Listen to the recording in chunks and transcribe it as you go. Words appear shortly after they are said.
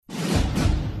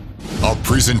A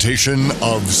presentation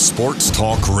of Sports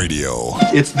Talk Radio.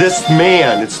 It's this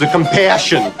man. It's the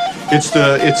compassion. It's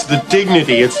the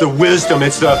dignity. It's the wisdom.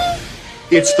 It's the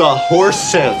horse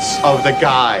sense of the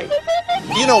guy.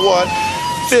 You know what?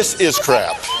 This is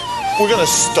crap. We're going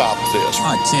to stop this.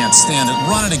 I can't stand it.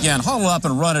 Run it again. Huddle up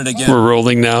and run it again. We're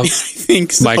rolling now. I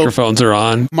think so. Microphones are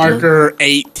on. Marker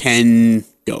 8, 10,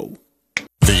 go.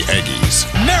 The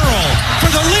Aggies. Merrill for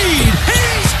the lead.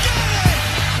 He's got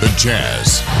it! The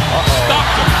Jazz.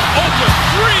 Stockton, open,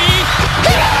 three,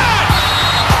 got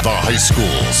it! The high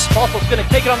schools. Fossil's going to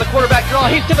take it on the quarterback draw.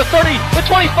 He's to the 30, the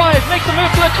 25, makes the move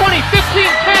to the 20, 15,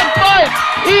 10, 5.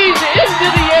 He's into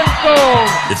the end zone.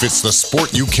 If it's the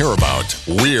sport you care about,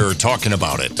 we're talking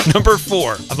about it. Number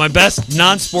 4 of my best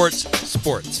non-sports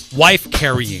sports. Wife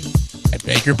carrying. I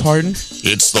beg your pardon?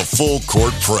 It's the Full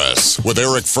Court Press with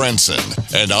Eric Frandsen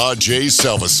and Ajay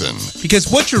Salvesen. Because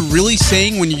what you're really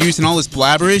saying when you're using all this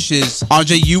blabberish is,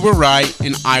 Ajay, you were right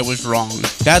and I was wrong.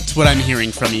 That's what I'm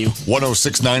hearing from you.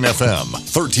 106.9 FM,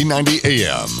 1390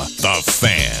 AM. The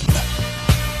Fan.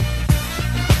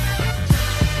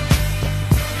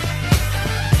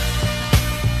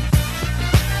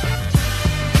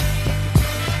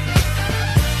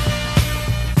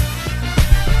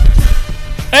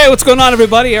 Hey, what's going on,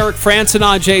 everybody? Eric Frandsen,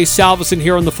 Ajay Salvesen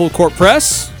here on the Full Court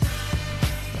Press.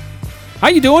 How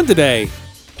you doing today?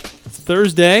 It's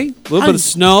Thursday, a little bit of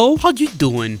snow. How you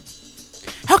doing?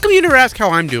 How come you never ask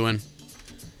how I'm doing?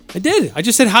 I did. I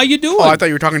just said, how you doing? Oh, I thought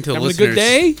you were talking to the Having listeners. a good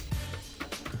day?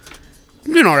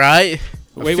 I'm doing all right.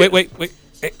 Wait.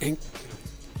 Hey.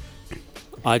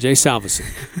 Ajay Salvesen.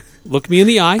 Look me in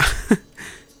the eye.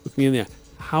 Look me in the eye.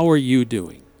 How are you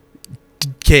doing?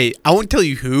 Okay, I won't tell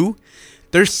you who.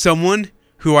 There's someone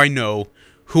who I know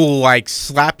who will, like,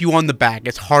 slap you on the back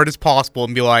as hard as possible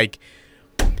and be like,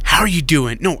 how are you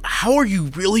doing? No, how are you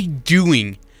really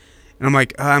doing? And I'm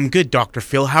like, I'm good, Dr.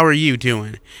 Phil. How are you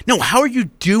doing? No, how are you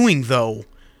doing, though?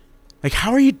 Like,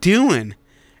 how are you doing?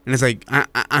 And it's like,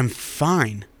 I'm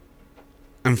fine.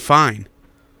 I'm fine.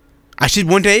 I should,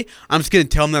 one day, I'm just going to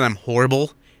tell them that I'm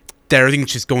horrible, that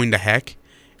everything's just going to heck.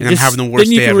 And I'm having the worst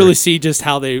day ever. Then you can really see just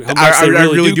how much they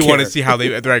really do want to see how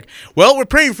they're like, well, we're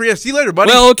praying for you. See you later, buddy.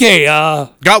 Well, okay.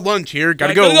 Got lunch here.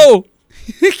 Gotta go.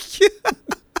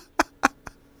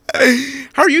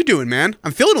 How are you doing, man?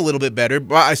 I'm feeling a little bit better.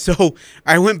 So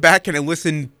I went back and I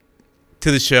listened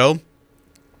to the show.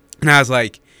 And I was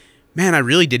like, man, I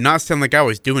really did not sound like I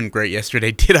was doing great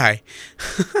yesterday, did I?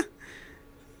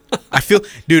 I feel,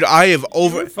 dude, I have You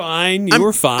were fine.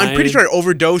 I'm pretty sure I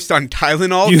overdosed on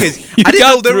Tylenol because I didn't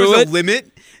know there was a limit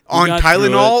on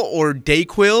Tylenol or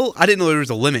Dayquil. I didn't know there was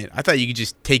a limit. I thought you could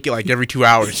just take it like every 2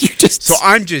 hours. So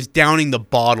I'm just downing the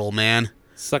bottle, man.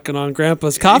 Sucking on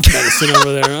Grandpa's cough medicine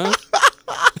over there, huh?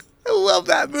 I love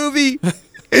that movie.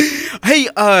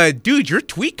 Hey, dude, your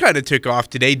tweet kind of took off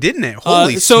today, didn't it?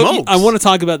 Holy smokes. I want to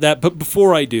talk about that, but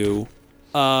before I do,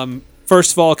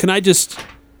 first of all, can I just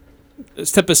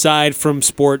step aside from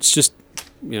sports, just,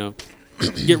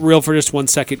 get real for just 1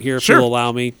 second here, if you'll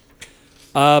allow me.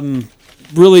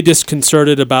 Really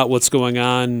disconcerted about what's going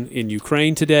on in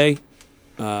Ukraine today.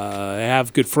 I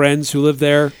have good friends who live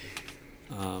there.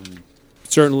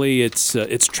 Certainly,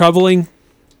 it's troubling.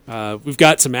 We've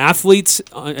got some athletes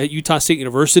at Utah State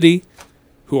University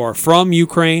who are from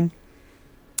Ukraine.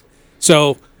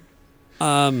 So,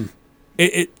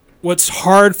 what's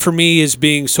hard for me is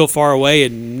being so far away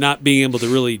and not being able to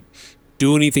really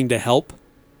do anything to help.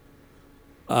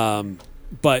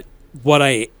 But what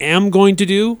I am going to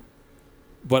do,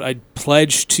 what I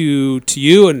pledge to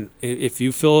you, and if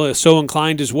you feel so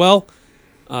inclined as well,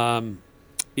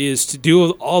 is to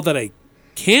do all that I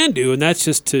can do, and that's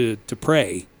just to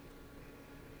pray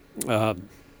for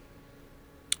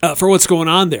what's going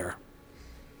on there.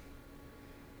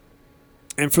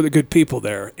 And for the good people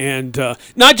there. And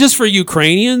not just for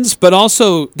Ukrainians, but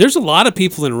also there's a lot of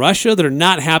people in Russia that are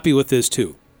not happy with this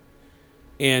too.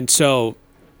 And so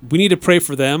we need to pray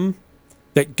for them,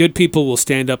 that good people will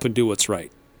stand up and do what's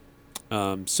right.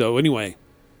 So anyway,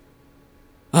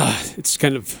 it's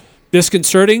kind of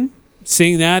disconcerting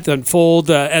seeing that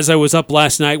unfold as I was up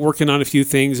last night working on a few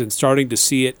things and starting to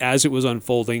see it as it was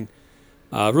unfolding.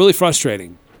 Really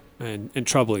frustrating and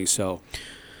troubling. So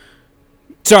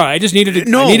sorry, I just needed to.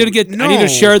 I needed to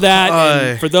share that.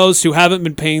 And for those who haven't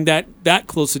been paying that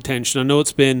close attention, I know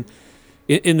it's been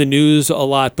in the news a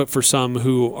lot, but for some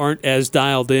who aren't as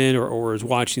dialed in or is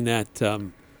watching that,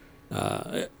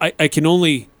 I can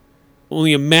only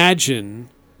imagine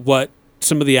what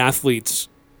some of the athletes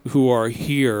who are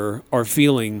here are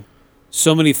feeling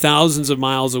so many thousands of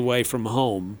miles away from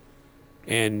home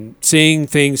and seeing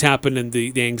things happen and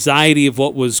the anxiety of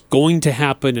what was going to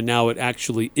happen and now it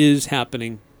actually is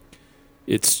happening,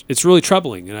 it's really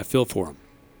troubling, and I feel for him.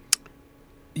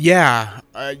 Yeah,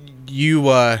 I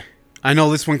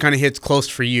know this one kind of hits close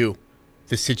for you,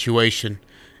 the situation,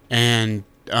 and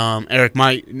Eric,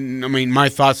 my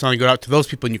thoughts not only go out to those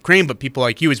people in Ukraine, but people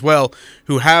like you as well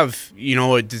who have,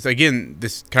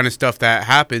 this kind of stuff that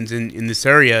happens in this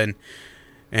area,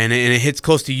 and it hits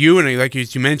close to you. And like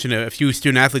you mentioned, a few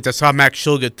student athletes. I saw Max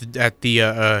Schulg at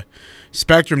the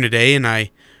Spectrum today, and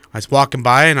I was walking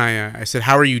by, and I said,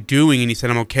 "How are you doing?" And he said,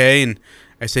 "I'm okay." And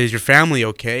I said, "Is your family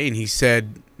okay?" And he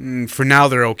said, "For now,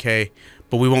 they're okay,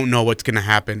 but we won't know what's going to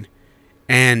happen."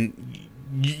 And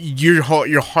your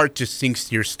heart just sinks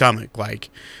to your stomach. Like,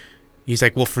 he's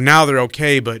like, "Well, for now, they're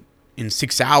okay, but in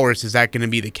 6 hours, is that going to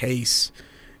be the case?"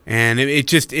 And it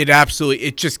just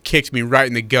kicks me right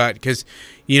in the gut because,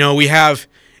 we have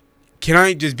an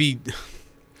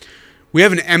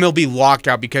MLB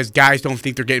lockout because guys don't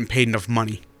think they're getting paid enough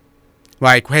money.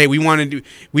 Like, hey, we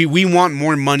want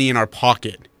more money in our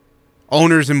pocket,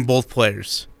 owners and both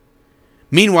players.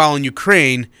 Meanwhile, in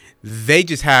Ukraine, they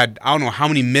just had, I don't know how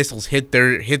many missiles hit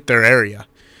their area,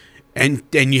 and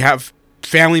you have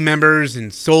family members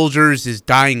and soldiers is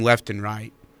dying left and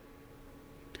right.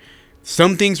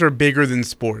 Some things are bigger than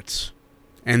sports,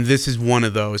 and this is one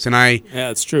of those. And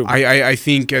it's true. I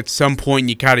think at some point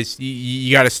you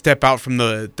gotta step out from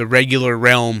the regular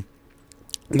realm,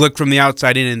 look from the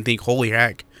outside in, and think, holy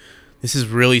heck, this is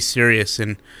really serious.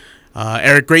 And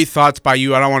Eric, great thoughts by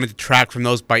you. I don't want to detract from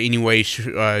those by any way,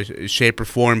 shape, or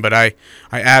form, but I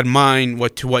add mine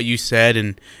to what you said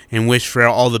and wish for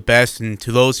all the best. And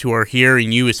to those who are here,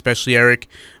 and you especially, Eric,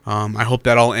 I hope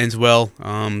that all ends well,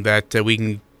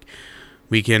 that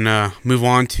we can move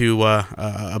on to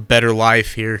a better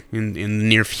life here in the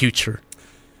near future.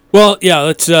 Well, yeah,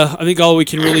 let's. I think all we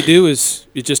can really do is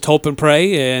just hope and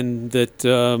pray, and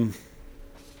that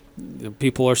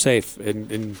people are safe,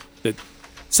 and that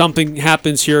something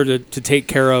happens here to take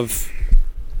care of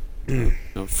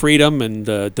freedom and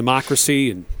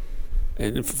democracy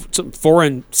and some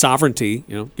foreign sovereignty.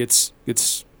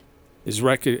 Is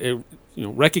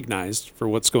recognized for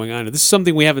what's going on. This is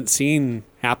something we haven't seen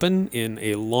happen in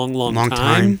a long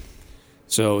time.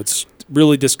 So it's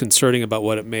really disconcerting about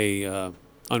what it may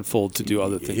unfold to do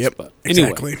other things. Yep, but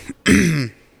anyway, exactly.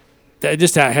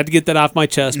 I had to get that off my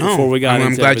chest before we got into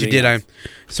I'm glad you did. Else.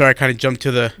 I'm sorry I kind of jumped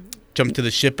to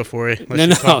the ship before I let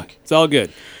you talk. It's all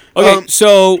good. Okay,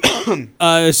 so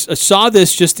I saw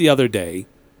this just the other day.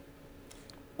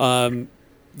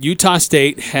 Utah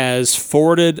State has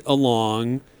forwarded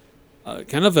along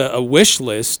kind of a wish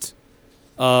list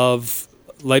of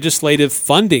legislative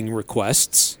funding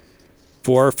requests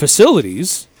for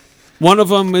facilities. One of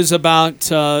them is about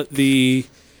the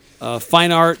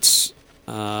fine arts,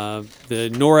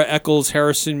 the Nora Eccles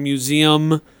Harrison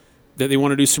Museum, that they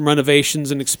want to do some renovations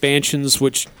and expansions,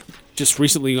 which just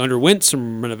recently underwent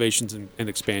some renovations and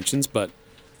expansions. But,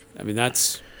 I mean,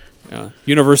 that's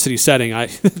university setting.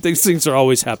 These things are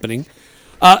always happening.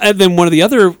 And then one of the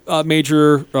other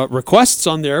major requests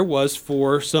on there was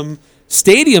for some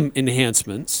stadium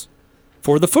enhancements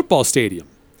for the football stadium.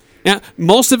 Now,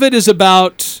 most of it is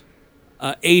about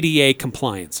ADA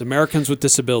compliance, Americans with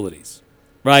Disabilities,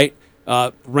 right?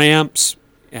 Ramps,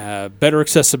 better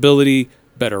accessibility,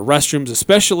 better restrooms,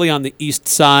 especially on the east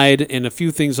side, and a few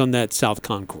things on that south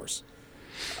concourse.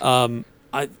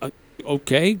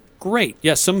 Okay, great.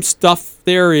 Yeah, some stuff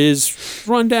there is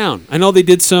run down. I know they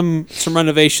did some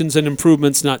renovations and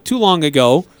improvements not too long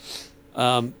ago,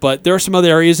 but there are some other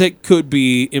areas that could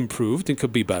be improved and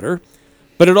could be better.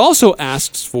 But it also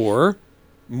asks for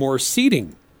more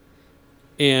seating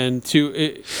and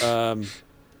to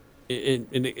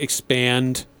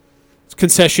expand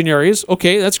concession areas.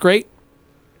 Okay, that's great.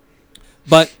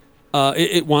 But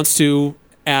it wants to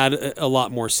add a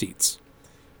lot more seats.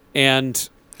 And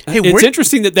it's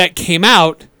interesting that came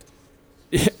out,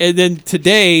 and then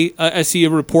today I see a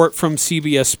report from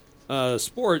CBS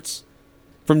Sports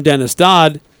from Dennis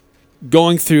Dodd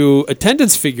going through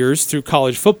attendance figures through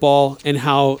college football and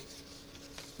how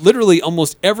literally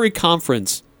almost every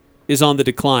conference is on the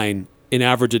decline in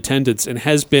average attendance and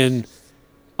has been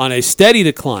on a steady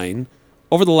decline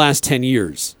over the last 10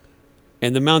 years.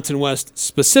 And the Mountain West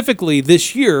specifically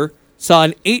this year saw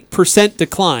an 8%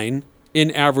 decline in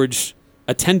average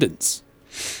attendance.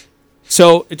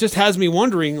 So it just has me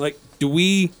wondering, like, do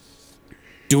we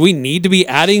need to be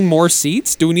adding more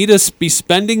seats? Do we need to be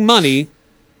spending money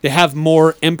to have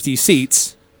more empty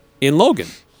seats in Logan?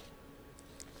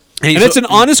 And it's an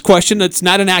honest question. It's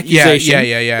not an accusation.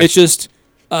 Yeah. It's just,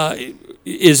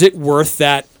 is it worth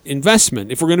that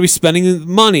investment. If we're going to be spending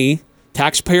money,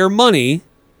 taxpayer money,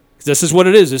 'cause this is what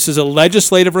it is. This is a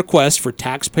legislative request for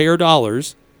taxpayer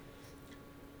dollars.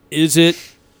 Is it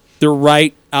the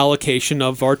right allocation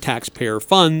of our taxpayer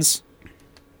funds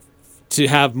to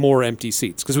have more empty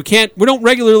seats? Because we don't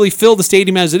regularly fill the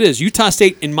stadium as it is. Utah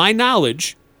State, in my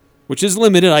knowledge, which is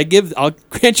limited, I'll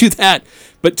grant you that,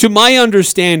 but to my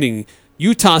understanding,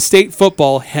 Utah State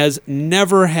football has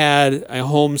never had a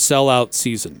home sellout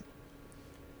season.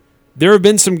 There have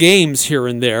been some games here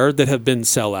and there that have been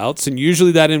sellouts, and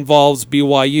usually that involves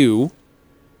BYU,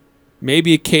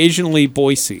 maybe occasionally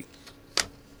Boise.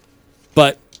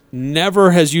 But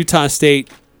never has Utah State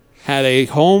had a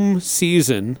home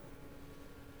season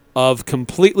of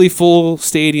completely full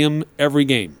stadium every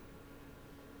game.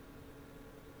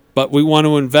 But we want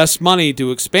to invest money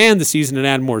to expand the season and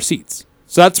add more seats.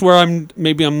 So that's where I'm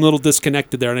a little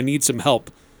disconnected there, and I need some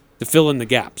help to fill in the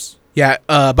gaps. Yeah,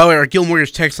 by the way, our Gilmore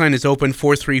Warriors text line is open,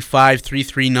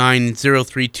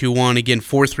 435-339-0321. Again,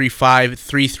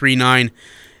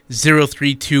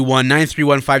 435-339-0321.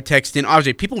 9315 text in.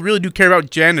 Ajay, people really do care about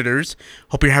janitors.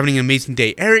 Hope you're having an amazing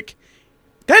day. Eric,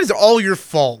 that is all your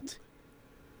fault.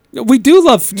 We do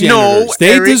love janitors. No,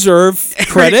 they Eric, deserve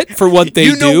credit for what they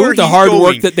do, the hard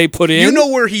work that they put in. You know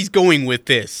where he's going with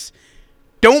this.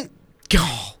 Don't.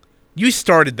 Oh, you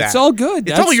started that. It's all good.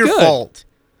 It's all your fault.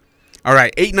 All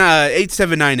right,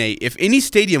 8798. If any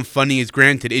stadium funding is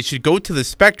granted, it should go to the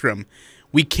Spectrum.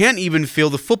 We can't even fill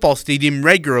the football stadium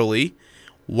regularly.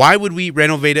 Why would we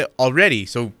renovate it already?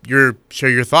 So share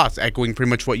your thoughts, echoing pretty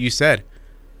much what you said.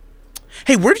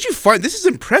 Hey, where did you find this? Is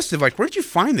impressive. Like, where did you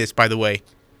find this, by the way?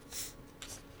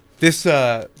 This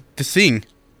thing.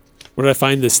 Where did I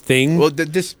find this thing? Well,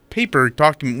 this paper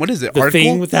document. What is it? The article?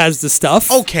 thing that has the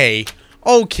stuff? Okay.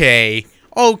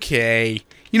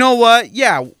 You know what?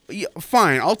 Yeah,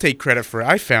 fine. I'll take credit for it.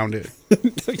 I found it.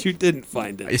 No, you didn't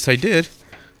find it. Yes, I did.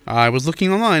 I was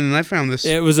looking online and I found this.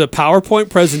 It was a PowerPoint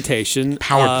presentation.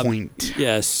 PowerPoint.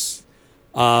 Yes.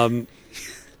 How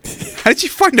did you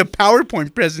find a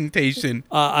PowerPoint presentation?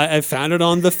 I found it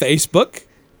on the Facebook.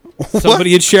 What?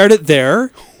 Somebody had shared it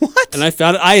there. What? And I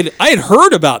found it. I had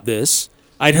heard about this.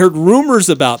 I'd heard rumors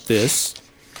about this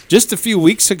just a few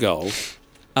weeks ago.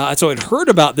 So I'd heard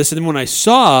about this, and then when I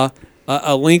saw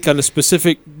a link on a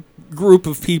specific group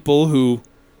of people who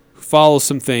follow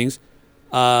some things,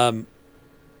 I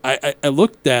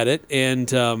looked at it, and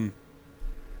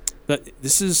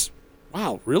this is,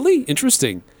 wow, really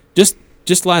interesting.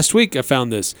 Just last week I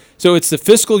found this. So it's the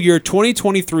fiscal year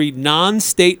 2023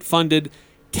 non-state funded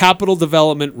capital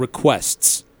development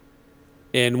requests.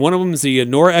 And one of them is the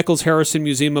Nora Eccles Harrison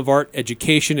Museum of Art,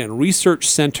 Education, and Research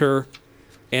Center.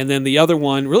 And then the other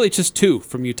one, really just two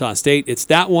from Utah State. It's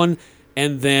that one,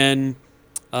 and then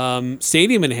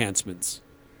stadium enhancements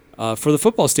for the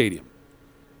football stadium.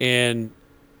 And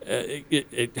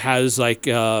it has like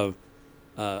an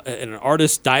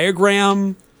artist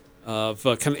diagram of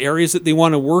kind of areas that they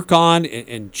want to work on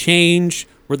and change,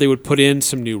 where they would put in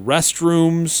some new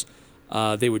restrooms.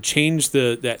 They would change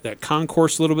that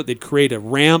concourse a little bit. They'd create a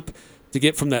ramp to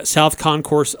get from that south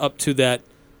concourse up to that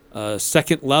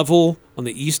second level on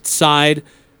the east side,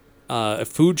 a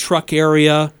food truck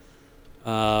area.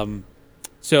 And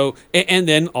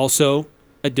then also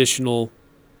additional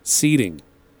seating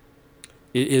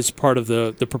is part of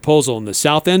the proposal. In the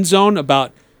south end zone,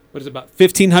 about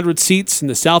 1,500 seats in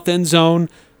the south end zone,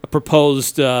 a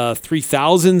proposed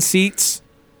 3,000 seats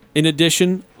in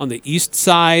addition on the east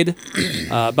side,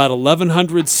 about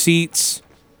 1,100 seats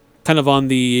kind of on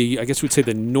the, I guess we'd say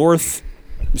the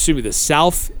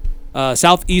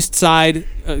southeast side,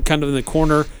 kind of in the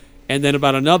corner, and then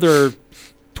about another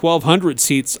 1,200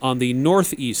 seats on the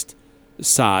northeast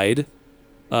side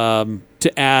to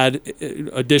add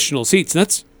additional seats. And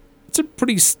that's a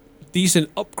pretty decent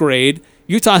upgrade.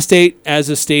 Utah State as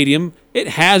a stadium, it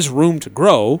has room to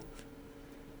grow,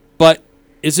 but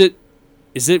is it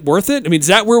worth it? I mean, is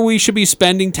that where we should be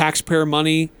spending taxpayer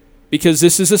money? Because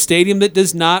this is a stadium that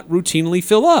does not routinely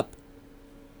fill up.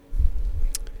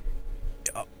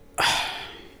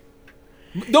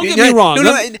 Don't get me wrong.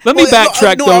 Let me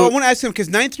backtrack, though. I want to ask him, because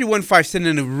 9315 sent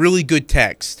in a really good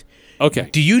text. Okay.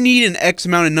 Do you need an X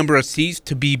amount of number of seats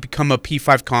to become a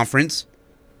P5 conference?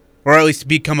 Or at least to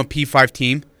become a P5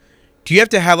 team? Do you have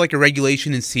to have like a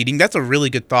regulation in seating? That's a really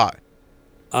good thought.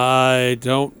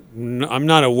 I'm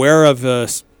not aware of a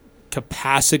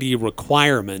capacity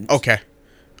requirement. Okay.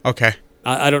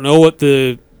 I don't know what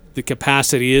the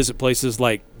capacity is at places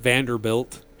like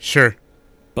Vanderbilt. Sure.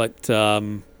 But I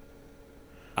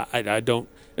don't.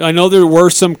 I know there were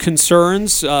some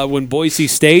concerns when Boise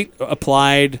State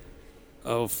applied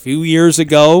a few years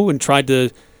ago and tried to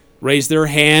raised their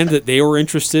hand that they were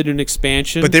interested in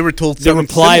expansion. But they were told the something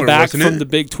reply similar, back wasn't from it? the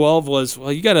Big 12 was,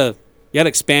 well, you gotta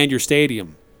expand your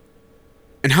stadium.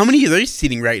 And how many are they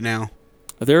seating right now?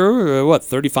 They're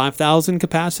 35,000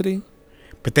 capacity?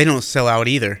 But they don't sell out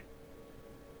either.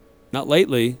 Not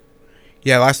lately.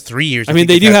 Yeah, last 3 years. I mean, think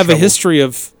they they've do had have a trouble. history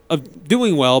of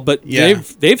doing well, but Yeah.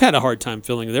 they've had a hard time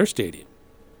filling their stadium.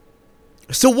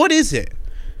 So what is it?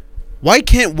 Why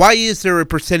is there a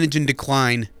percentage in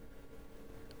decline,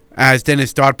 as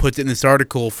Dennis Dodd puts it in this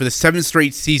article, for the 7th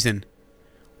straight season?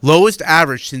 Lowest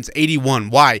average since 81.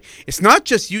 Why? It's not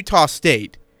just Utah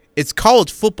State. It's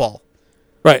college football.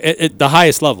 Right, at the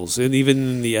highest levels, and even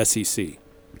in the SEC.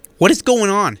 What is going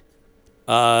on?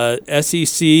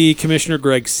 SEC Commissioner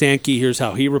Greg Sankey, here's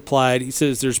how he replied. He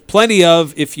says, there's plenty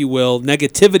of, if you will,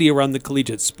 negativity around the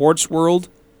collegiate sports world.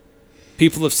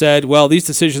 People have said, well, these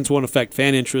decisions won't affect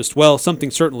fan interest. Well,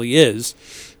 something certainly is.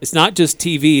 It's not just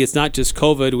TV. It's not just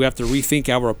COVID. We have to rethink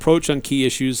our approach on key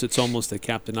issues. It's almost a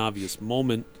Captain Obvious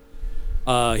moment.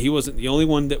 He wasn't the only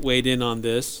one that weighed in on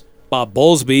this. Bob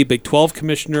Bowlesby, Big 12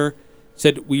 commissioner,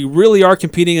 said, we really are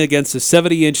competing against a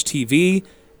 70-inch TV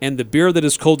and the beer that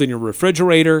is cold in your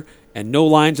refrigerator and no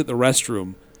lines at the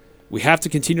restroom. We have to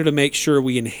continue to make sure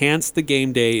we enhance the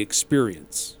game day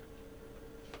experience.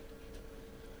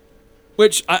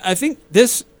 Which I think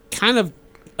this kind of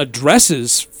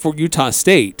addresses for Utah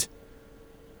State.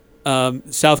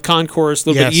 South Concourse, a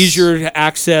little bit easier to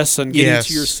access on getting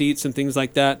to your seats and things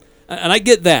like that. And I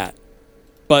get that.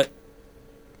 But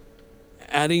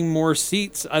adding more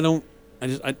seats, I need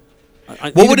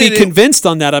to be convinced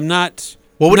on that. I'm not.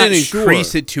 What would not it sure.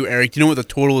 increase it to, Eric? Do you know what the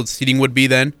total seating would be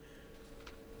then?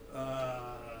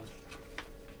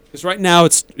 Because right now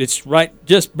it's right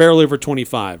just barely over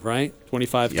 25, right?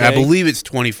 25K. Yeah, I believe it's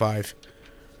 25.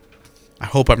 I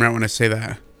hope I'm right when I say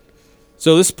that.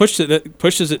 So this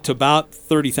pushes it to about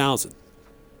 30,000.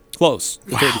 Close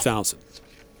to 30,000.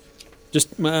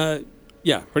 Just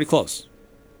pretty close.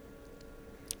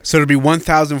 So it'll be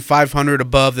 1,500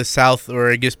 above the south,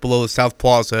 or I guess below the South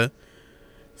Plaza.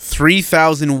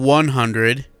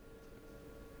 3,100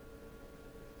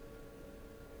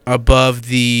 above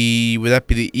the, would that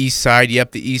be the east side?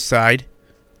 Yep, the east side.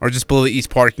 Or just below the east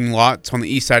parking lot. It's on the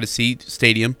east side of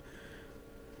stadium.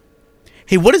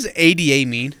 Hey, what does ADA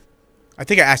mean? I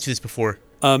think I asked you this before.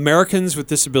 Americans with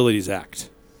Disabilities Act.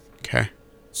 Okay.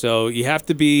 So you have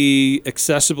to be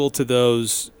accessible to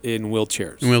those in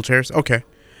wheelchairs. In wheelchairs? Okay.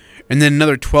 And then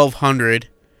another 1,200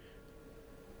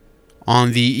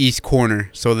 on the east corner.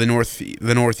 So the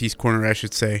northeast corner, I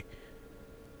should say.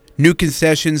 New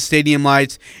concessions, stadium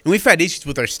lights. And we've had issues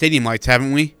with our stadium lights,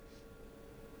 haven't we?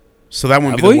 So that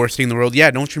wouldn't be the worst thing in the world.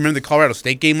 Yeah, don't you remember the Colorado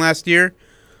State game last year?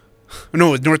 No,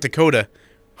 it was North Dakota.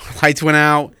 Lights went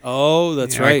out. Oh,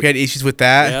 that's right. We had issues with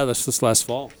that. Yeah, that's this last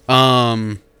fall.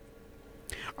 I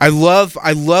love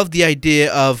the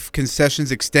idea of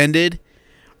concessions extended.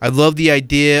 I love the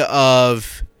idea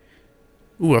of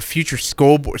a future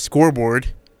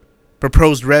scoreboard.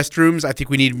 Proposed restrooms. I think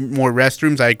we need more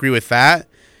restrooms. I agree with that.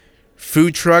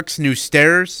 Food trucks, new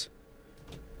stairs.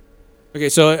 Okay,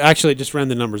 so actually I just ran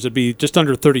the numbers. It'd be just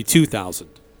under 32,000.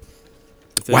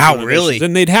 Wow, really?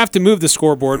 Then they'd have to move the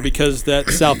scoreboard because that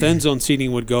south end zone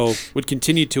seating would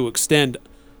continue to extend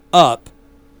up.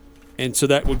 And so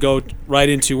that would go right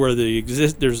into where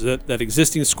there's that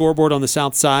existing scoreboard on the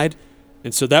south side.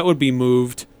 And so that would be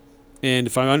moved. And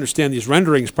if I understand these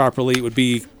renderings properly, it would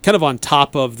be kind of on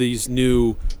top of these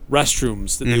new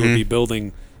restrooms that they would be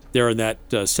building there in that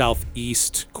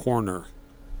southeast corner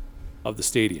of the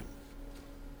stadium.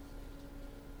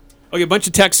 Okay, a bunch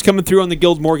of texts coming through on the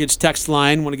Guild Mortgage text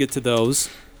line. Want to get to those.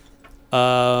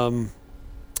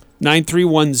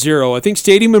 9310. I think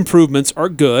stadium improvements are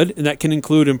good, and that can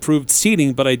include improved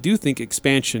seating, but I do think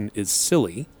expansion is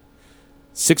silly.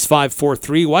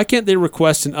 6543. Why can't they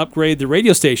request and upgrade the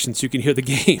radio station so you can hear the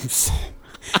games?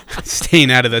 Staying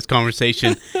out of this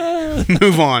conversation.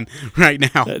 Move on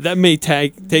right now. That may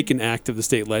take an act of the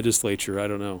state legislature. I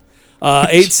don't know.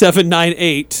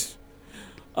 8798.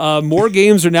 More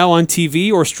games are now on TV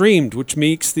or streamed, which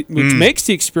makes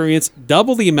the experience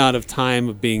double the amount of time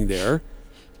of being there.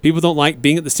 People don't like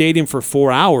being at the stadium for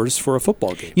 4 hours for a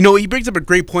football game. You know, he brings up a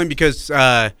great point because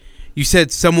you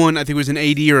said someone, I think it was an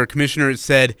AD or a commissioner,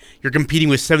 said you're competing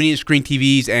with 70-inch screen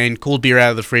TVs and cold beer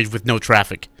out of the fridge with no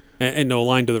traffic. And no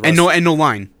line to the restaurant. And no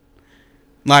line.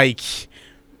 Like,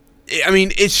 I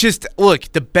mean, it's just,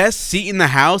 look, the best seat in the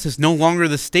house is no longer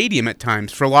the stadium at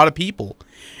times for a lot of people.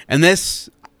 And this,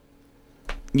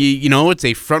 you know, it's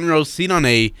a front row seat on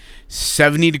a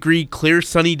 70-degree clear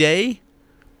sunny day.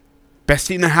 Best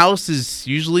seat in the house is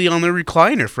usually on the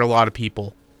recliner for a lot of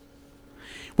people.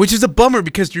 Which is a bummer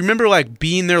because do you remember like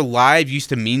being there live used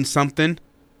to mean something?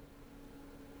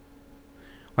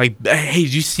 Like, hey,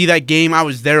 did you see that game? I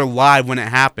was there live when it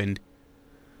happened.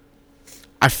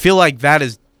 I feel like that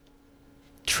has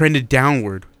trended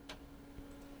downward.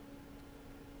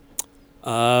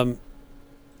 You're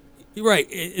right.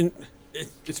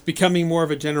 It's becoming more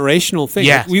of a generational thing.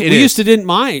 Yeah, like we used to didn't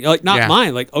mind. Like, not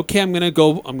mind. Like, okay, I'm going to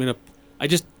go.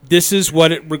 This is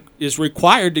what is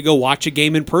required to go watch a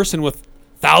game in person with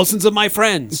thousands of my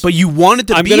friends. But you wanted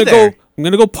to be there. I'm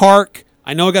going to go park.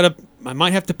 I know I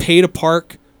might have to pay to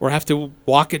park or have to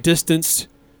walk a distance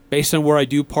based on where I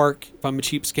do park if I'm a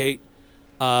cheapskate.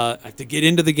 I have to get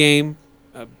into the game,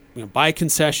 buy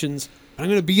concessions. I'm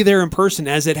going to be there in person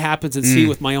as it happens and see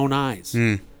with my own eyes.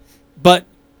 But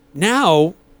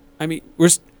now, we're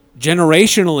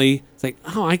generationally, it's like,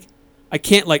 I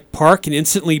can't like park and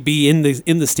instantly be in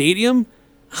the stadium.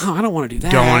 Oh, I don't want to do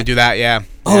that. Don't want to do that, yeah.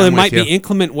 Oh, it might be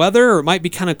inclement weather or it might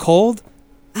be kind of cold.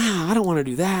 I don't want to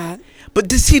do that. But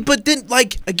then,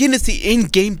 like, again, it's the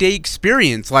in-game day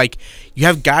experience. Like, you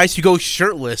have guys who go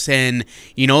shirtless and,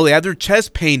 they have their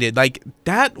chest painted. Like,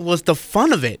 that was the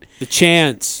fun of it. The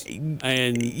chance and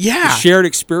the shared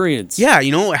experience. Yeah,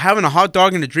 having a hot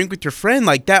dog and a drink with your friend,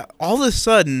 like that all of a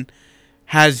sudden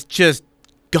has just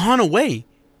gone away.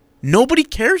 Nobody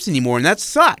cares anymore, and that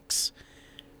sucks.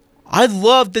 I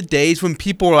love the days when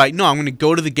people are like, no, I'm going to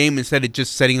go to the game instead of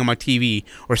just sitting on my TV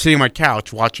or sitting on my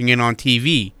couch watching it on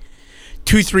TV.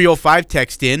 2305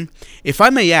 text in, if I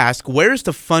may ask, where is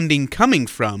the funding coming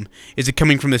from? Is it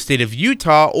coming from the state of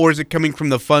Utah or is it coming from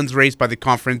the funds raised by the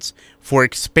conference for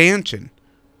expansion?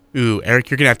 Ooh,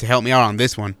 Eric, you're going to have to help me out on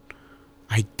this one.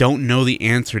 I don't know the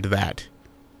answer to that.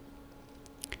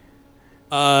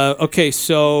 Okay,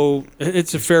 so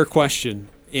it's a fair question.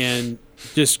 And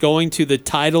just going to the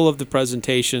title of the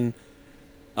presentation,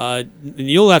 and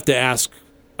you'll have to ask,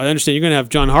 I understand you're going to have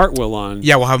John Hartwell on.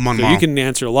 Yeah, we'll have him on tomorrow. You can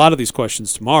answer a lot of these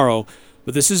questions tomorrow.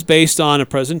 But this is based on a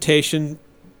presentation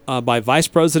by Vice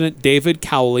President David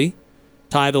Cowley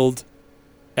titled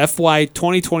FY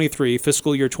 2023,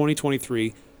 fiscal year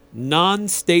 2023,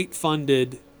 Non-State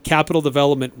Funded Capital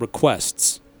Development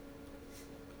Requests.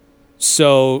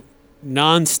 So,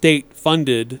 non-state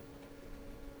funded,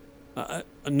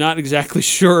 I'm not exactly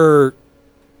sure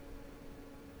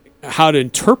how to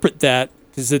interpret that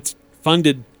because it's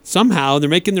funded somehow. They're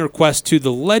making the request to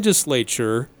the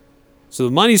legislature, so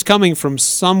the money's coming from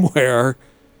somewhere.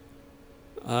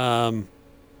 So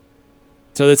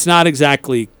it's not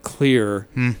exactly clear.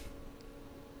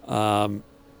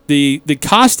 The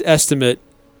cost estimate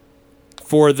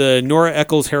for the Nora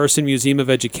Eccles Harrison Museum of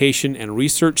Education and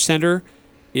Research Center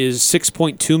is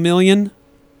 $6.2 million,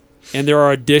 and there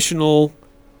are additional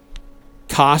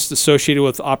costs associated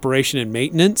with operation and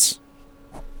maintenance.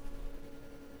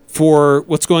 For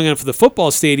what's going on for the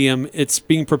football stadium, it's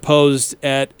being proposed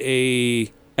at $7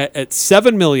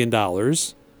 million,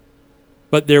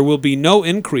 but there will be no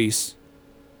increase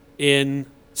in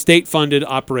state-funded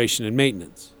operation and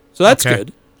maintenance. So that's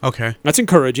good. Okay. That's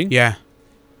encouraging. Yeah.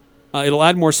 It'll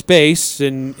add more space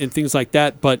and things like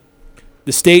that, but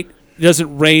the state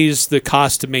doesn't raise the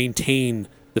cost to maintain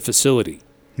the facility.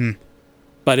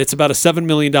 But it's about a $7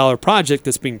 million project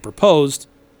that's being proposed.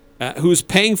 Who's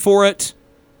paying for it?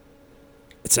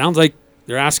 It sounds like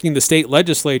they're asking the state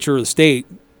legislature or the state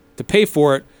to pay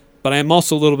for it, but I am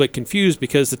also a little bit confused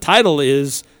because the title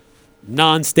is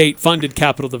Non-State Funded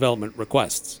Capital Development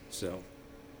Requests. So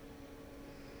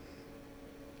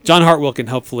John Hartwell can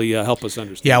hopefully help us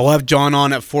understand. Yeah, we'll have John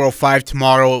on at 4:05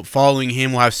 tomorrow. Following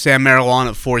him, we'll have Sam Merrill on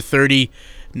at 4:30,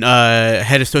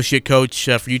 head associate coach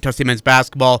for Utah State men's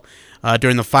basketball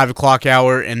during the 5 o'clock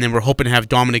hour. And then we're hoping to have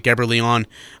Dominic Eberle on,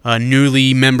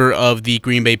 newly member of the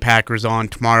Green Bay Packers, on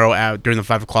tomorrow during the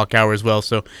 5 o'clock hour as well.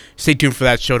 So stay tuned for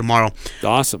that show tomorrow.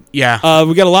 Awesome. Yeah.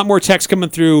 We got a lot more text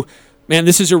coming through. Man,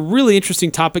 this is a really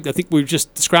interesting topic. I think we're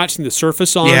just scratching the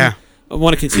surface on. Yeah. I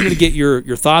want to continue to get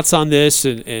your thoughts on this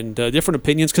and different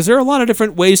opinions because there are a lot of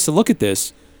different ways to look at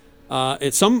this.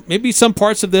 Maybe some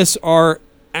parts of this are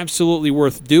absolutely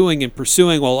worth doing and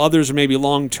pursuing, while others are maybe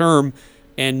long term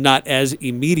and not as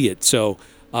immediate. So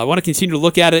I want to continue to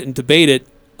look at it and debate it.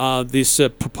 This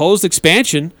proposed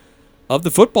expansion of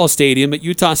the football stadium at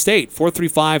Utah State,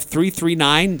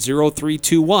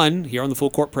 435-339-0321 here on the Full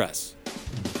Court Press.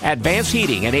 Advanced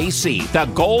Heating and AC, the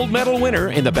gold medal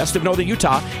winner in the Best of Northern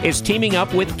Utah, is teaming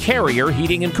up with Carrier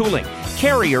Heating and Cooling.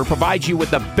 Carrier provides you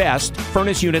with the best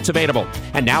furnace units available.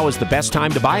 And now is the best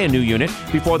time to buy a new unit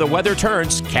before the weather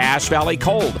turns Cache Valley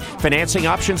cold. Financing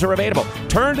options are available.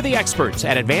 Turn to the experts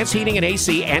at Advanced Heating and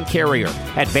AC and Carrier.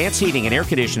 Advanced Heating and Air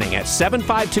Conditioning at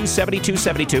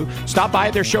 752-7272. Stop by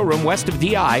their showroom west of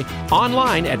DI.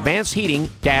 Online,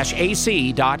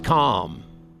 advancedheating-ac.com.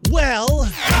 Well,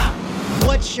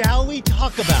 what shall we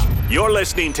talk about? You're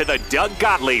listening to the Doug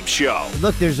Gottlieb Show.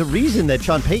 Look, there's a reason that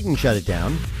Sean Payton shut it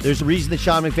down. There's a reason that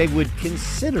Sean McVay would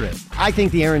consider it. I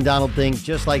think the Aaron Donald thing,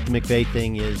 just like the McVay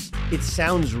thing, it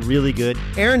sounds really good.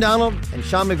 Aaron Donald and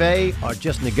Sean McVay are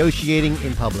just negotiating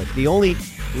in public. The only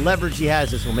leverage he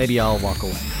has is, well, maybe I'll walk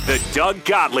away. The Doug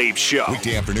Gottlieb Show.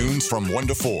 Weekday afternoons from 1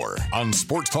 to 4 on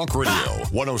Sports Talk Radio,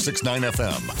 106.9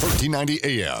 FM, 1390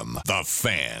 AM. The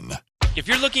Fan. If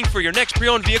you're looking for your next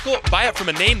pre-owned vehicle, buy it from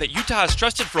a name that Utah has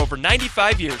trusted for over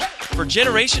 95 years. For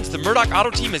generations, the Murdoch Auto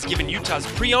Team has given Utah's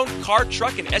pre-owned car,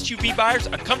 truck, and SUV buyers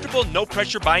a comfortable,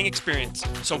 no-pressure buying experience.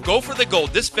 So go for the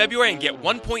gold this February and get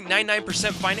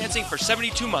 1.99% financing for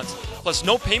 72 months, plus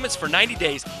no payments for 90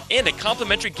 days, and a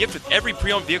complimentary gift with every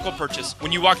pre-owned vehicle purchase.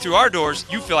 When you walk through our doors,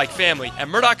 you feel like family at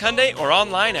Murdoch Hyundai or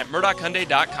online at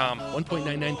murdochhyundai.com.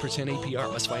 1.99% APR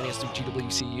must finance through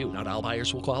GWCU. Not all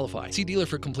buyers will qualify. See dealer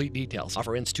for complete details.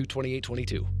 Offer ends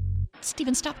 2/28/22.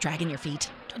 Steven, stop dragging your feet.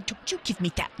 Don't you give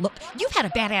me that look. You've had a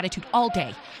bad attitude all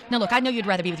day. Now, look, I know you'd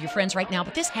rather be with your friends right now,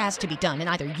 but this has to be done, and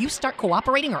either you start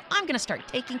cooperating or I'm going to start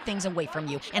taking things away from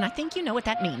you. And I think you know what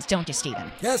that means, don't you,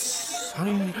 Steven? Yes,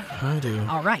 I do.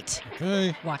 All right.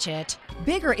 Okay. Watch it.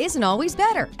 Bigger isn't always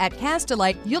better. At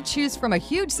Castelite, you'll choose from a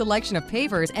huge selection of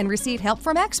pavers and receive help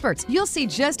from experts. You'll see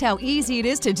just how easy it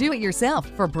is to do it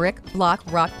yourself. For brick, block,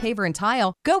 rock, paver, and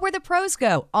tile, go where the pros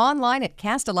go. Online at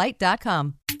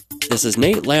Castelite.com. This is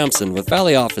Nate Lamson with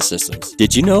Valley Office Systems.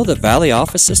 Did you know that Valley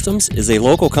Office Systems is a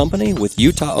local company with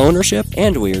Utah ownership,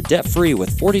 and we are debt-free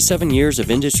with 47 years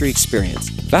of industry experience?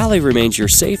 Valley remains your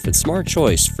safe and smart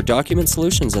choice for document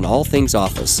solutions and all things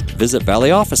office. Visit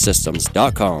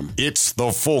valleyofficesystems.com. It's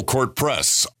the Full Court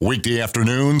Press, weekday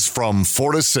afternoons from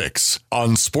 4 to 6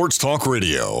 on Sports Talk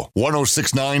Radio,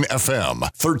 106.9 FM,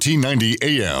 1390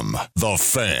 AM. The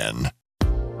Fan.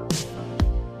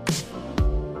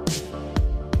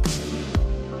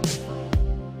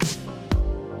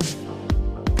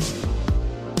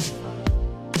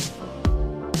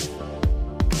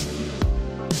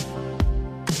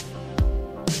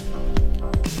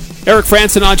 Eric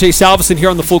Frandsen, Ajay Salvesen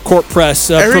here on the Full Court Press.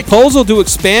 Eric, proposal to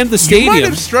expand the stadium. You might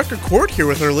have struck a chord here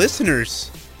with our listeners.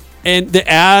 And to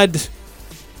add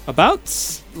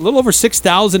about a little over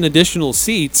 6,000 additional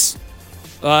seats,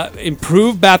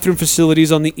 improve bathroom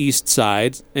facilities on the east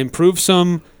side, improve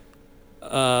some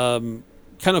kind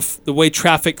of the way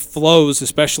traffic flows,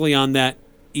 especially on that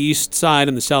east side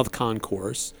and the south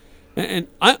concourse. And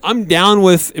I'm down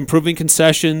with improving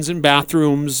concessions and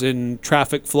bathrooms and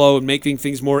traffic flow and making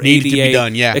things more ADA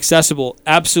accessible.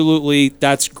 Absolutely,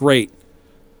 that's great.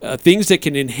 Things that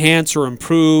can enhance or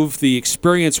improve the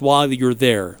experience while you're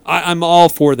there. I'm all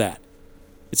for that.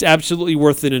 It's absolutely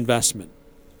worth an investment.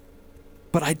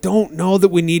 But I don't know that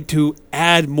we need to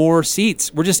add more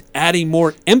seats. We're just adding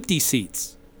more empty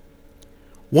seats.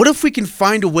 What if we can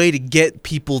find a way to get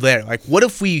people there? Like, what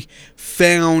if we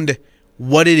found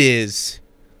what it is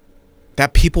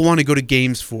that people want to go to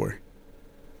games for?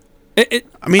 I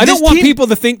don't want people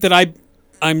to think that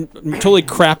I'm totally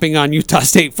crapping on Utah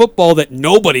State football, that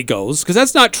nobody goes, because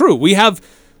that's not true. We have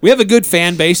a good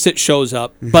fan base that shows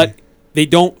up, but they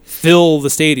don't fill the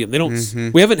stadium. They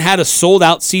don't. We haven't had a sold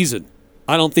out season.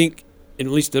 I don't think, at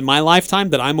least in my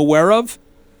lifetime that I'm aware of.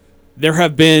 There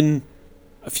have been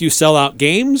a few sellout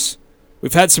games.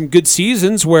 We've had some good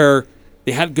seasons where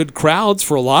they had good crowds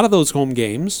for a lot of those home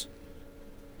games.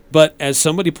 But as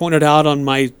somebody pointed out on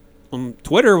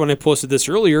Twitter when I posted this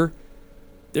earlier,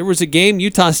 there was a game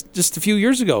Utah just a few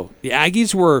years ago. The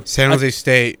Aggies were San Jose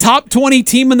State top 20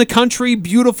 team in the country,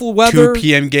 beautiful weather. 2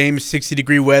 p.m. game,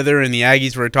 60-degree weather, and the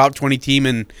Aggies were a top 20 team,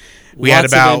 and we Lots had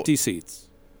about of empty seats.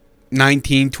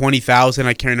 20,000.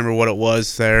 I can't remember what it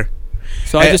was there.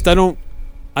 So I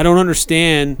don't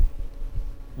understand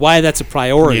why that's a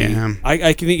priority. Yeah.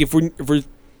 I can think if we're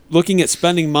looking at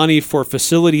spending money for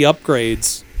facility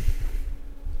upgrades,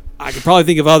 I could probably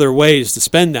think of other ways to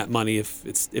spend that money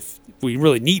if we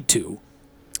really need to.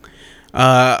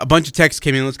 A bunch of texts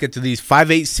came in. Let's get to these.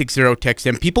 5860 text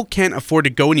in. People can't afford to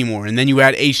go anymore, and then you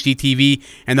add HDTV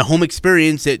and the home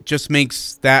experience. It just makes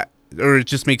sense that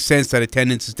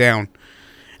attendance is down.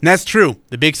 And that's true.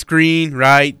 The big screen,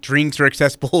 right? Drinks are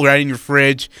accessible right in your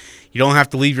fridge. You don't have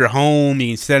to leave your home. You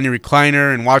can sit on your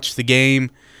recliner and watch the game.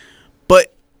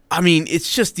 But I mean,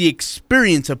 it's just the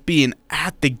experience of being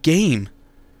at the game.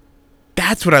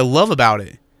 That's what I love about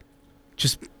it.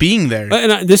 Just being there.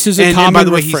 And this is a common and by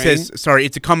the way, refrain. he says,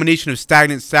 it's a combination of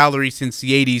stagnant salary since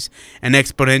the 80s and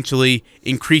exponentially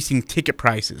increasing ticket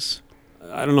prices.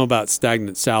 I don't know about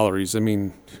stagnant salaries. I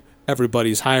mean,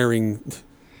 everybody's hiring.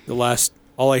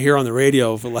 All I hear on the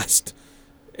radio for the last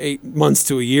 8 months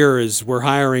to a year is we're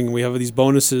hiring. We have these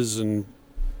bonuses and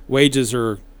wages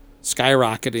are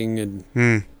skyrocketing,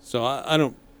 and so I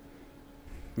don't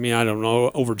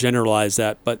know, overgeneralize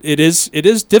that, but it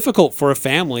is difficult for a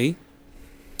family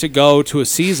to go to a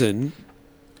season,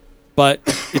 but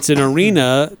it's an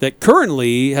arena that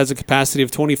currently has a capacity of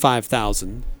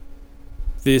 25,000.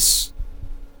 The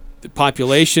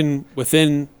population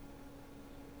within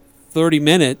 30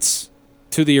 minutes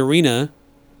to the arena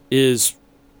is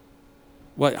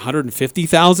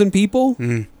 150,000 people?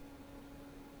 Mm.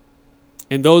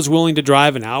 And those willing to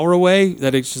drive an hour away,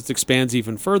 that it just expands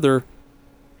even further.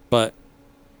 But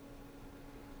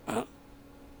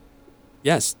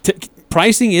yes,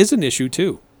 pricing is an issue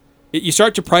too. You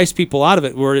start to price people out of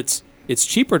it where it's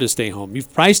cheaper to stay home.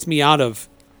 You've priced me out of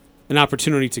an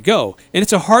opportunity to go. And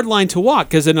it's a hard line to walk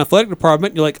because in an athletic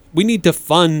department, you're like, we need to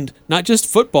fund not just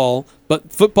football,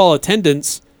 but football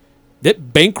attendance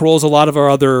that bankrolls a lot of our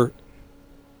other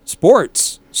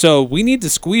sports. So we need to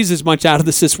squeeze as much out of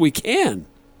this as we can.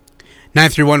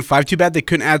 9315, too bad they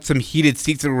couldn't add some heated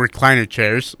seats and recliner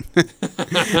chairs. He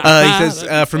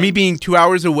says, for me being 2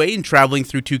 hours away and traveling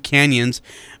through 2 canyons,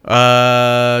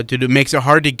 it makes it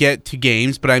hard to get to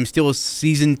games, but I'm still a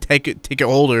season ticket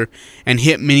holder and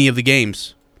hit many of the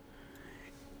games.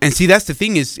 And see, that's the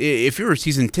thing is, if you're a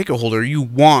season ticket holder, you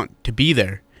want to be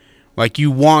there. Like,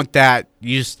 you want that,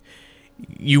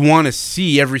 you want to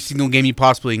see every single game you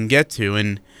possibly can get to.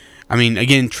 And, I mean,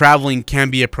 again, traveling can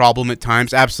be a problem at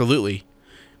times, absolutely.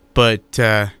 But,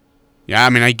 yeah, I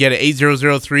mean, I get it.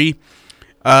 8003.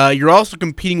 You're also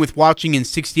competing with watching in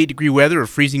 68-degree weather or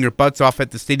freezing your butts off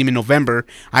at the stadium in November.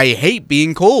 I hate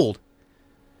being cold.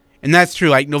 And that's true.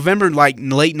 Like, November,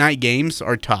 late-night games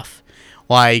are tough.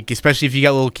 Like, especially if you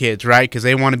got little kids, right? Because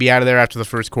they want to be out of there after the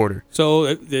first quarter.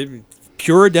 So, the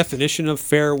pure definition of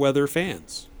fair weather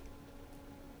fans.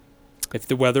 If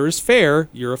the weather is fair,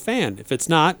 you're a fan. If it's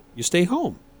not, you stay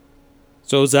home.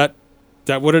 So is that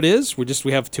what it is?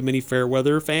 We have too many fair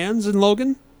weather fans in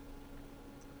Logan?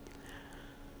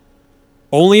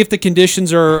 Only if the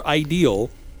conditions are ideal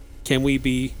can we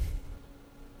be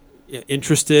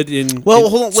interested in,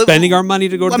 spending our money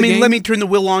to go to the game. Let me turn the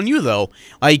wheel on you, though.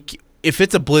 Like, if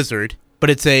it's a blizzard, but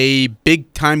it's a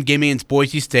big-time game against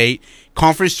Boise State,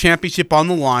 conference championship on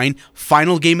the line,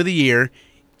 final game of the year,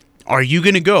 are you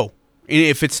going to go?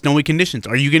 If it's snowy conditions,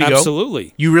 are you going to go?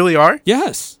 Absolutely. You really are?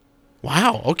 Yes.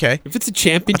 Wow, okay. If it's a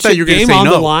championship game on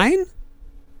the line,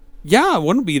 yeah, I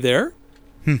wouldn't be there.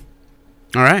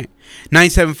 All right.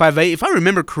 9758, if I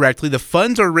remember correctly, the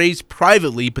funds are raised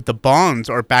privately, but the bonds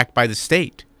are backed by the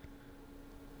state.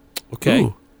 Okay.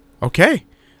 Ooh, okay.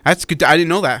 That's good. I didn't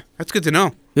know that. That's good to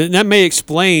know. That may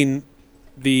explain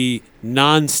the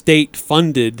non-state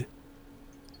funded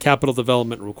capital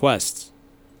development requests.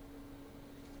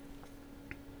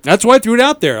 That's why I threw it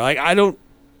out there. I don't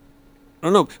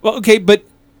know. Well, okay, but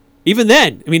even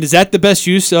then, I mean, is that the best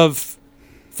use of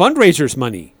fundraisers'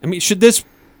 money? I mean, does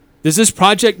this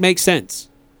project make sense?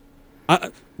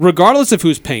 Regardless of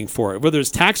who's paying for it, whether it's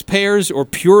taxpayers or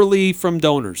purely from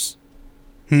donors.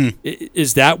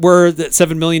 Is that where that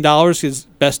 $7 million is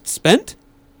best spent?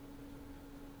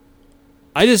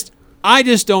 I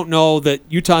just don't know that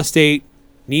Utah State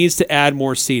needs to add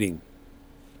more seating.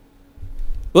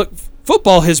 Look,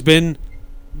 football has been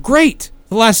great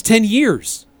the last 10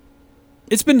 years.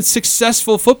 It's been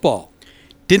successful football.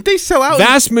 Didn't they sell out?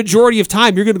 Vast majority of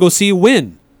time, you're going to go see a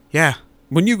win. Yeah.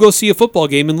 When you go see a football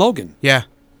game in Logan. Yeah.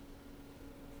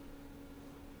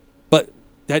 But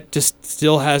that just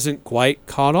still hasn't quite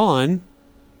caught on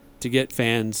to get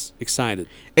fans excited.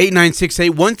 8968,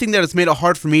 one thing that has made it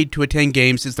hard for me to attend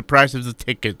games is the price of the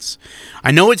tickets. I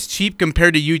know it's cheap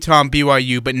compared to Utah and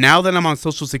BYU, but now that I'm on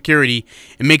Social Security,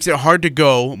 it makes it hard to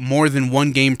go more than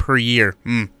one game per year.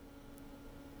 And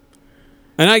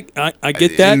I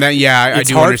get that. I do understand that.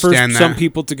 It's hard for some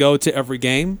people to go to every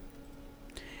game.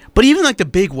 But even like the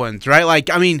big ones, right? Like,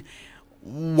 I mean,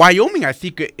 Wyoming, I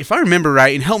think, if I remember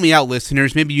right, and help me out,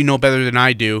 listeners, maybe you know better than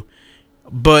I do,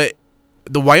 but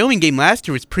the Wyoming game last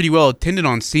year was pretty well attended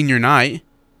on senior night,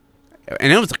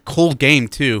 and it was a cold game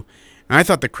too. And I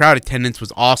thought the crowd attendance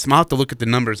was awesome. I'll have to look at the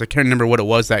numbers. I can't remember what it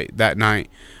was that night,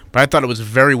 but I thought it was a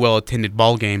very well attended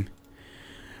ball game.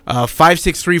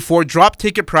 5634, drop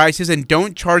ticket prices and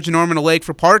don't charge an arm and a leg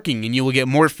for parking, and you will get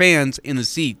more fans in the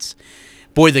seats.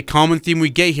 Boy, the common theme we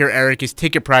get here, Eric, is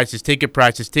ticket prices,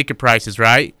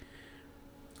 right?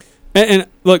 And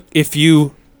look, it's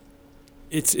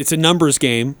a numbers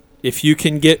game. If you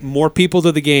can get more people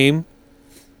to the game,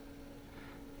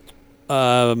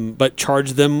 but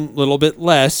charge them a little bit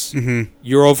less,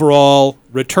 your overall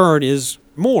return is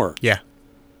more. Yeah.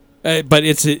 But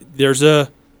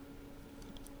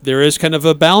there is kind of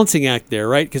a balancing act there,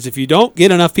 right? Because if you don't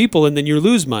get enough people in, then you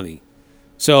lose money.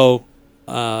 So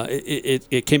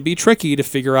it can be tricky to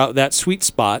figure out that sweet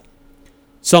spot,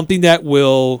 something that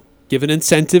will give an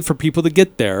incentive for people to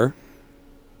get there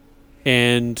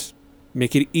and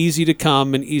make it easy to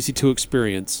come and easy to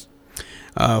experience.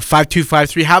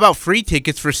 5253, how about free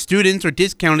tickets for students or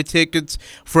discounted tickets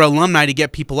for alumni to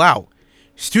get people out?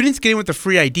 Students get in with the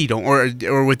free ID,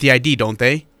 or with the ID, don't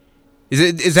they?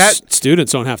 Is that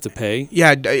students don't have to pay?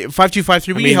 Yeah,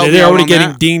 5253. I mean, they're already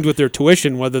getting dinged with their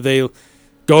tuition, whether they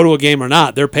go to a game or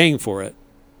not. They're paying for it.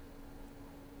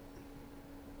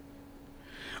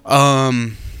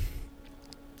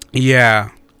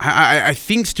 Yeah. I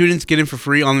think students get in for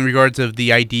free on the regards of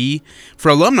the ID. For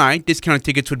alumni, discounted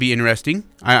tickets would be interesting.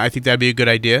 I think that'd be a good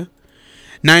idea.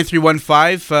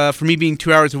 9315, for me being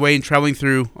 2 hours away and traveling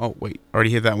through... Oh, wait,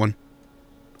 already hit that one.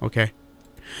 Okay.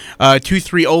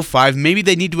 2305, maybe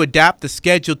they need to adapt the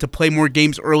schedule to play more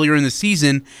games earlier in the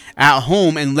season at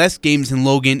home and less games in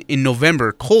Logan in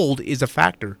November. Cold is a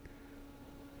factor.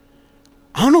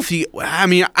 I don't know if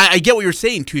I get what you're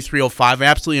saying, 2305. I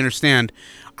absolutely understand.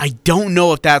 I don't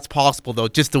know if that's possible, though,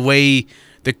 just the way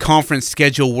the conference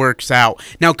schedule works out.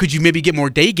 Now, could you maybe get more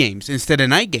day games instead of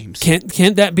night games?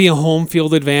 Can't that be a home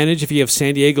field advantage if you have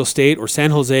San Diego State or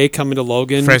San Jose coming to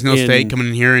Logan? Fresno State coming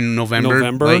in here in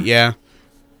November?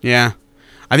 Yeah.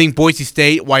 I think Boise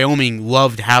State, Wyoming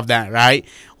love to have that, right?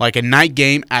 Like a night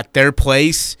game at their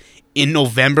place in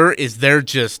November is their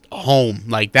just home.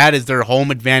 Like that is their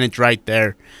home advantage right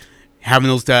there.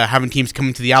 Having teams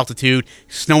coming to the altitude,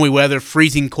 snowy weather,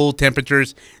 freezing cold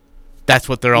temperatures. That's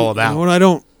what they're all about. You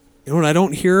know what I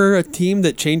don't hear a team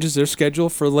that changes their schedule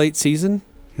for late season?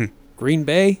 Green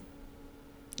Bay.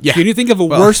 Yeah. Can you think of a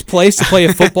worse place to play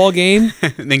a football game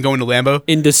than going to Lambeau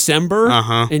in December?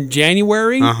 In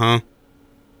January?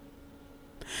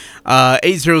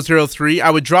 8003. I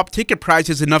would drop ticket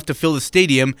prices enough to fill the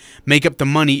stadium, make up the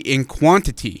money in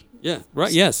quantity. Yeah.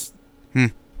 Right. Yes.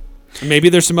 Maybe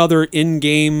there's some other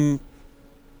in-game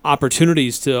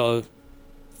opportunities to,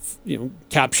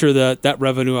 capture that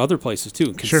revenue other places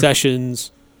too.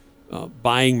 Concessions,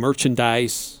 buying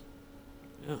merchandise.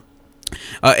 Yeah.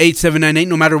 8798.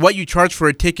 No matter what you charge for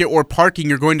a ticket or parking,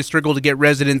 you're going to struggle to get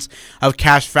residents of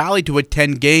Cache Valley to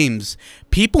attend games.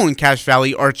 People in Cache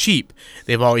Valley are cheap.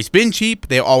 They've always been cheap.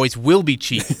 They always will be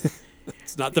cheap.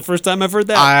 It's not the first time I've heard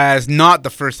that. It's not the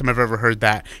first time I've ever heard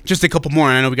that. Just a couple more,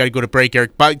 and I know we got to go to break,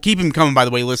 Eric. But keep them coming, by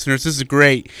the way, listeners. This is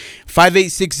great.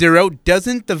 5860.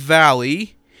 Doesn't the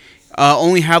Valley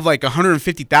only have like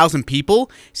 150,000 people?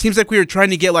 Seems like we were trying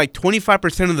to get like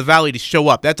 25% of the Valley to show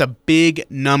up. That's a big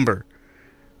number.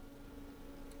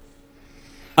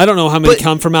 I don't know how many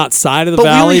come from outside of the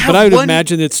Valley, but I would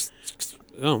imagine it's...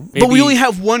 but we only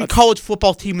have one college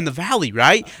football team in the Valley,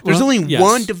 right? There's only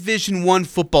one Division I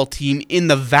football team in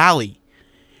the Valley.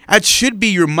 That should be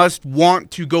your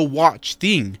must-want-to-go-watch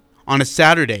thing on a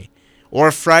Saturday or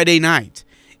a Friday night,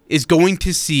 is going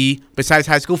to see, besides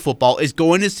high school football, is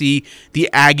going to see the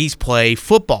Aggies play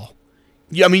football.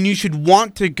 I mean, you should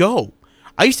want to go.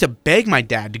 I used to beg my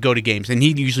dad to go to games, and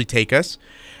he'd usually take us.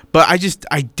 But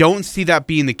I don't see that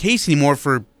being the case anymore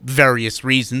for various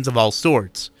reasons of all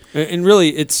sorts. And really,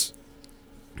 it's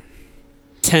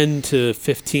 10 to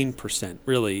 15%,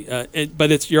 really.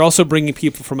 But you're also bringing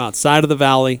people from outside of the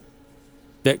Valley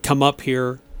that come up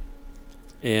here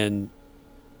and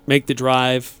make the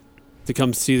drive to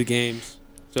come see the games.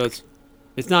 So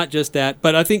it's not just that.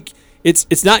 But I think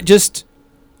it's not just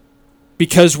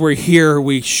because we're here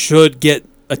we should get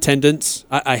attendance.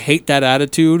 I hate that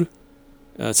attitude.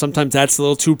 Sometimes that's a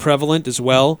little too prevalent as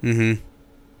well.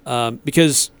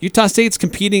 Because Utah State's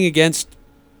competing against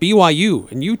BYU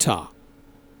and Utah.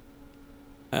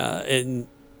 And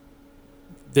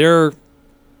there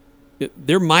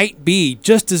might be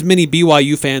just as many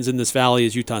BYU fans in this valley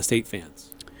as Utah State fans.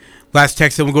 Last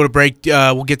text, then we'll go to break.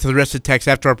 We'll get to the rest of the text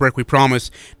after our break, we promise.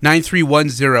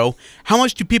 9310. How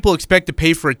much do people expect to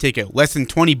pay for a ticket? Less than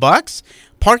 $20?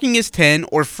 Parking is $10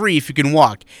 or free if you can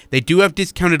walk. They do have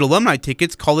discounted alumni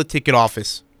tickets. Call the ticket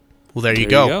office. Well, there you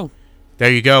go.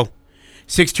 There you go.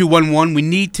 6211, we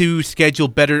need to schedule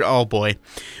better. Oh, boy.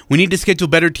 We need to schedule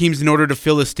better teams in order to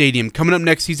fill the stadium. Coming up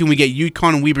next season, we get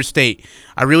UConn and Weber State.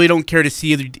 I really don't care to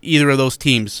see either of those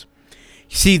teams.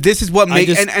 See, this is what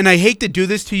makes... And I hate to do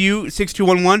this to you,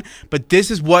 6211, but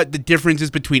this is what the difference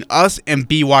is between us and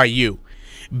BYU.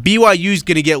 BYU is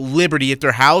going to get Liberty at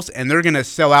their house, and they're going to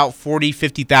sell out 40,000,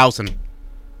 50,000.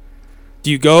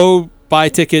 Do you go buy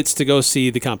tickets to go see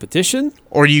the competition?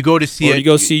 Or do you go to see Or do you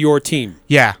go see your team?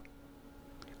 Yeah.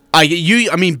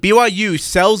 BYU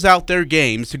sells out their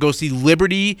games to go see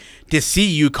Liberty, to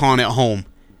see UConn at home.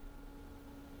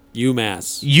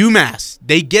 UMass.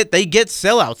 They get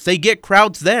sellouts. They get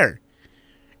crowds there.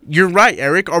 You're right,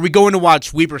 Eric. Are we going to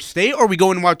watch Weber State or are we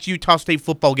going to watch Utah State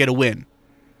football get a win?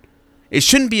 It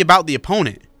shouldn't be about the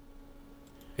opponent.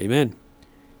 Amen.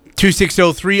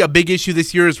 2603, a big issue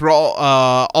this year is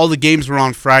all the games were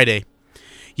on Friday.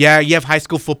 Yeah, you have high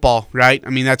school football, right? I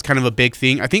mean, that's kind of a big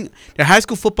thing. I think the high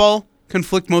school football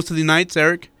conflict most of the nights,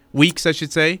 Eric. Weeks, I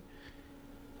should say.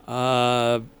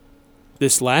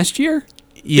 This last year?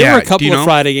 Yeah. There were a couple of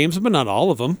Friday games, but not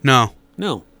all of them. No.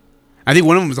 I think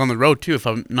one of them was on the road, too, if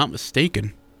I'm not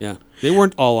mistaken. Yeah. They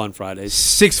weren't all on Fridays.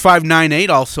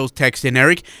 6598 also text in,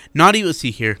 Eric. Not even,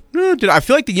 see here. I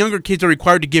feel like the younger kids are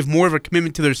required to give more of a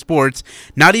commitment to their sports,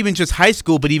 not even just high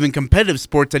school, but even competitive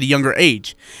sports at a younger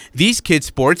age. These kids'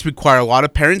 sports require a lot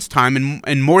of parents' time,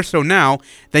 and more so now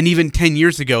than even 10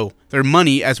 years ago. Their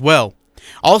money as well.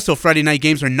 Also, Friday night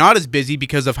games are not as busy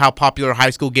because of how popular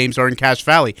high school games are in Cache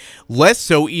Valley. Less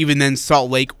so even than Salt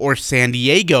Lake or San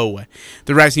Diego.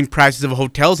 The rising prices of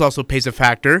hotels also plays a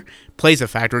factor,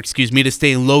 to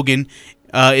stay in Logan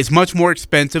is much more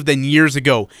expensive than years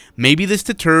ago. Maybe this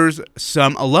deters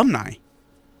some alumni.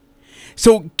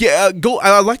 So,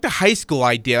 I like the high school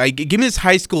idea. Give me this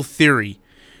high school theory.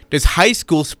 Does high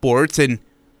school sports, and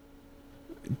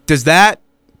does that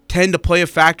tend to play a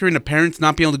factor in the parents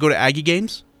not being able to go to Aggie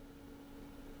games?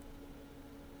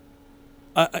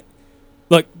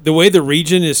 Look, the way the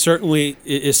region is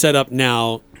set up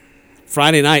now,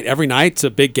 Friday night, every night's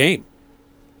a big game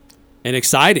and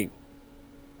exciting.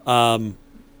 But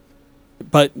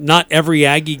not every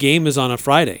Aggie game is on a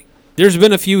Friday. There's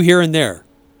been a few here and there.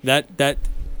 That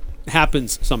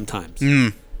happens sometimes.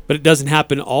 But it doesn't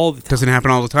happen all the time. Doesn't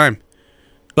happen all the time.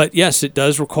 But yes, it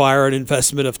does require an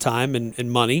investment of time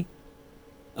and money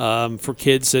for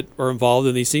kids that are involved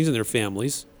in these things and their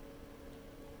families.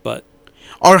 But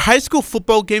are high school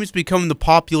football games becoming the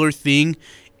popular thing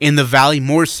in the Valley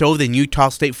more so than Utah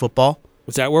State football?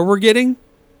 Is that where we're getting?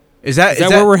 Is that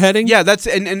where we're heading? Yeah, that's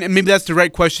and maybe that's the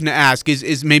right question to ask.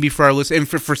 Is maybe for our list and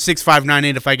for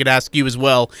 6598, if I could ask you as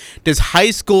well, does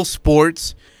high school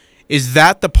sports? Is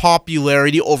that the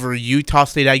popularity over Utah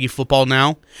State Aggie football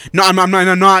now? No,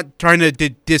 I'm not trying to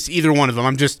diss either one of them.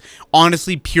 I'm just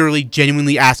honestly, purely,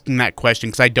 genuinely asking that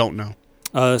question because I don't know.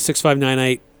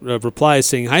 6598 replies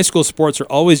saying, high school sports are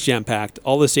always jam-packed.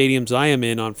 All the stadiums I am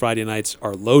in on Friday nights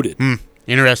are loaded.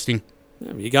 Interesting.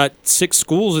 I mean, you got 6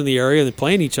 schools in the area and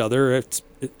playing each other. It's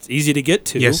easy to get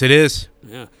to. Yes, it is.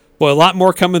 Yeah. Boy, a lot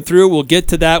more coming through. We'll get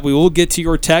to that. We will get to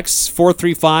your texts,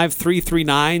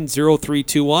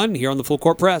 435-339-0321 here on the Full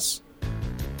Court Press.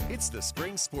 It's the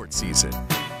spring sports season.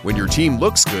 When your team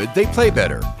looks good, they play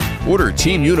better. Order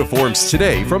team uniforms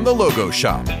today from the Logo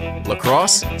Shop.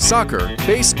 Lacrosse, soccer,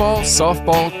 baseball,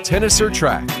 softball, tennis, or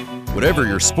track. Whatever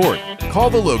your sport, call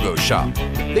the Logo Shop.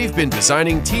 They've been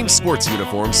designing team sports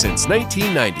uniforms since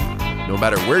 1990. No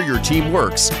matter where your team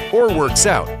works or works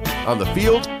out, on the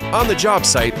field, on the job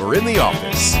site, or in the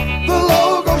office. The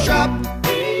Logo Shop.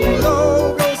 The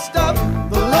Logo Stuff.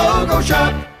 The Logo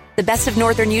Shop. The Best of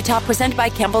Northern Utah, presented by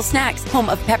Campbell Snacks, home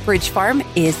of Pepperidge Farm,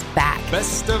 is back.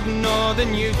 Best of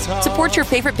Northern Utah. Support your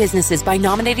favorite businesses by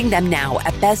nominating them now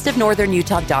at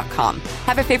bestofnorthernutah.com.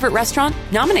 Have a favorite restaurant?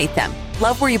 Nominate them.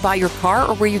 Love where you buy your car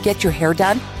or where you get your hair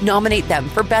done? Nominate them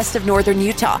for Best of Northern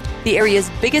Utah, the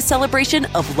area's biggest celebration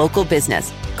of local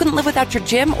business. Couldn't live without your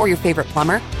gym or your favorite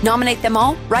plumber? Nominate them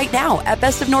all right now at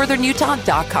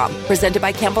bestofnorthernutah.com. Presented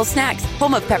by Campbell Snacks,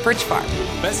 home of Pepperidge Farm.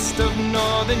 Best of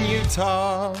Northern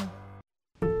Utah.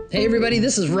 Hey everybody,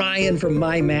 this is Ryan from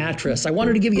My Mattress. I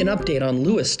wanted to give you an update on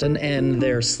Lewiston and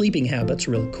their sleeping habits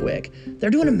real quick. They're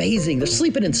doing amazing. They're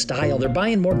sleeping in style. They're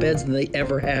buying more beds than they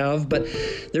ever have, but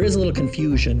there is a little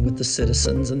confusion with the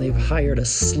citizens, and they've hired a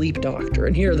sleep doctor.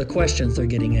 And here are the questions they're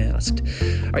getting asked.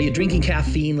 Are you drinking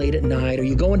caffeine late at night? Are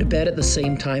you going to bed at the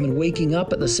same time and waking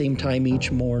up at the same time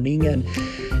each morning? And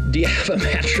do you have a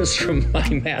mattress from My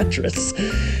Mattress?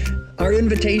 Our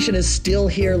invitation is still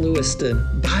here,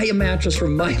 Lewiston. Buy a mattress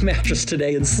from My Mattress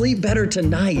today and sleep better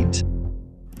tonight.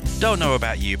 Don't know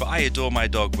about you, but I adore my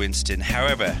dog Winston.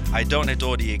 However, I don't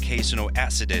adore the occasional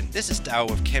accident. This is Dal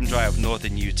with ChemDry of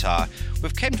Northern Utah.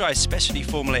 With ChemDry's specially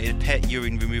formulated pet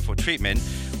urine removal treatment,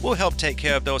 we'll help take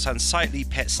care of those unsightly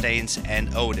pet stains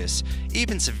and odors.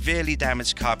 Even severely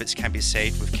damaged carpets can be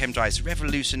saved with ChemDry's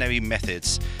revolutionary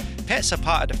methods. Pets are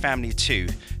part of the family too,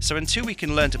 so until we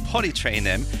can learn to potty train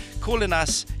them, calling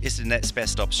us is the next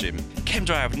best option.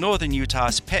 ChemDry of Northern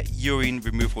Utah's pet urine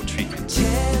removal treatment.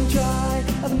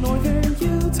 ChemDry of Northern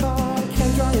Utah.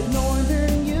 ChemDry of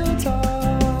Northern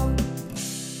Utah.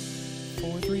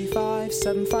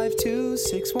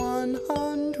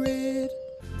 435-752-6100.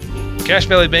 Cache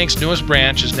Valley Bank's newest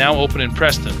branch is now open in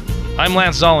Preston. I'm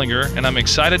Lance Zollinger, and I'm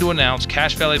excited to announce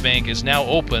Cache Valley Bank is now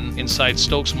open inside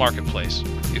Stokes Marketplace.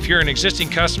 If you're an existing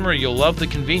customer, you'll love the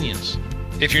convenience.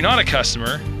 If you're not a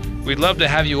customer, we'd love to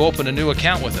have you open a new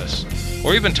account with us,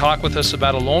 or even talk with us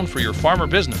about a loan for your farm or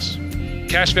business.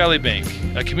 Cache Valley Bank,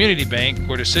 a community bank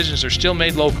where decisions are still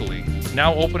made locally,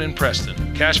 now open in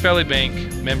Preston. Cache Valley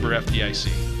Bank, member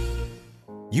FDIC.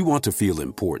 You want to feel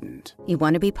important. You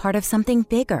want to be part of something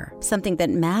bigger, something that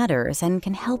matters and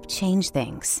can help change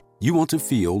things. You want to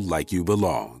feel like you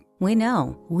belong. We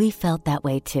know. We felt that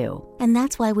way too. And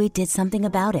that's why we did something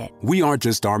about it. We aren't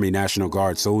just Army National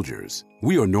Guard soldiers.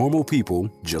 We are normal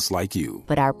people just like you.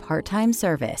 But our part-time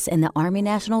service in the Army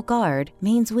National Guard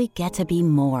means we get to be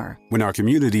more. When our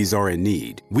communities are in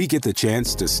need, we get the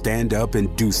chance to stand up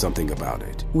and do something about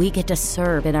it. We get to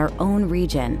serve in our own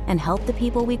region and help the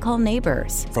people we call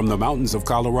neighbors. From the mountains of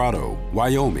Colorado,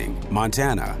 Wyoming,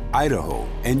 Montana, Idaho,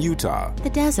 and Utah. The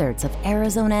deserts of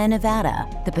Arizona and Nevada.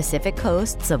 The Pacific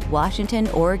coasts of Washington,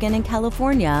 Oregon, and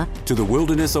California. To the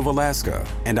wilderness of Alaska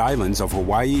and islands of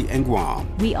Hawaii and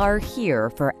Guam. We are here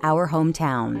for our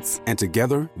hometowns. And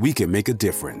together, we can make a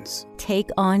difference. Take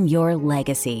on your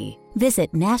legacy.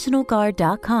 Visit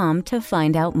NationalGuard.com to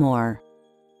find out more.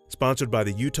 Sponsored by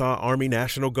the Utah Army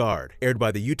National Guard. Aired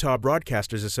by the Utah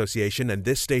Broadcasters Association and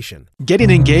this station.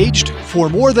 Getting engaged? For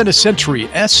more than a century,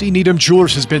 S.C. Needham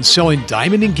Jewelers has been selling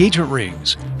diamond engagement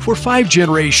rings. For 5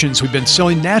 generations, we've been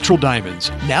selling natural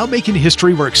diamonds. Now making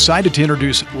history, we're excited to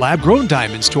introduce lab-grown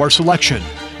diamonds to our selection.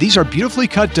 These are beautifully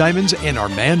cut diamonds and are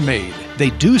man-made.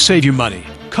 They do save you money.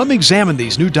 Come examine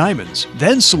these new diamonds,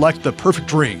 then select the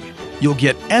perfect ring. You'll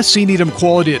get S.C. Needham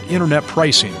quality at internet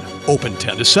pricing. Open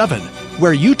 10 to 7.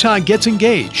 Where Utah gets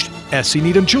engaged. S.C.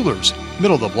 Needham Jewelers,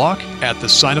 middle of the block at the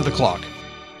sign of the clock.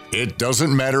 It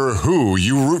doesn't matter who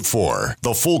you root for.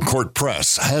 The Full Court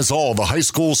Press has all the high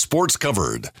school sports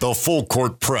covered. The Full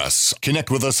Court Press.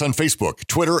 Connect with us on Facebook,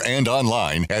 Twitter, and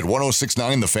online at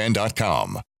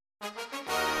 1069thefan.com.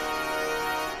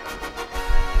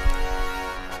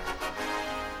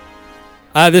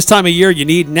 This time of year, you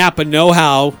need Napa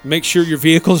know-how. Make sure your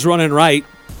vehicle's running right.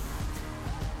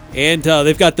 And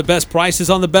they've got the best prices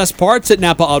on the best parts at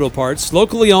Napa Auto Parts.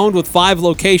 Locally owned with 5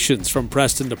 locations from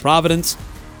Preston to Providence.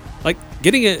 Like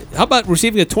how about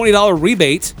receiving a $20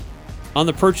 rebate on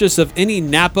the purchase of any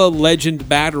Napa Legend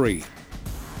battery?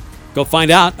 Go find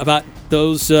out about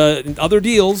those other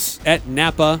deals at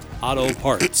Napa Auto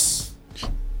Parts.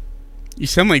 You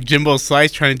sound like Jimbo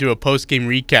Slice trying to do a post-game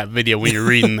recap video when you're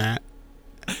reading that.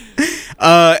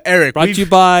 Eric. Brought to you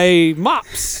by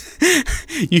Mops.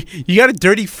 You got a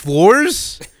dirty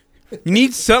floors? You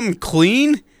need something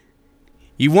clean?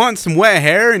 You want some wet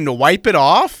hair and to wipe it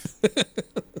off?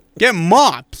 Get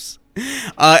Mops.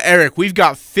 Eric, we've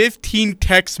got 15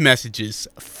 text messages.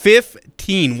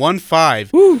 15,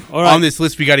 1-5. All right. On this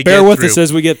list we got to get through. Bear with through. us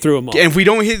as we get through them all. And if we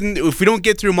don't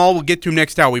get through them all, we'll get through them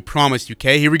next hour. We promise you,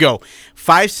 okay? Here we go.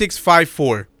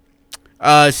 5654.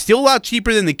 Still a lot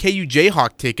cheaper than the KU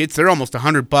Jayhawk tickets. They're almost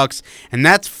 $100, and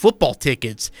that's football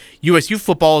tickets. USU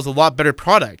football is a lot better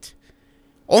product.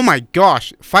 Oh my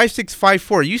gosh,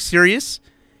 5654. Are you serious?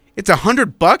 It's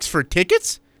 $100 for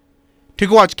tickets to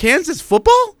go watch Kansas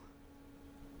football?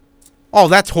 Oh,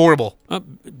 that's horrible.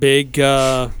 Big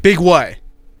what?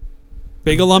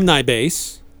 Big alumni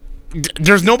base.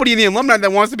 There's nobody in the alumni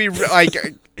that wants to be like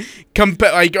at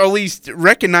least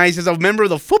recognized as a member of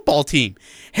the football team.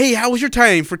 Hey, how was your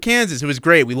time for Kansas? It was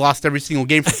great. We lost every single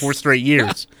game for 4 straight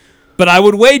years. But I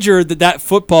would wager that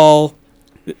football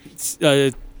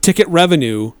ticket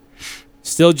revenue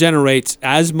still generates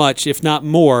as much, if not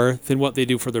more, than what they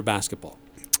do for their basketball.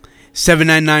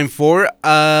 7994.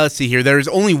 Let's see here. There is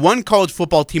only one college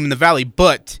football team in the Valley,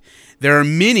 but there are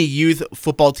many youth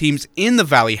football teams in the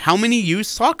Valley. How many youth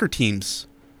soccer teams?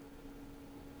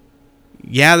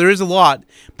 Yeah, there is a lot.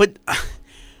 But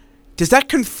does that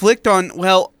conflict on,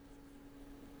 well...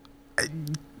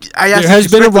 There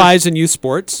has been a rise in youth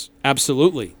sports.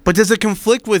 Absolutely. But does it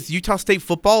conflict with Utah State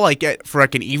football, for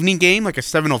an evening game, like a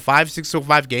 7:05,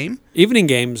 6:05 game? Evening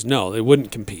games, no, they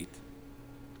wouldn't compete.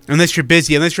 Unless you're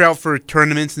busy, unless you're out for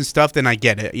tournaments and stuff, then I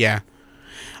get it. Yeah.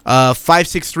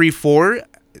 5634.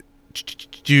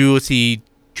 Let's see.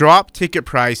 Drop ticket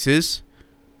prices.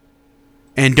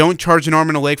 And don't charge an arm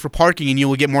and a leg for parking, and you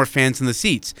will get more fans in the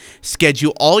seats.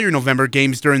 Schedule all your November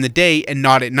games during the day and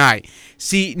not at night.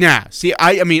 I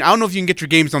don't know if you can get your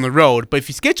games on the road, but if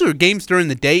you schedule your games during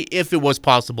the day, if it was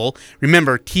possible,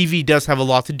 remember, TV does have a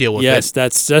lot to deal with. Yes,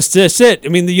 that's it. I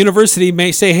mean, the university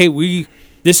may say, hey,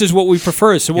 this is what we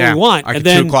prefer, this is what we want. Like and a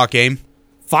then 2 o'clock game.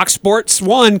 Fox Sports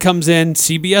 1 comes in,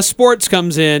 CBS Sports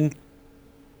comes in.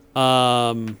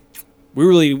 We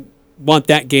really want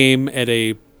that game at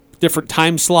a different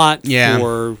time slot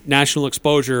for national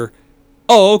exposure.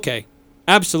 Oh, okay.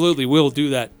 Absolutely, we'll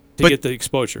do that to get the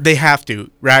exposure. They have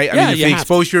to, right? I mean, if the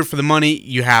exposure for the money,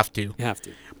 you have to. You have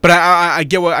to. But I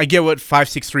get what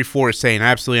 5634 is saying. I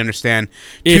absolutely understand.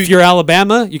 If you're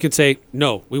Alabama, you can say,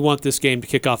 no, we want this game to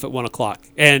kick off at 1 o'clock.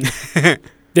 And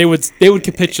they would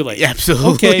capitulate.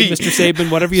 Absolutely. Okay, Mr. Saban,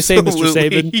 whatever you say, Mr.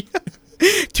 Saban.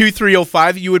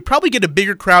 2305, you would probably get a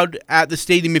bigger crowd at the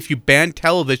stadium if you banned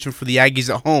television for the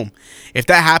Aggies at home. If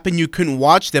that happened, you couldn't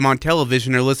watch them on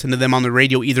television or listen to them on the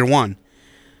radio, either one.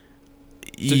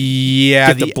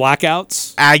 Get the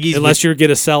blackouts? Aggies unless you get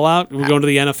a sellout? We're going to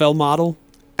the NFL model?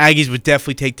 Aggies would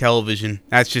definitely take television.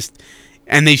 That's just...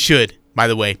 And they should, by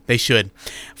the way. They should.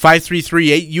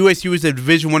 5338, USU is a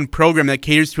Division I program that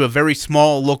caters to a very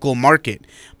small local market,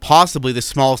 possibly the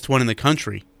smallest one in the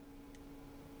country.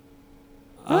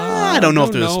 I don't know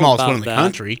if they're the smallest one in the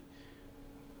country.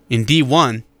 In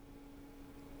D1.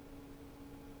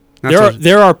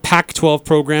 There are Pac-12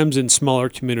 programs in smaller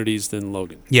communities than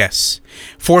Logan. Yes.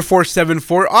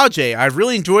 4474, Ajay. I've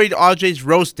really enjoyed Ajay's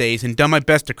roast days and done my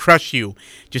best to crush you.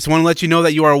 Just want to let you know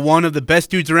that you are one of the best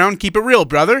dudes around. Keep it real,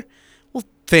 brother. Well,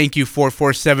 thank you,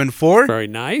 4474. Very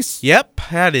nice. Yep,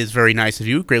 that is very nice of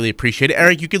you. Greatly appreciate it.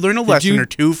 Eric, you could learn a lesson or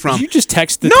two from... Did you just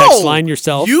text the text line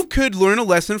yourself? You could learn a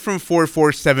lesson from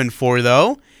 4474,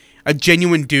 though. A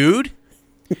genuine dude.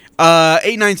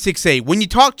 8968. When you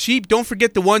talk cheap, don't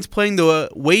forget the ones paying the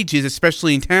wages,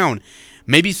 especially in town.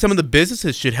 Maybe some of the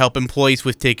businesses should help employees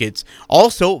with tickets.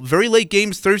 Also, very late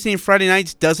games Thursday and Friday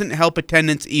nights doesn't help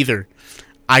attendance either.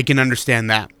 I can understand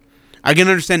that. I can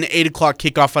understand the 8 o'clock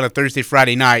kickoff on a Thursday,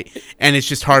 Friday night, and it's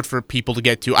just hard for people to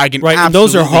get to. I can absolutely and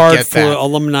those are hard get for that.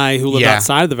 alumni who live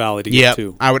outside of the Valley to get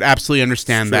to. I would absolutely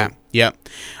understand that. Yep.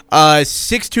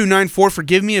 6294,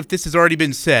 forgive me if this has already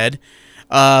been said,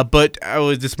 but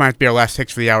this might be our last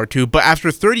text for the hour, too. But after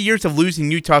 30 years of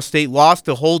losing, Utah State lost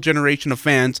a whole generation of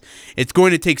fans. It's going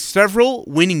to take several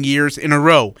winning years in a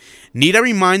row. Need I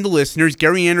remind the listeners,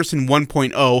 Gary Anderson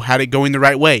 1.0 had it going the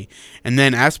right way. And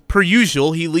then, as per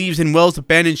usual, he leaves and Wells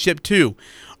abandoned ship, too.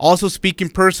 Also, speaking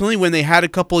personally, when they had a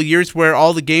couple of years where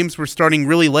all the games were starting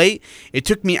really late, it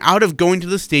took me out of going to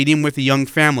the stadium with a young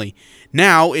family.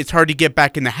 Now, it's hard to get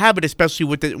back in the habit, especially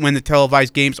when the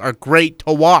televised games are great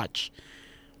to watch.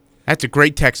 That's a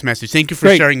great text message. Thank you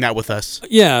for sharing that with us.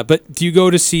 Yeah, but do you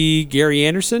go to see Gary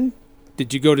Anderson?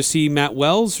 Did you go to see Matt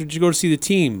Wells? Or did you go to see the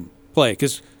team play?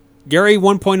 Because Gary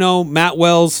 1.0, Matt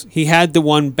Wells, he had the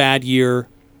one bad year.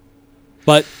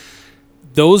 But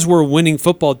those were winning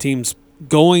football teams,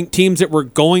 teams that were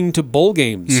going to bowl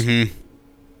games. Mm-hmm.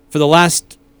 For the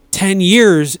last 10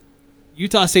 years,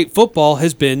 Utah State football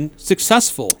has been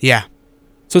successful. Yeah.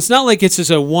 So it's not like it's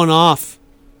just a one-off,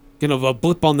 a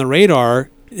blip on the radar.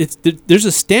 There's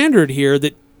a standard here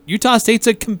that Utah State's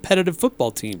a competitive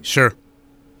football team. Sure.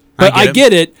 But I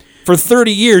get it. For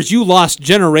 30 years, you lost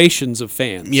generations of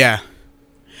fans. Yeah.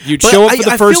 You'd show up for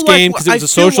the first game because it was a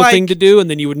social thing to do, and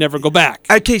then you would never go back.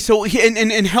 Okay, so,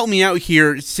 and help me out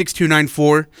here,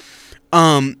 6294.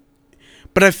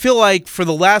 But I feel like for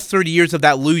the last 30 years of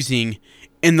that losing,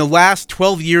 in the last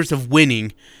 12 years of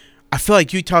winning, I feel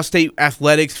like Utah State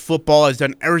athletics, football has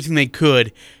done everything they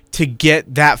could to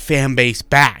get that fan base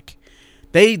back.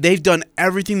 They've done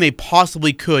everything they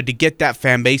possibly could to get that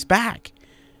fan base back.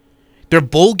 Their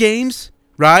bowl games,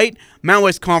 right? Mountain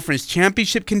West Conference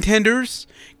championship contenders,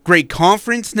 great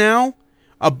conference now,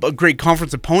 a great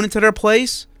conference opponents at our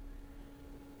place.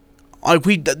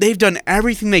 They've done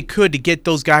everything they could to get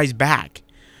those guys back.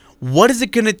 What is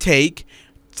it going to take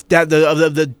that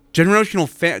the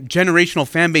generational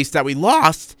fan base that we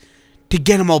lost to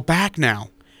get them all back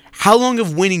now? How long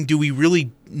of winning do we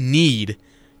really need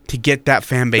to get that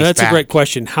fan base back? That's a great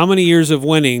question. How many years of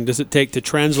winning does it take to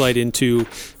translate into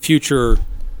future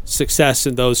success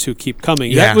in those who keep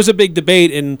coming? Yeah. That was a big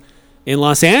debate, and in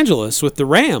Los Angeles with the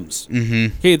Rams.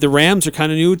 Mm-hmm. Okay, the Rams are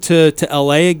kind of new to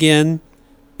L.A. again.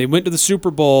 They went to the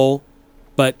Super Bowl,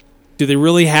 but do they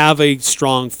really have a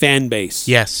strong fan base?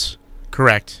 Yes,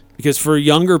 correct. Because for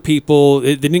younger people,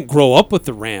 they didn't grow up with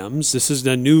the Rams. This is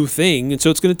a new thing, and so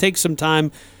it's going to take some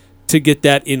time to get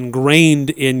that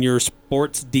ingrained in your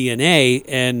sports DNA.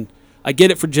 And I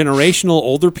get it for generational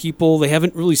older people. They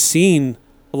haven't really seen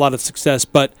a lot of success,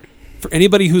 but for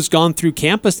anybody who's gone through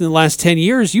campus in the last 10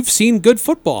 years, you've seen good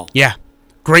football. Yeah,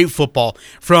 great football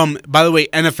from, by the way,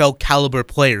 NFL caliber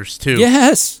players too.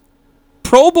 Yes.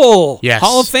 Pro Bowl. Yes.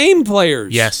 Hall of Fame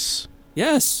players. Yes.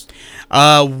 Yes.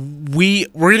 We're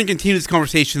going to continue this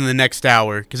conversation in the next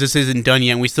hour because this isn't done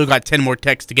yet, and we still got 10 more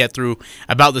texts to get through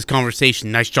about this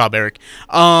conversation. Nice job, Eric.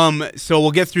 So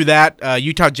we'll get through that.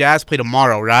 Utah Jazz play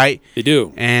tomorrow, right? They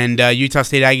do. And Utah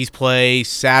State Aggies play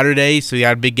Saturday, so you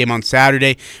got a big game on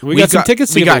Saturday. We got some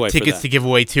tickets to give away. We got tickets to give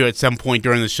away, too, at some point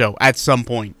during the show. At some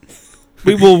point.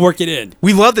 We will work it in.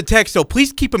 We love the text, so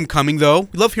please keep them coming, though.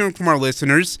 We love hearing from our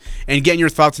listeners and getting your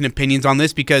thoughts and opinions on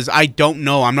this because I don't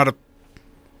know. I'm not a,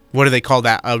 what do they call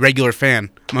that? A regular fan.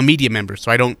 I'm a media member,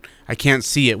 so I can't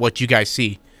see it, what you guys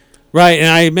see. Right, and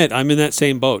I admit, I'm in that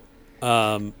same boat.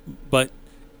 But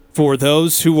for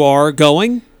those who are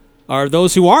going, are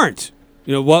those who aren't,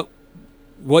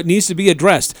 what needs to be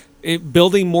addressed?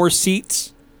 Building more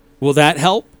seats, will that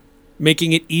help?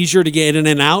 Making it easier to get in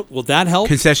and out, will that help?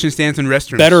 Concession stands and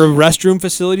restrooms. Better restroom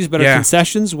facilities, better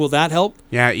concessions, will that help?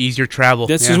 Yeah, easier travel.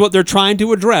 This is what they're trying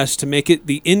to address to make it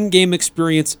the in-game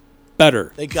experience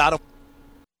better. They got to.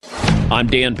 I'm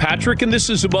Dan Patrick, and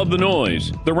this is Above the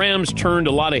Noise. The Rams turned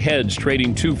a lot of heads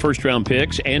trading 2 first-round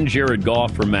picks and Jared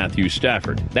Goff for Matthew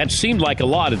Stafford. That seemed like a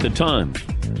lot at the time.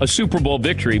 A Super Bowl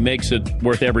victory makes it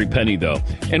worth every penny, though.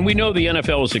 And we know the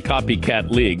NFL is a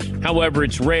copycat league. However,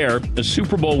 it's rare a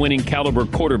Super Bowl winning caliber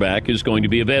quarterback is going to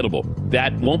be available.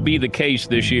 That won't be the case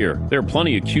this year. There are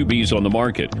plenty of QBs on the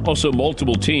market. Also,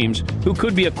 multiple teams who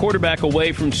could be a quarterback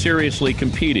away from seriously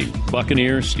competing.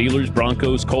 Buccaneers, Steelers,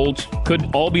 Broncos, Colts could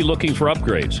all be looking for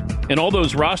upgrades. And all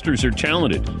those rosters are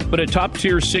talented. But a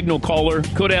top-tier signal caller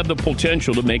could have the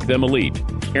potential to make them elite.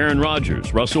 Aaron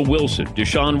Rodgers, Russell Wilson,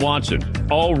 Deshaun Watson,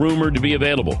 all rumored to be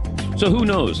available. So who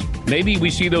knows? Maybe we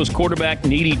see those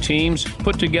quarterback-needy teams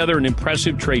put together an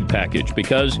impressive trade package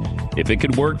because if it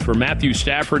could work for Matthew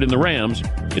Stafford and the Rams,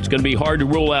 it's going to be hard to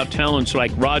rule out talents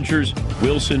like Rodgers,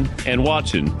 Wilson, and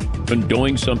Watson from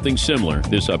doing something similar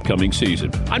this upcoming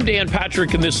season. I'm Dan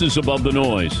Patrick, and this is Above the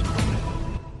Noise.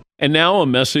 And now a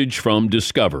message from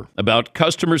Discover about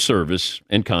customer service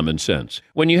and common sense.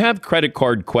 When you have credit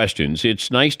card questions, it's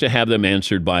nice to have them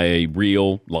answered by a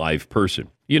real, live person.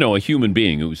 A human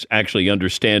being who's actually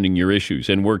understanding your issues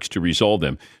and works to resolve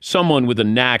them. Someone with a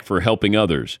knack for helping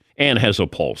others and has a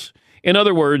pulse. In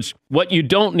other words, what you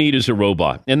don't need is a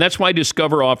robot. And that's why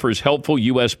Discover offers helpful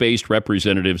U.S.-based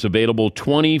representatives available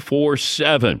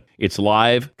 24/7. It's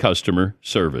live customer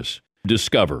service.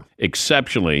 Discover.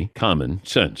 Exceptionally common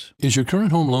sense. Is your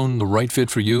current home loan the right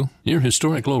fit for you? Your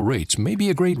historic low rates may be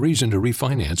a great reason to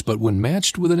refinance, but when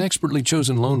matched with an expertly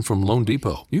chosen loan from Loan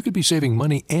Depot, you could be saving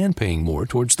money and paying more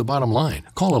towards the bottom line.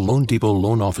 Call a Loan Depot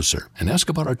loan officer and ask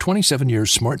about our 27-year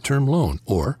Smart Term loan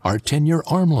or our 10-year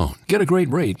ARM loan. Get a great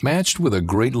rate matched with a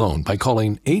great loan by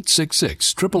calling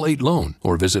 866-888-LOAN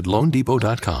or visit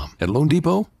LoanDepot.com. At Loan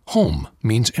Depot, home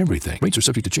means everything. Rates are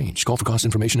subject to change. Call for cost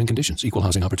information and conditions. Equal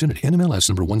housing opportunity. NMLS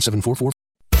number 1744.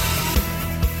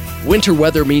 Winter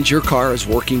weather means your car is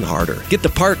working harder. Get the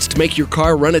parts to make your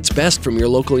car run its best from your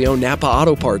locally owned Napa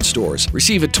Auto Parts stores.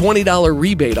 Receive a $20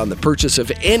 rebate on the purchase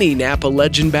of any Napa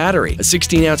Legend battery. A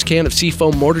 16-ounce can of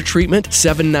Seafoam motor treatment,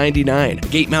 $7.99. A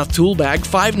gate mouth tool bag,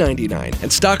 $5.99.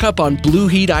 And stock up on Blue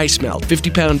Heat Ice Melt,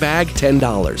 50-pound bag,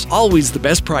 $10. Always the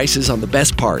best prices on the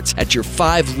best parts at your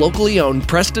 5 locally owned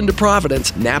Preston to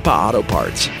Providence Napa Auto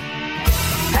Parts.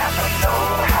 Napa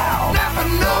know-how. Napa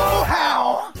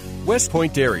know-how. West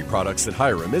Point Dairy Products at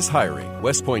Hiram is hiring.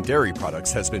 West Point Dairy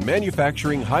Products has been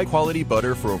manufacturing high-quality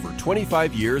butter for over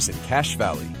 25 years in Cache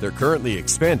Valley. They're currently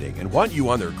expanding and want you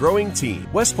on their growing team.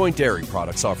 West Point Dairy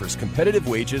Products offers competitive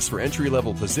wages for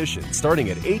entry-level positions starting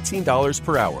at $18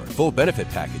 per hour, full benefit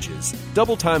packages,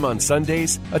 double time on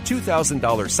Sundays, a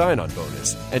 $2,000 sign-on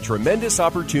bonus, and tremendous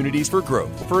opportunities for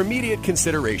growth. For immediate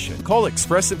consideration, call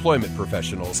Express Employment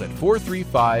Professionals at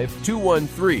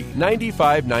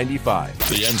 435-213-9595.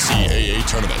 The NCAA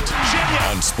Tournament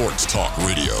on Sports Talk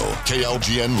Radio.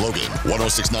 KLGN Logan,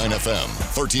 106.9 FM,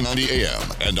 1390 AM,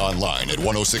 and online at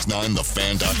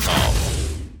 1069thefan.com.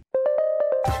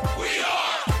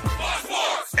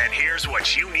 And here's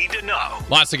what you need to know. know.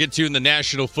 Lots to get to in the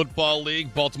National Football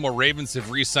League. Baltimore Ravens have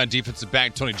re-signed defensive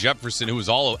back Tony Jefferson, who was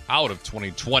all out of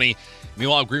 2020.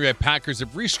 Meanwhile, Green Bay Packers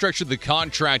have restructured the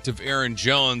contract of Aaron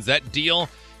Jones. That deal,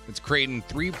 it's creating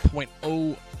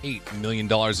 $3.08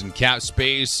 million in cap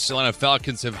space. Atlanta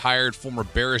Falcons have hired former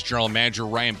Bears general manager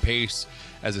Ryan Pace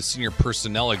as a senior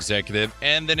personnel executive.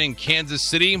 And then in Kansas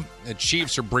City, the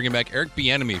Chiefs are bringing back Eric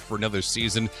Bieniemy for another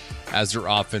season as their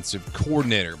offensive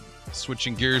coordinator.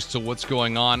 Switching gears to what's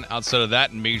going on outside of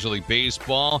that in Major League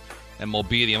Baseball, MLB,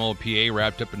 the MLPA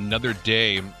wrapped up another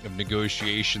day of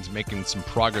negotiations, making some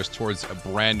progress towards a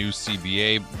brand new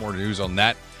CBA. More news on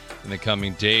that in the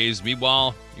coming days.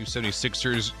 Meanwhile,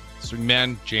 U76ers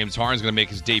swingman James Harden is going to make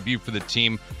his debut for the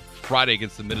team Friday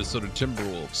against the Minnesota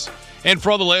Timberwolves. And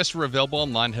for all the latest, we're available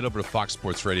online. Head over to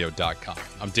foxsportsradio.com.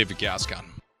 I'm David Gascon.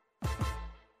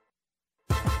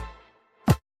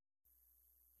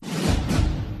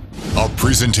 A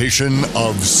presentation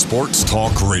of Sports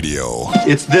Talk Radio.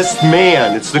 It's this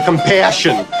man. It's the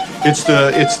compassion. It's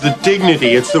the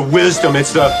dignity. It's the wisdom.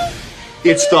 It's the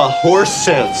horse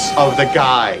sense of the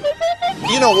guy.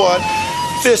 You know what?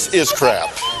 This is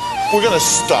crap. We're going to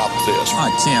stop this. I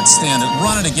can't stand it.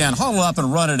 Run it again. Huddle up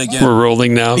and run it again. We're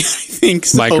rolling now. I think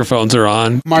so. Microphones are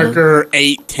on. Marker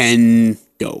 8-10,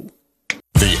 go.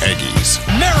 The Aggies.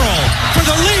 Merrill for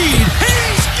the lead.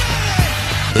 He's got it!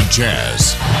 The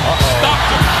Jazz. Stopped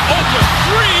him. Open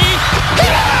three.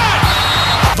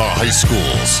 The high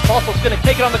schools. Paulson's going to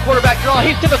take it on the quarterback draw.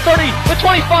 He's to the 30, the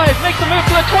 25, makes the move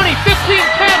to the 20, 15,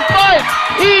 10, 5.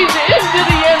 He's into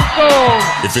the end zone.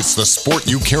 If it's the sport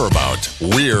you care about,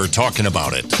 we're talking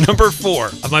about it. Number 4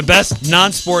 of my best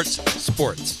non-sports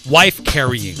sports. Wife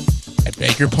carrying. I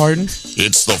beg your pardon?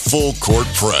 It's the Full Court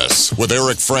Press with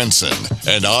Eric Frandsen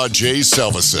and Ajay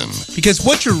Salvesen. Because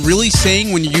what you're really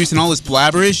saying when you're using all this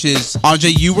blabberish is,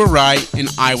 Ajay, you were right and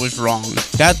I was wrong.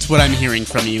 That's what I'm hearing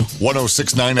from you.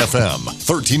 106.9 FM,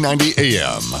 1390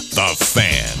 AM. The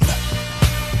Fan.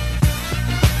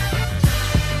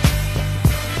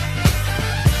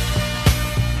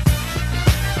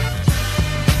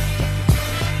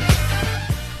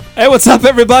 Hey, what's up,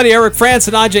 everybody? Eric Frandsen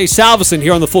and Ajay Salvesen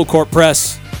here on the Full Court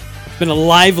Press. It's been a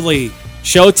lively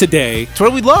show today. It's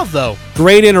what we love, though.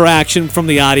 Great interaction from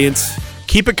the audience.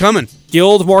 Keep it coming.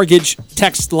 Guild Mortgage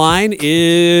text line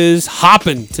is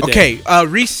hopping today. Okay,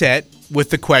 reset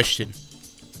with the question.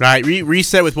 Right,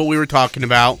 reset with what we were talking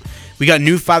about. We got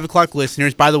new 5 o'clock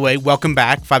listeners. By the way, welcome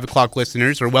back, 5 o'clock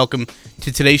listeners, or welcome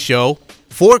to today's show.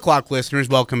 4 o'clock listeners,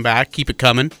 welcome back. Keep it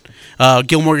coming.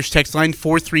 Guild Mortgage text line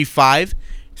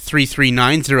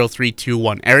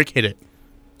 435-339-0321. Eric, hit it.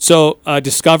 So,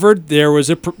 discovered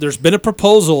there's been a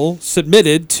proposal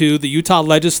submitted to the Utah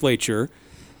legislature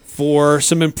for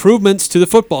some improvements to the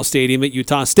football stadium at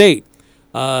Utah State.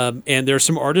 And there's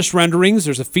some artist renderings.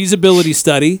 There's a feasibility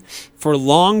study for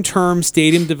long-term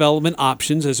stadium development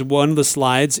options, as one of the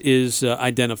slides is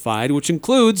identified, which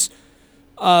includes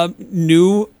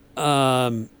new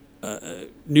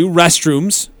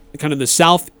restrooms, kind of the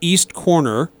southeast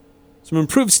corner. Some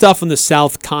improved stuff on the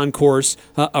south concourse,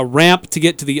 a ramp to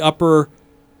get to the upper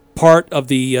part of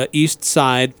the east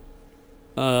side,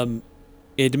 and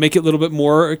to make it a little bit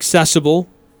more accessible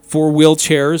for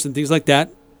wheelchairs and things like that.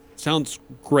 Sounds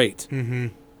great. Mm-hmm.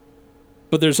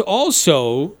 But there's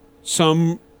also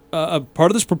some, part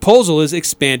of this proposal is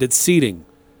expanded seating,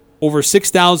 over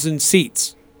 6,000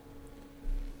 seats.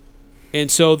 And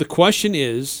so the question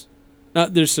is,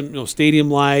 there's some stadium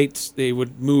lights. They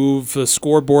would move the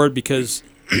scoreboard because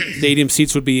stadium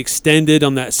seats would be extended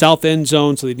on that south end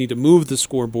zone, so they'd need to move the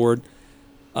scoreboard.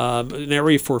 An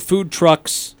area for food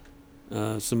trucks,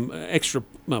 some extra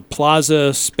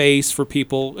plaza space for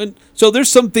people. And so there's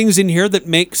some things in here that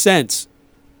make sense,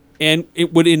 and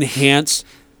it would enhance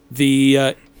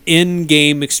the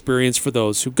in-game experience for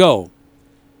those who go.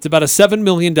 It's about a $7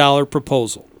 million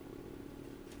proposal.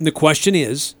 And the question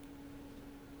is,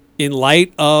 in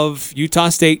light of Utah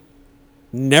State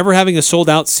never having a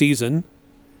sold-out season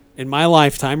in my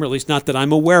lifetime, or at least not that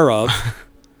I'm aware of,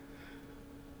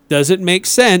 does it make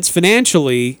sense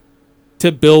financially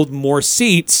to build more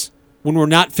seats when we're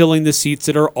not filling the seats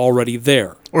that are already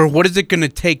there? Or what is it going to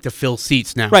take to fill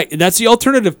seats now? Right, and that's the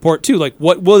alternative part, too. Like,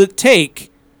 what will it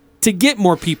take to get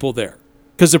more people there?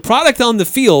 Because the product on the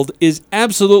field is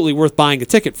absolutely worth buying a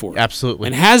ticket for. Absolutely.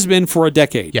 And has been for a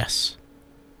decade. Yes.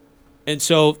 And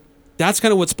so that's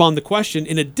kind of what spawned the question.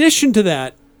 In addition to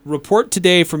that, report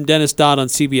today from Dennis Dodd on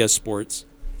CBS Sports.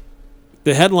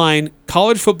 The headline,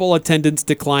 college football attendance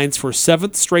declines for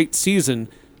 7th straight season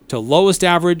to lowest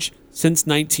average since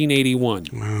 1981.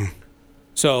 Wow.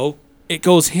 So it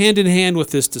goes hand in hand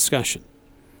with this discussion.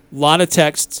 A lot of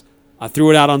texts. I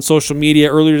threw it out on social media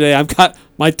earlier today.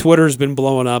 My Twitter's been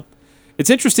blowing up.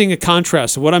 It's interesting, a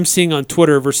contrast of what I'm seeing on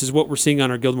Twitter versus what we're seeing on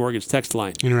our Guild Mortgage text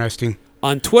line. Interesting.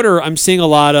 On Twitter, I'm seeing a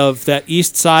lot of that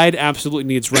east side absolutely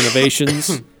needs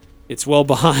renovations. It's well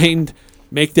behind.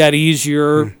 Make that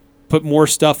easier. Put more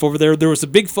stuff over there. There was a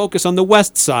big focus on the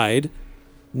west side.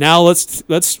 Now let's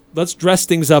dress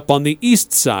things up on the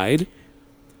east side.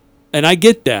 And I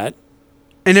get that.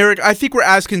 And Eric, I think we're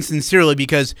asking sincerely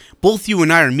because both you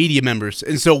and I are media members,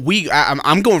 and so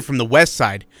I'm going from the west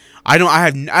side.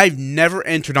 I've never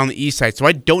entered on the east side, so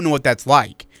I don't know what that's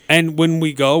like. And when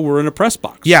we go, we're in a press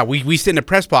box. Yeah, we sit in a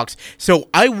press box. So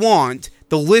I want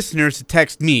the listeners to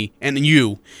text me and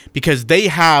you because they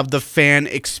have the fan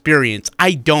experience.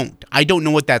 I don't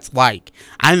know what that's like.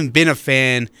 I haven't been a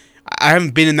fan. I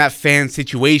haven't been in that fan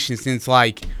situation since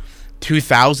like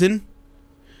 2000.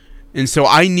 And so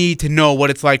I need to know what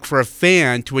it's like for a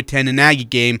fan to attend an Aggie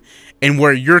game and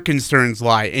where your concerns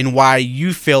lie and why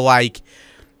you feel like,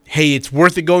 hey, it's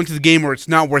worth it going to the game or it's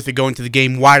not worth it going to the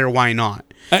game. Why or why not?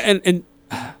 And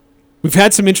we've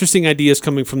had some interesting ideas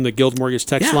coming from the Guild Mortgage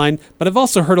text line, but I've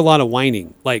also heard a lot of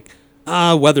whining, like,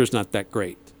 weather's not that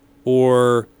great.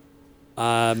 Or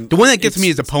the one that gets me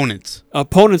is opponents.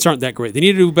 Opponents aren't that great. They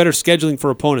need to do better scheduling for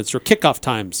opponents or kickoff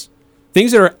times.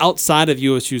 Things that are outside of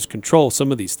USU's control,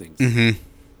 some of these things. Mm-hmm.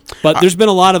 But there's been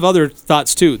a lot of other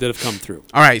thoughts, too, that have come through.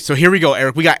 All right, so here we go,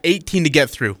 Eric. We got 18 to get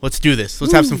through. Let's do this.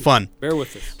 Let's have some fun. Bear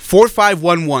with us.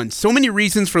 4511. So many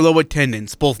reasons for low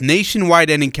attendance, both nationwide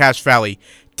and in Cache Valley.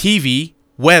 TV,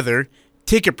 weather,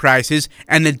 ticket prices,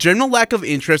 and the general lack of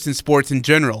interest in sports in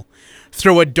general.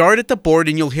 Throw a dart at the board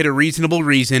and you'll hit a reasonable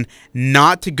reason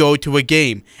not to go to a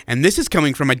game. And this is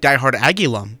coming from a diehard Aggie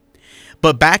alum.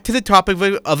 But back to the topic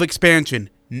of expansion.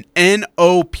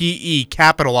 NOPE,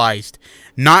 capitalized.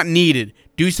 Not needed.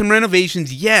 Do some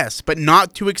renovations, yes, but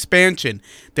not to expansion.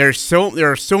 There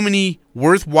are so many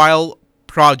worthwhile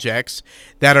projects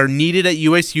that are needed at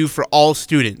USU for all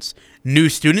students. New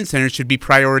student centers should be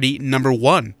priority number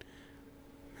one.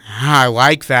 I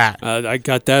like that. I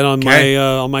got that on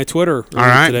my Twitter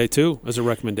today too as a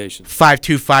recommendation.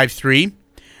 5253.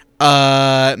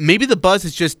 Maybe the buzz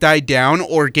has just died down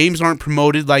or games aren't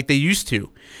promoted like they used to.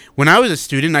 When I was a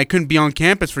student, I couldn't be on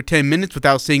campus for 10 minutes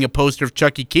without seeing a poster of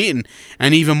Chucky Keaton,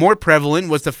 and even more prevalent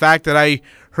was the fact that I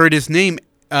heard his name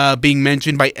being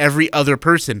mentioned by every other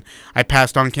person I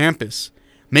passed on campus.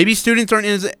 Maybe students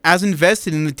aren't as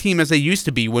invested in the team as they used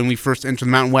to be when we first entered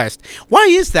the Mountain West. Why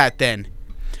is that then?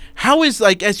 How is,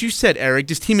 as you said, Eric,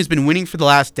 this team has been winning for the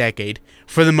last decade,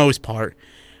 for the most part.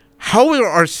 How are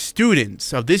our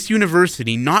students of this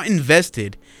university not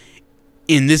invested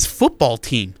in this football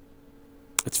team?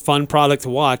 It's a fun product to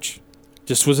watch.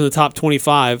 Just was in the top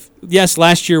 25. Yes,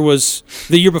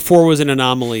 the year before was an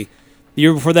anomaly. The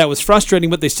year before that was frustrating,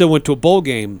 but they still went to a bowl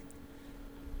game.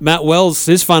 Matt Wells,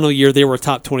 his final year, they were a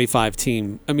top 25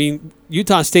 team. I mean,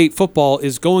 Utah State football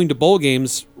is going to bowl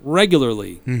games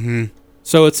regularly. Mm-hmm.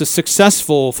 So it's a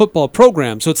successful football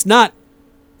program. So it's not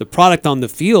the product on the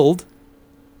field.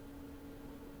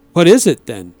 What is it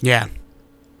then? Yeah.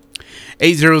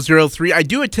 8003. I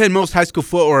do attend most high school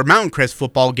or Mountain Crest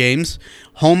football games,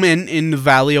 home and in the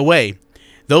valley away.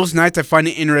 Those nights I find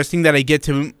it interesting that I get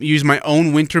to use my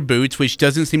own winter boots, which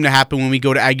doesn't seem to happen when we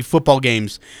go to Aggie football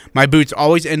games. My boots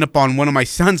always end up on one of my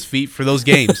son's feet for those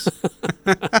games.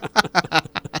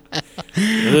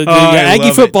 The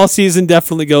Aggie football season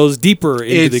definitely goes deeper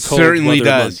into the cold weather months. It certainly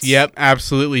does. Yep,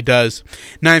 absolutely does.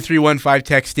 9315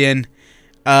 text in.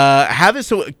 Have it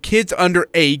so kids under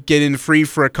 8 get in free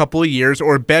for a couple of years,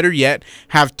 or better yet,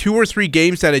 have 2 or 3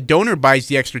 games that a donor buys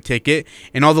the extra ticket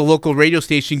and all the local radio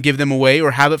station give them away,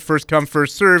 or have it first come,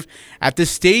 first serve at the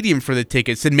stadium for the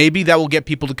tickets, and maybe that will get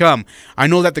people to come. I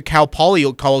know that the Cal Poly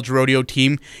College Rodeo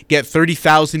team get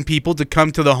 30,000 people to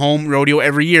come to the home rodeo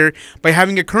every year by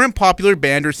having a current popular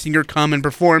band or singer come and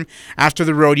perform after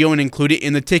the rodeo and include it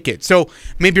in the ticket. So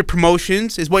maybe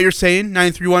promotions is what you're saying,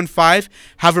 9315,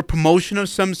 have a promotion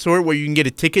of some sort where you can get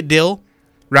a ticket deal,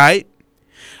 right?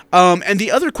 And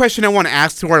the other question I want to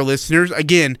ask to our listeners,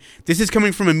 again, this is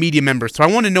coming from a media member, so I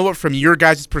want to know it from your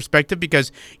guys' perspective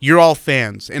because you're all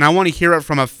fans, and I want to hear it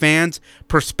from a fan's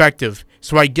perspective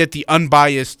so I get the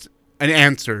unbiased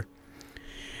answer.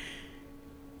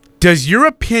 Does your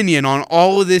opinion on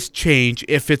all of this change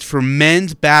if it's for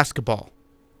men's basketball?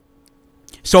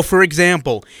 So, for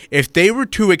example, if they were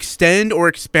to extend or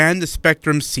expand the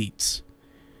Spectrum seats,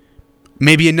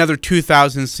 maybe another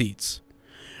 2,000 seats.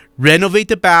 Renovate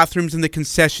the bathrooms and the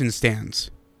concession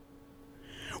stands.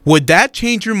 Would that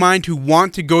change your mind to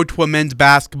want to go to a men's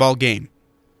basketball game?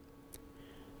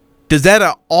 Does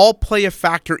that all play a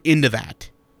factor into that?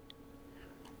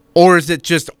 Or is it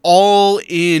just all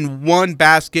in one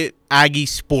basket Aggie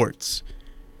sports?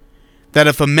 That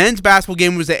if a men's basketball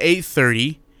game was at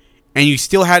 8:30 and you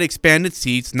still had expanded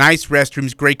seats, nice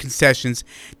restrooms, great concessions,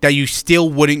 that you still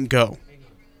wouldn't go.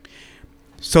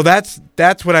 So that's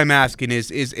what I'm asking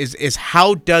is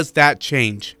how does that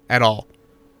change at all?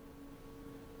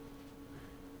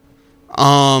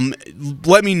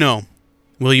 Let me know.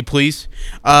 Will you please?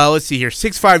 Let's see here.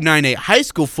 6598. High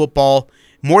school football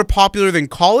more popular than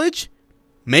college?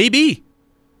 Maybe.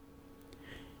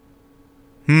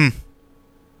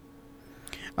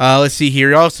 Let's see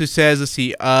here. It also says,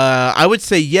 I would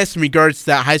say yes in regards to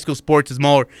that high school sports is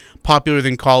more popular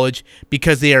than college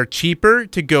because they are cheaper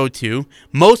to go to,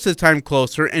 most of the time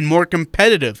closer, and more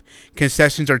competitive.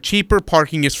 Concessions are cheaper,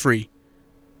 parking is free.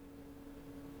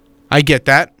 I get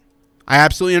that. I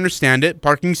absolutely understand it.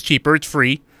 Parking's cheaper, it's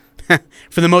free.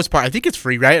 For the most part, I think it's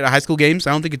free, right? At high school games,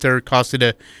 I don't think it's ever cost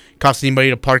anybody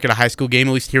to park at a high school game,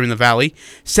 at least here in the Valley.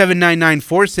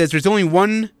 7994 says there's only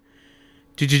one.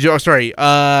 He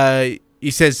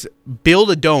says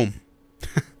build a dome.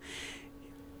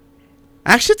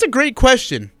 Actually, it's a great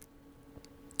question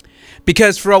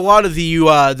because for a lot of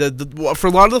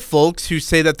the folks who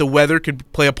say that the weather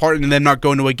could play a part in them not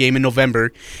going to a game in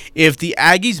November, if the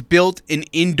Aggies built an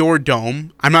indoor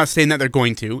dome, I'm not saying that they're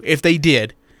going to. If they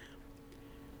did.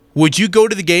 Would you go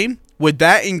to the game? Would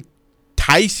that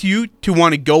entice you to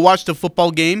want to go watch the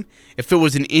football game if it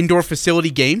was an indoor facility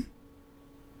game?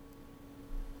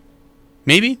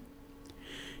 Maybe.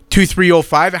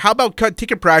 2305. How about cut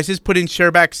ticket prices, put in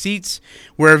shareback seats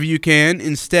wherever you can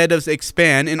instead of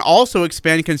expand, and also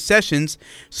expand concessions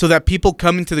so that people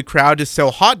come into the crowd to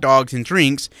sell hot dogs and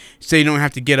drinks so you don't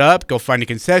have to get up, go find a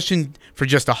concession for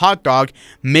just a hot dog.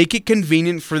 Make it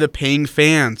convenient for the paying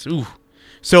fans. Ooh.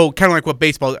 So kind of like what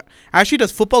baseball... Actually,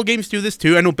 does football games do this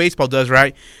too? I know baseball does,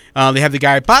 right? They have the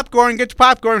guy, popcorn, get your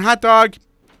popcorn, hot dog,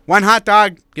 one hot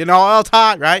dog, all it's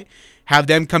hot, right? Have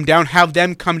them come down, have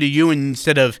them come to you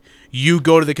instead of you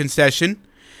go to the concession.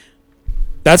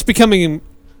 That's becoming,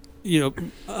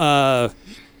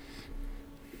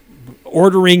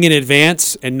 ordering in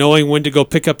advance and knowing when to go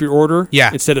pick up your order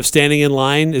instead of standing in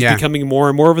line is becoming more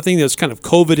and more of a thing that's kind of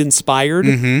COVID-inspired.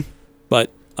 Mm-hmm.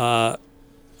 But I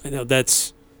know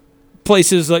that's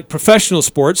places like professional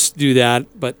sports do that,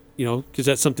 but, because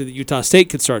that's something that Utah State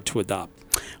could start to adopt.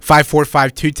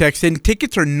 5452 text in.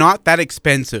 Tickets are not that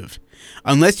expensive.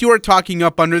 Unless you are talking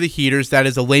up under the heaters, that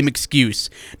is a lame excuse.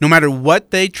 No matter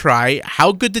what they try,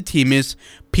 how good the team is,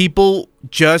 people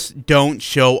just don't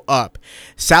show up.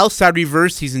 Southside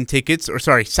Reserved season tickets are like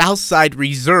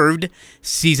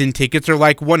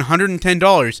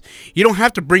 $110. You don't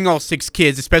have to bring all 6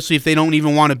 kids, especially if they don't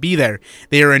even want to be there.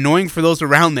 They are annoying for those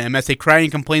around them as they cry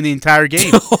and complain the entire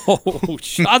game. Oh,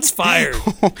 shots fired.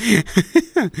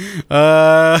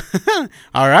 All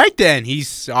right then.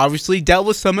 He's obviously dealt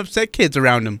with some upset kids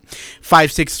around him.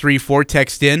 5634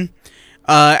 text in.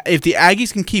 If the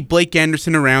Aggies can keep Blake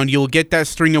Anderson around, you'll get that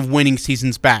string of winning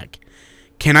seasons back.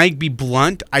 Can I be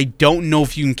blunt? I don't know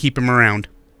if you can keep him around.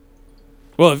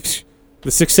 Well,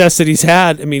 the success that he's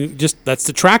had, that's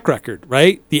the track record,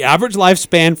 right? The average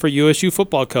lifespan for USU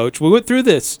football coach, we went through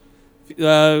this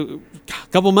a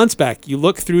couple months back. You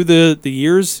look through the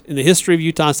years in the history of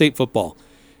Utah State football.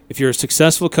 If you're a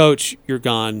successful coach, you're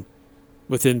gone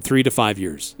within 3 to 5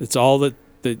 years. It's all that.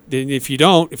 If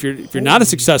you're not a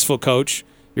successful coach,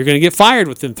 you're going to get fired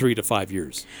within 3 to 5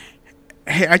 years.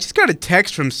 Hey, I just got a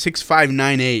text from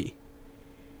 6598.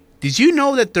 Did you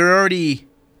know that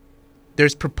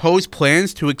there's proposed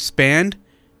plans to expand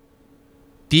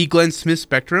D. Glenn Smith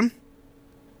Spectrum?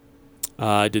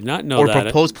 I did not know that. Or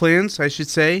proposed plans, I should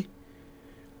say,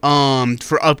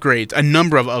 for upgrades, a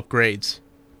number of upgrades.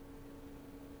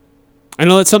 I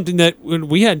know that's something that when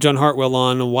we had John Hartwell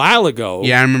on a while ago.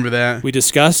 Yeah, I remember that. We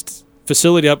discussed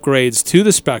facility upgrades to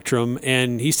the Spectrum,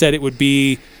 and he said it would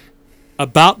be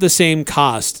about the same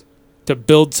cost to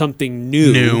build something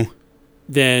new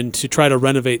than to try to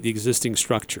renovate the existing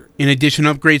structure. In addition,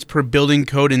 upgrades per building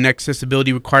code and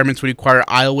accessibility requirements would require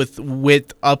aisle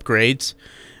width upgrades,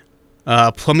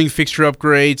 plumbing fixture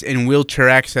upgrades, and wheelchair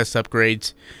access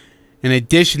upgrades. In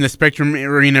addition, the Spectrum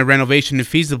Arena renovation and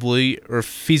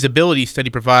feasibility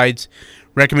study provides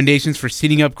recommendations for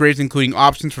seating upgrades, including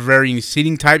options for varying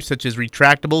seating types, such as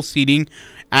retractable seating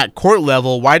at court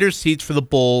level, wider seats for the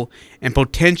bowl, and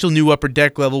potential new upper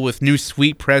deck level with new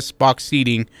suite press box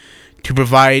seating to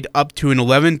provide up to an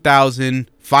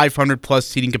 11,500 plus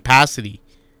seating capacity.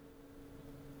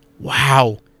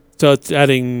 Wow. So it's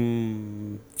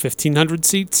adding 1,500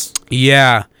 seats?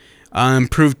 Yeah.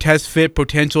 Improved test fit,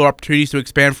 potential opportunities to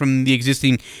expand from the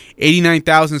existing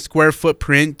 89,000 square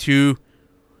footprint to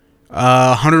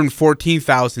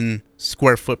 114,000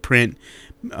 square footprint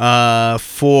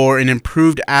for an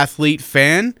improved athlete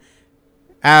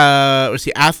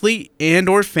and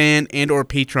or fan and or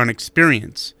patron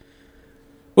experience.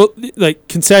 Well, like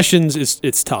concessions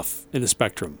it's tough in the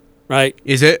Spectrum, right?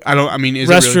 Is it? Is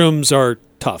restrooms it really? Are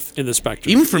tough in the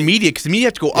Spectrum. Even for media, because the media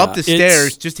have to go up the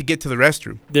stairs just to get to the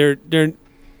restroom.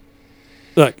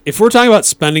 Look, if we're talking about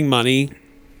spending money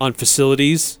on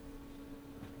facilities,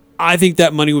 I think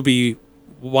that money would be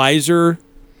wiser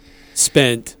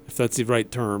spent, if that's the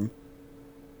right term,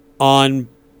 on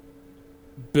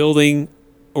building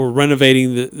or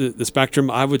renovating the Spectrum.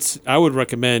 I would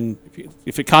recommend,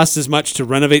 if it costs as much to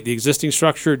renovate the existing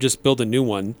structure, just build a new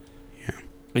one. Yeah.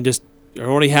 And just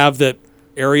already have that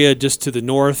area just to the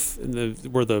north and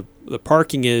where the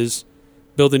parking is.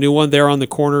 Build a new one there on the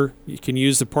corner. You can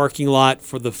use the parking lot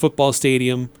for the football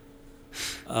stadium,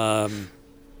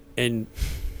 and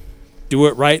do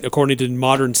it right according to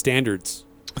modern standards.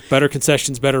 Better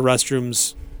concessions, better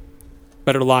restrooms,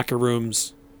 better locker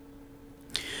rooms.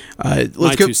 My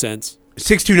 2 cents.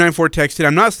 6294 texted,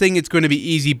 I'm not saying it's going to be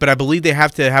easy, but I believe they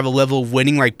have to have a level of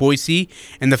winning like Boise,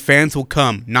 and the fans will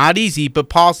come. Not easy, but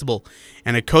possible.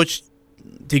 And a coach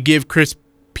to give Chris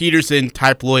Peterson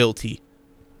type loyalty.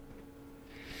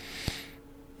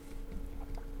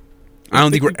 I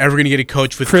don't think we're ever going to get a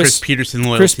coach with Chris Peterson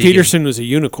loyalty. Chris Peterson was a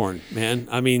unicorn, man.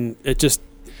 I mean, it just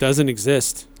doesn't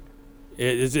exist.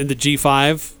 It's in the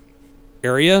G5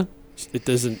 area. It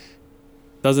doesn't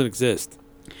exist.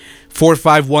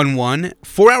 4511.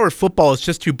 4-hour football is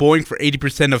just too boring for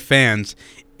 80% of fans.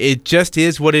 It just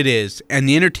is what it is. And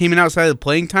the entertainment outside of the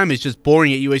playing time is just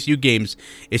boring at USU games.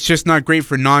 It's just not great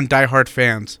for non-diehard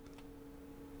fans.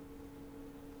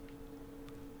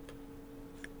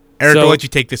 Eric, I'll let you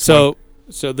take this one.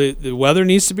 So the weather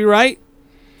needs to be right.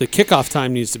 The kickoff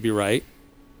time needs to be right.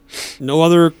 No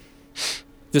other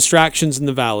distractions in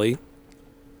the valley.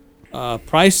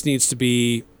 Price needs to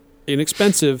be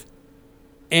inexpensive.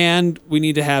 And we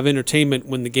need to have entertainment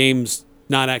when the game's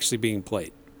not actually being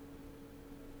played.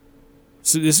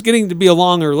 So this is getting to be a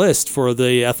longer list for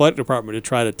the athletic department to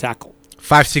try to tackle.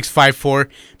 5654.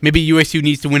 Maybe USU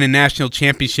needs to win a national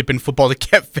championship in football to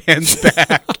get fans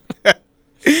back.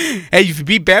 Hey, if you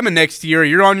beat Bama next year,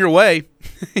 you're on your way.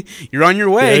 You're on your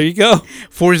way. There you go.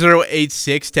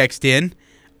 4086, text in.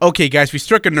 Okay, guys, we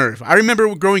struck a nerve. I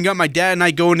remember growing up, my dad and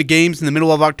I going to games in the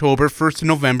middle of October, 1st of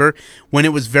November, when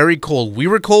it was very cold. We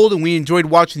were cold, and we enjoyed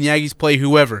watching the Aggies play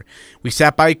whoever. We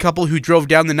sat by a couple who drove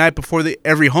down the night before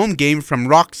every home game from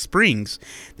Rock Springs.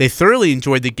 They thoroughly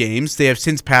enjoyed the games. They have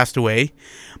since passed away.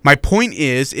 My point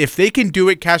is, if they can do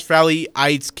it, Cache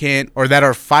Valleyites can't, or that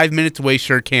are 5 minutes away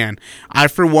sure can. I,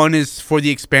 for one, is for the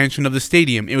expansion of the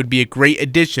stadium. It would be a great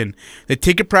addition. The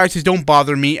ticket prices don't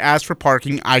bother me. As for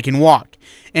parking, I can walk.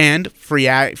 And free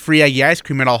Aggie ice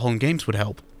cream at all home games would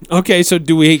help. Okay, so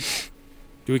do we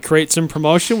create some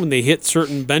promotion when they hit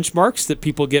certain benchmarks that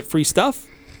people get free stuff?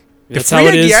 The free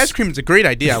Aggie ice cream is a great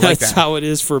idea. I like that. That's how it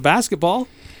is for basketball.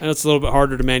 And it's a little bit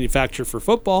harder to manufacture for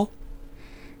football.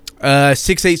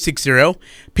 6860.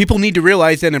 People need to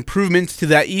realize that improvements to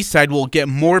that east side will get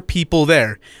more people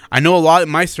there. I know a lot in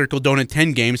my circle don't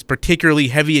attend games, particularly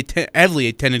heavily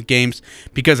attended games,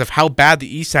 because of how bad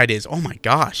the east side is. Oh my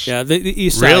gosh. Yeah, the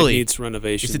east side needs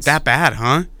renovations. Is it that bad,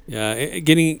 huh? Yeah,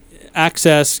 getting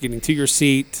access, getting to your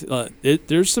seat.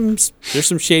 There's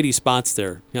some shady spots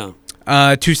there. Yeah.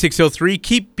 2603.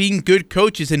 Keep being good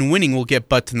coaches and winning will get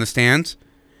butts in the stands.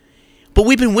 But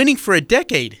we've been winning for a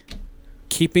decade.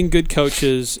 Keeping good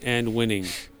coaches and winning.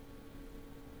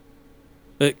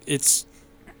 There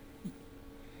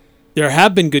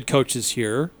have been good coaches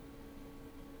here.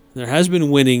 There has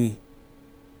been winning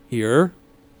here.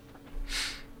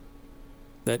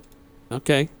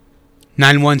 Okay.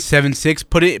 9176.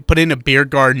 Put in a beer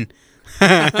garden.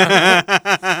 Well,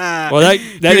 that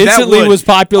instantly was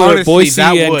popular honestly, at Boise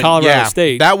and Colorado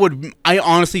State. That would. I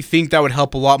honestly think that would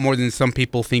help a lot more than some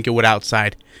people think it would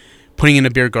outside. Putting in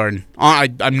a beer garden.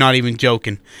 I'm not even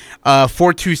joking.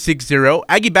 4260.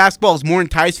 Aggie basketball is more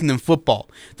enticing than football.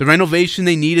 The renovation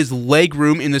they need is leg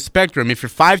room in the Spectrum. If you're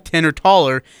 5'10" or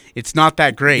taller, it's not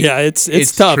that great. Yeah, it's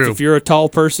tough true. If you're a tall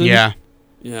person. Yeah.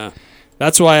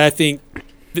 That's why I think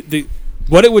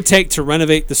what it would take to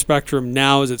renovate the Spectrum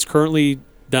now as it's currently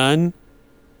done,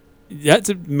 that's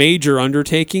a major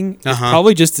undertaking. It's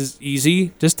probably just as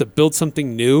easy just to build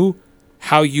something new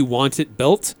how you want it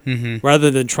built, rather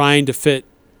than trying to fit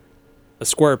a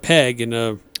square peg in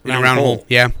a round hole.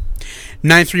 Yeah.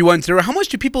 9310. How much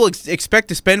do people expect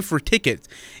to spend for tickets?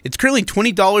 It's currently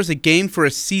 $20 a game for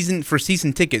season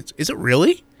tickets. Is it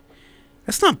really?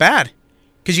 That's not bad.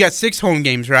 Because you got 6 home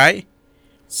games, right?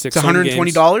 It's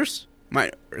 $120?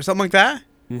 Or something like that?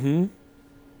 Mm-hmm.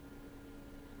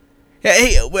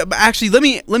 Hey, actually, let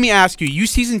me ask you. You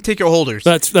season ticket holders.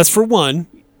 That's for one.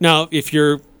 Now, if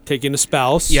you're taking a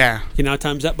spouse, you can now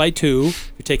times that by 2.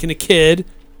 If you're taking a kid,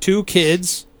 2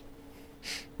 kids,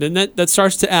 then that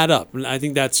starts to add up. And I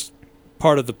think that's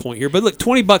part of the point here. But look,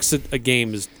 $20 a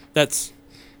game that's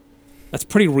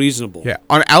pretty reasonable. Yeah.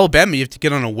 On Alabama, you have to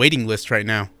get on a waiting list right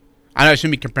now. I know I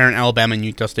shouldn't be comparing Alabama and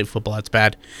Utah State football. That's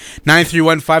bad.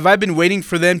 9315. I've been waiting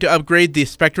for them to upgrade the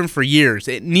Spectrum for years.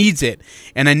 It needs it.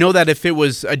 And I know that if it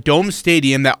was a dome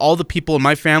stadium, that all the people in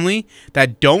my family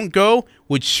that don't go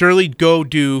would surely go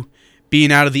do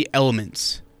being out of the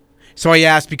elements. So I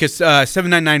asked, because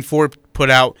 7994 put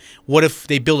out, what if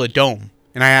they build a dome?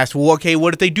 And I asked, well, okay,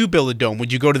 what if they do build a dome?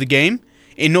 Would you go to the game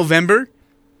in November?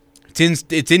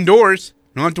 It's indoors.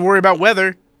 You don't have to worry about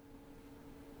weather.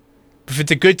 If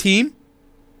it's a good team?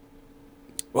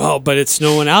 Well, but it's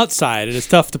snowing outside, and it's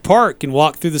tough to park and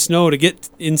walk through the snow to get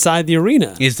inside the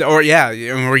arena. We're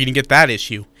going to get that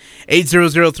issue.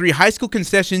 8003, high school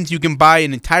concessions, you can buy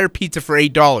an entire pizza for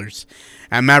 $8.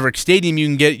 At Maverik Stadium,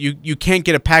 you can't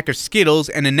get a pack of Skittles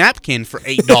and a napkin for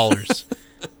 $8.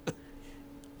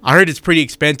 I heard it's pretty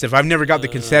expensive. I've never got the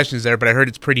concessions there, but I heard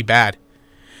it's pretty bad.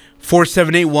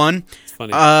 4781.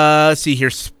 Funny. Let's see here.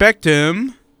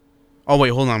 Spectrum. Oh, wait,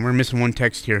 hold on. We're missing one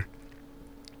text here.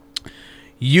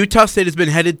 Utah State has been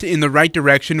headed in the right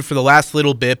direction for the last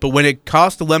little bit, but when it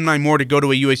costs alumni more to go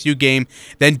to a USU game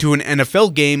than to an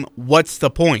NFL game, what's the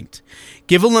point?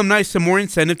 Give alumni some more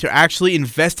incentive to actually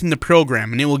invest in the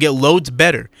program, and it will get loads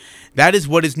better. That is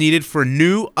what is needed for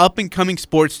new, up-and-coming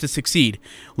sports to succeed.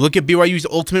 Look at BYU's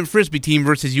Ultimate Frisbee team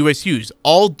versus USU's,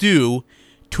 all due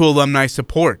to alumni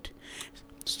support.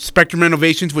 Spectrum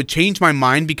renovations would change my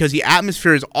mind because the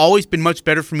atmosphere has always been much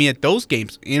better for me at those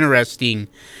games. Interesting.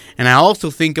 And I also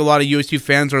think a lot of USU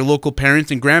fans are local parents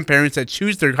and grandparents that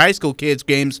choose their high school kids'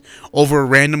 games over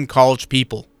random college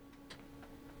people.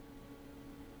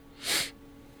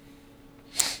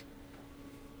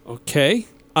 Okay.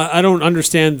 I don't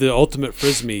understand the Ultimate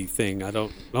Frisbee thing. I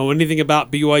don't know anything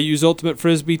about BYU's Ultimate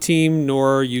Frisbee team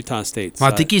nor Utah State's.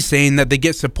 Well, I think he's saying that they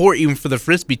get support even for the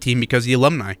Frisbee team because of the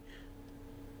alumni.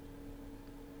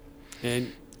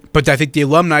 But I think the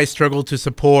alumni struggle to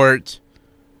support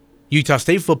Utah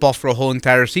State football for a whole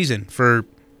entire season for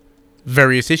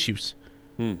various issues.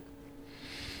 This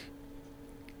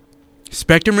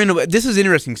is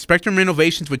interesting. Spectrum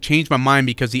renovations would change my mind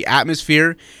because the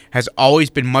atmosphere has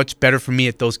always been much better for me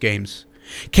at those games.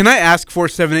 Can I ask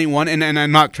 4781, and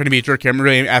I'm not trying to be a jerk here, I'm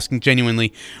really asking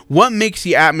genuinely, what makes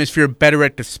the atmosphere better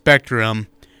at the Spectrum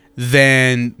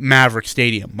than Maverik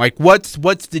Stadium? Like, what's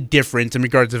the difference in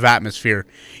regards of atmosphere?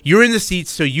 You're in the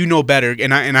seats, so you know better,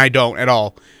 and I don't at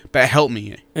all. But help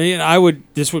me. And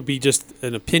this would be just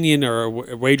an opinion or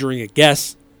wagering a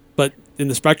guess, but in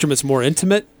the Spectrum, it's more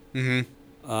intimate.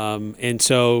 Mm-hmm. And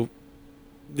so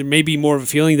there may be more of a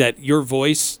feeling that your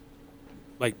voice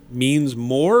means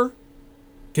more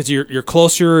because you're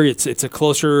closer. It's a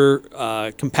closer,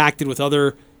 compacted with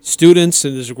other students,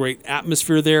 and there's a great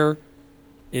atmosphere there.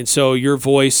 And so your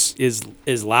voice is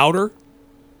louder.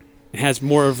 It has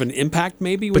more of an impact,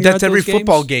 maybe. But that's every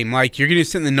football game. Like, you're going to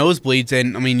sit in the nosebleeds,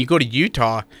 and I mean, you go to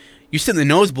Utah, you sit in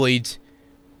the nosebleeds.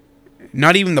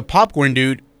 Not even the popcorn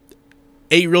dude,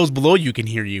 8 rows below you can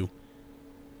hear you.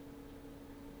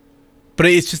 But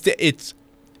it's just it's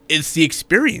the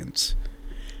experience.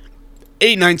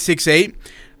 8968.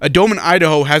 A dome in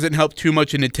Idaho hasn't helped too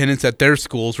much in attendance at their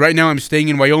schools. Right now, I'm staying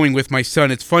in Wyoming with my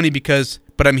son. It's funny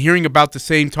but I'm hearing about the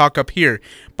same talk up here.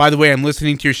 By the way, I'm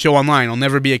listening to your show online. I'll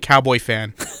never be a Cowboy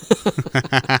fan.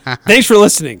 Thanks for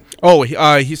listening. Oh,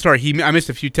 I missed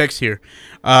a few texts here.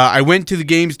 I went to the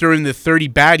games during the 30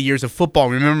 bad years of football.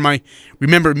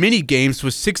 Remember mini games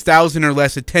with 6,000 or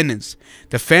less attendance.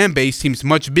 The fan base seems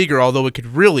much bigger, although it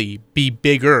could really be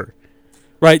bigger.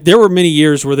 Right. There were many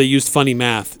years where they used funny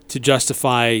math to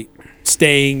justify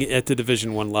staying at the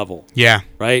Division I level. Yeah.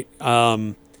 Right.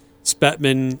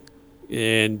 Spetman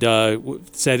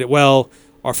said,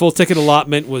 our full ticket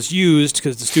allotment was used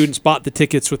because the students bought the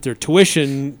tickets with their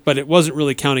tuition, but it wasn't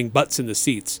really counting butts in the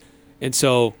seats. And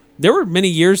so there were many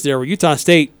years there where Utah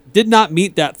State did not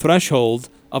meet that threshold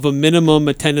of a minimum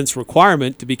attendance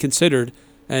requirement to be considered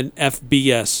an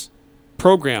FBS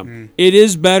program. It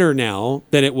is better now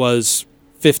than it was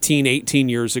 15, 18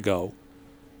 years ago.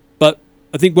 But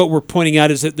I think what we're pointing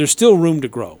out is that there's still room to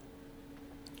grow.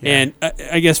 Yeah. And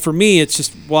I guess for me, it's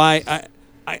just why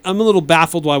I'm a little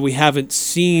baffled why we haven't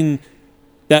seen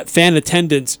that fan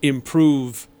attendance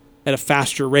improve at a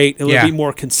faster rate and a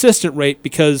more consistent rate,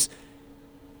 because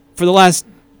for the last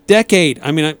decade,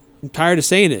 I mean, I'm tired of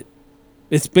saying it,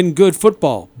 it's been good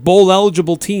football.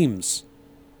 Bowl-eligible teams.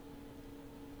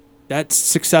 That's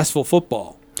successful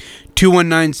football.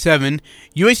 2197,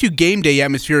 USU game day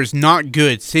atmosphere is not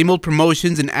good. Same old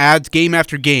promotions and ads game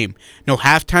after game. No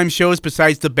halftime shows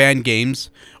besides the band.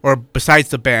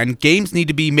 Games need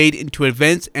to be made into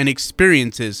events and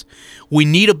experiences. We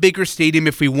need a bigger stadium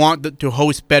if we want to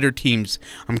host better teams.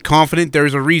 I'm confident there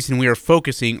is a reason we are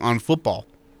focusing on football.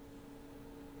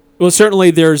 Well, certainly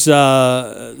there's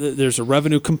a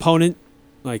revenue component,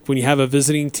 like when you have a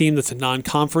visiting team that's a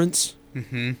non-conference.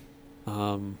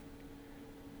 Mm-hmm.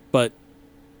 But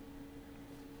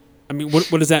I mean, what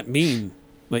does that mean?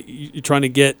 Like, you're trying to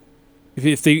get,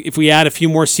 if we add a few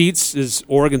more seats, is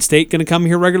Oregon State going to come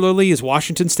here regularly? Is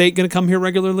Washington State going to come here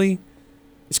regularly?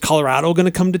 Is Colorado going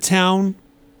to come to town?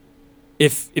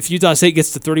 If Utah State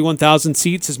gets to 31,000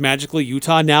 seats, is magically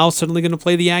Utah now suddenly going to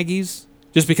play the Aggies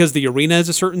just because the arena is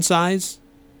a certain size?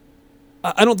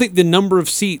 I don't think the number of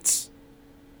seats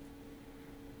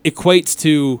equates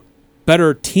to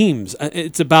better teams.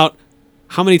 It's about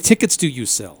how many tickets do you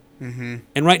sell? Mm-hmm.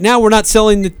 And right now, we're not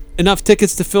selling enough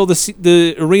tickets to fill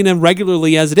the arena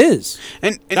regularly as it is.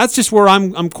 And that's just where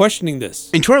I'm questioning this.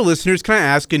 And to our listeners, can I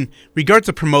ask, in regards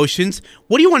to promotions,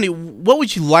 what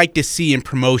would you like to see in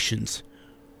promotions?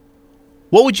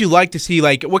 What would you like to see?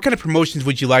 Like, what kind of promotions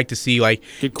would you like to see? Like,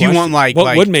 do you want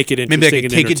what would make it interesting? Maybe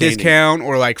like a ticket discount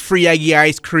or like free Aggie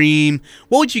ice cream?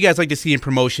 What would you guys like to see in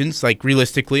promotions? Like,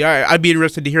 realistically, I'd be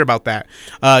interested to hear about that.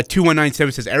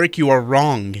 2197 says, Eric, you are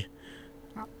wrong.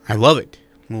 I love it.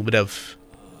 A little bit of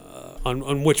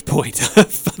on which point?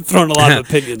 I've thrown a lot of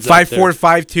opinions.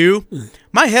 5452.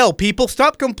 My hell, people,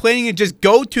 stop complaining and just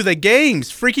go to the games.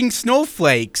 Freaking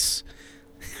snowflakes.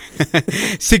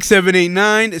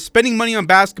 6789, spending money on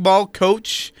basketball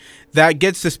coach that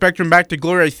gets the Spectrum back to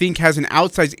glory, I think, has an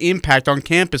outsized impact on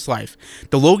campus life.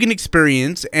 The Logan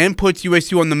experience and puts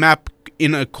USU on the map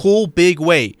in a cool, big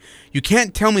way. You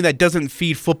can't tell me that doesn't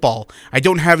feed football. I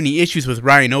don't have any issues with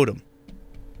Ryan Odom.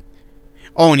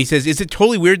 Oh, and he says, is it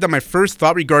totally weird that my first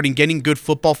thought regarding getting good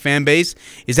football fan base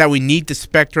is that we need the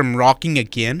Spectrum rocking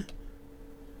again?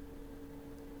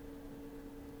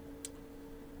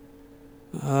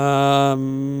 I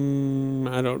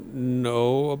don't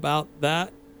know about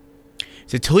that.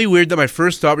 Is it totally weird that my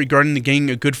first thought regarding getting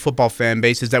a good football fan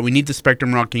base is that we need the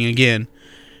Spectrum rocking again?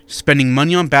 Spending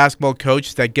money on basketball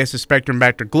coach that gets the Spectrum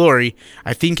back to glory,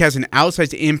 I think, has an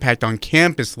outsized impact on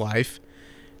campus life,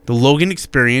 the Logan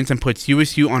experience, and puts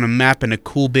USU on a map in a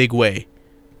cool, big way.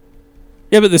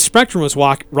 Yeah, but the Spectrum was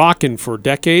rocking for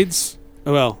decades.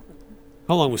 Well,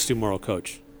 how long was Stu Morrill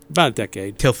coach? About a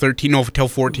decade. Till 14.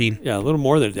 Yeah, a little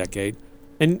more than a decade.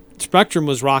 And Spectrum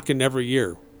was rocking every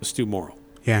year with Stu Morrill.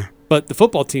 Yeah. But the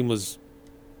football team was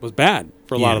bad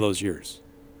for a lot of those years.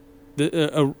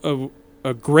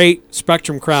 A great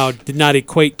Spectrum crowd did not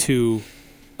equate to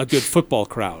a good football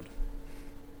crowd.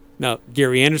 Now,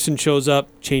 Gary Anderson shows up,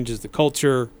 changes the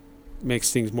culture,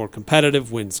 makes things more competitive,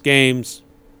 wins games,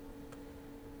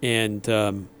 and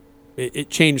it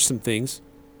changed some things.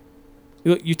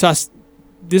 Utah,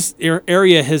 this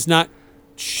area has not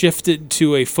shifted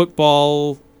to a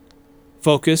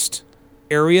football-focused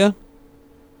area.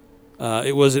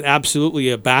 It was absolutely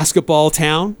a basketball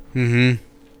town. Mm-hmm.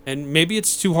 And maybe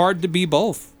it's too hard to be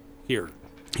both here.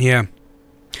 Yeah.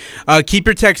 Keep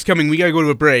your texts coming. We got to go to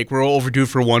a break. We're all overdue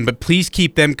for one, but please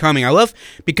keep them coming. I love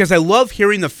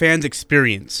hearing the fans'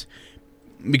 experience,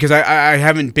 because I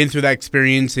haven't been through that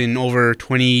experience in over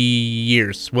 20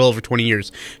 years, well over 20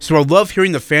 years. So I love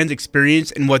hearing the fans'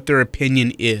 experience and what their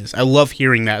opinion is. I love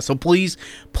hearing that. So please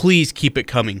keep it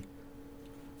coming.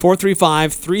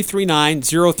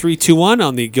 435-339-0321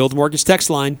 on the Guild Mortgage text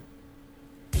line.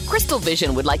 Crystal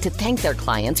Vision would like to thank their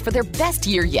clients for their best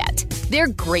year yet. They're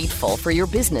grateful for your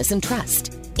business and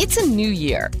trust. It's a new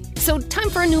year, so time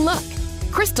for a new look.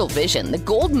 Crystal Vision, the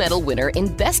gold medal winner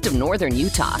in Best of Northern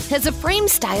Utah, has a frame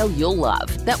style you'll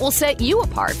love that will set you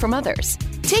apart from others.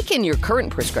 Take in your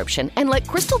current prescription and let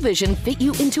Crystal Vision fit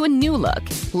you into a new look.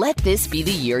 Let this be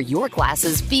the year your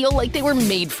glasses feel like they were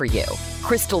made for you.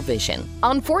 Crystal Vision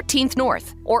on 14th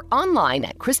North or online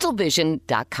at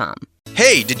crystalvision.com.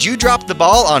 Hey, did you drop the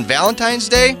ball on Valentine's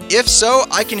Day? If so,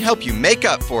 I can help you make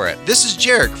up for it. This is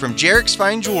Jarek from Jarek's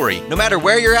Fine Jewelry. No matter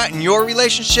where you're at in your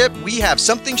relationship, we have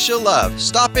something she'll love.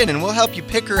 Stop in and we'll help you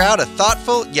pick her out a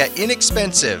thoughtful yet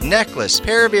inexpensive necklace,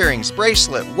 pair of earrings,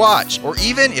 bracelet, watch, or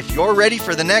even if you're ready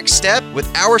for the next step,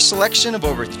 with our selection of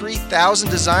over 3,000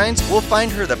 designs, we'll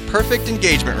find her the perfect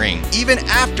engagement ring. Even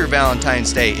after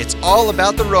Valentine's Day, it's all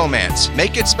about the romance.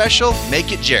 Make it special,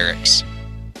 make it Jarek's.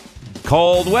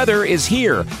 Cold weather is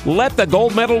here. Let the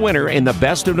gold medal winner in the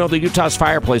Best of Northern Utah's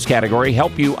fireplace category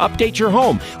help you update your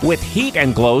home with Heat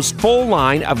and Glow's full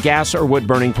line of gas or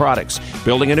wood-burning products.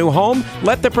 Building a new home?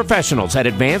 Let the professionals at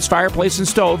Advanced Fireplace and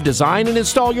Stove design and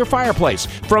install your fireplace.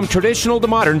 From traditional to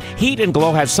modern, Heat and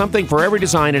Glow has something for every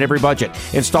design and every budget.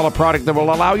 Install a product that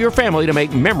will allow your family to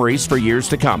make memories for years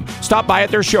to come. Stop by at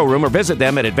their showroom or visit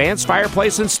them at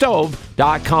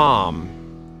advancedfireplaceandstove.com.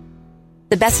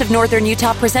 The Best of Northern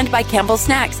Utah, presented by Campbell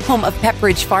Snacks, home of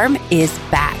Pepperidge Farm, is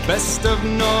back. Best of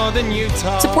Northern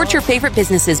Utah. Support your favorite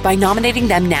businesses by nominating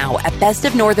them now at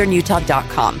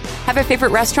bestofnorthernutah.com. Have a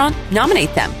favorite restaurant?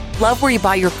 Nominate them. Love where you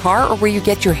buy your car or where you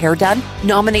get your hair done?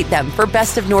 Nominate them for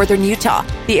Best of Northern Utah,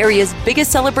 the area's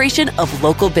biggest celebration of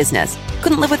local business.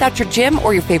 Couldn't live without your gym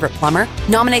or your favorite plumber?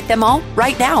 Nominate them all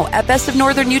right now at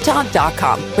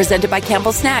bestofnorthernutah.com. Presented by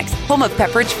Campbell Snacks, home of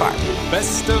Pepperidge Farm.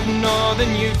 Best of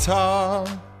Northern Utah.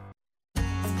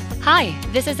 Hi,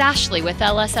 this is Ashley with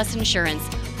LSS Insurance.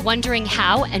 Wondering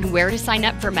how and where to sign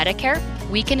up for Medicare?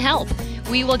 We can help.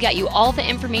 We will get you all the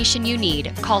information you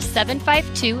need. Call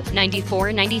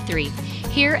 752-9493.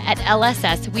 Here at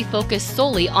LSS, we focus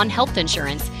solely on health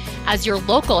insurance. As your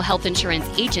local health insurance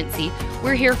agency,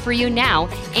 we're here for you now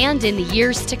and in the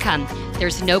years to come.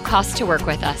 There's no cost to work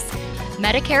with us.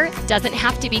 Medicare doesn't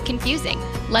have to be confusing.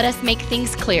 Let us make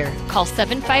things clear. Call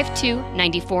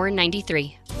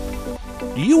 752-9493.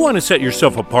 Do you want to set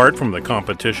yourself apart from the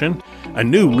competition? A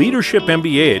new Leadership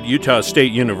MBA at Utah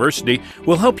State University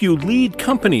will help you lead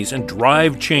companies and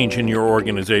drive change in your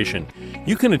organization.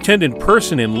 You can attend in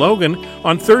person in Logan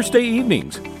on Thursday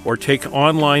evenings or take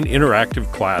online interactive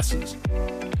classes.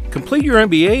 Complete your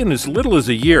MBA in as little as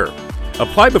a year.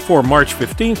 Apply before March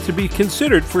 15th to be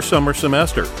considered for summer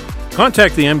semester.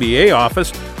 Contact the MBA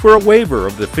office for a waiver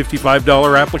of the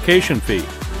 $55 application fee.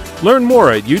 Learn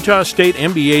more at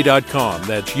utahstatemba.com.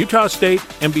 That's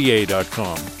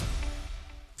utahstatemba.com.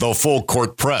 The Full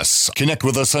Court Press. Connect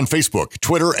with us on Facebook,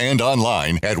 Twitter, and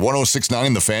online at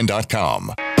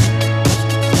 1069thefan.com.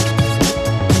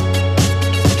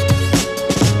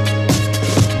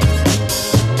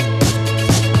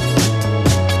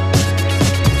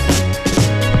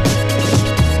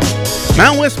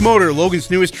 Mount West Motor,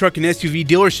 Logan's newest truck and SUV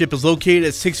dealership, is located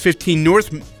at 615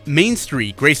 North Main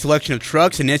Street. Great selection of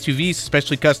trucks and SUVs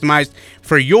specially customized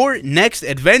for your next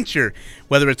adventure.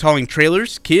 Whether it's hauling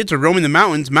trailers, kids, or roaming the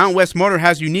mountains, Mount West Motor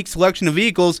has a unique selection of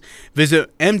vehicles.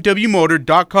 Visit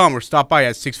mwmotor.com or stop by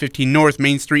at 615 North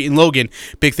Main Street in Logan.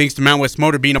 Big thanks to Mount West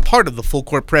Motor being a part of the Full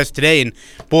Court Press today. And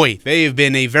boy, they have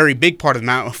been a very big part of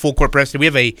the Full Court Press today. We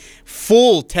have a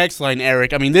full text line,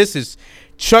 Eric. I mean, this is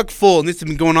chock full, and this has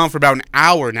been going on for about an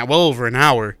hour now, well over an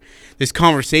hour, this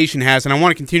conversation has, and I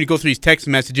want to continue to go through these text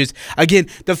messages. Again,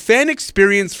 the fan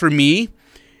experience for me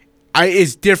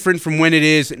is different from when it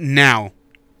is now.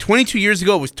 22 years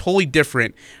ago, it was totally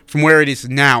different from where it is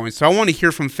now, and so I want to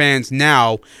hear from fans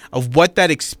now of what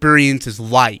that experience is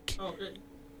like.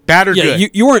 Bad or good?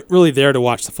 You weren't really there to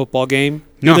watch the football game.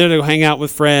 You were there to hang out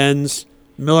with friends,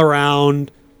 mill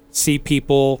around, see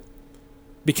people,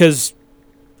 because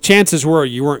chances were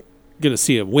you weren't going to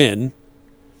see a win.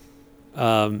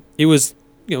 It was,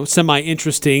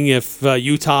 semi-interesting if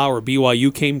Utah or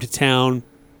BYU came to town,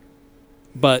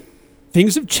 but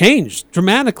things have changed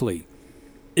dramatically.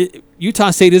 Utah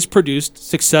State has produced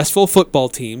successful football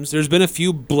teams. There's been a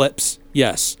few blips,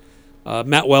 yes.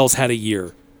 Matt Wells had a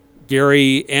year.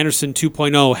 Gary Anderson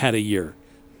 2.0 had a year.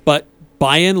 But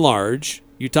by and large,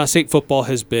 Utah State football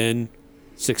has been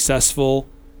successful.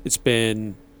 It's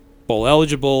been bowl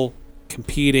eligible,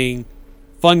 competing,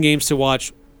 fun games to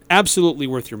watch, absolutely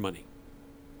worth your money.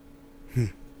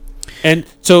 And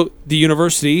so the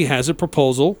university has a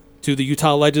proposal to the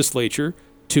Utah legislature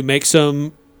to make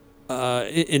some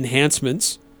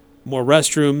enhancements, more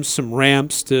restrooms, some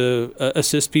ramps to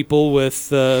assist people with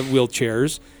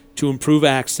wheelchairs, to improve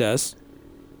access.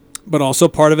 But also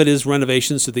part of it is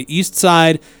renovations to the east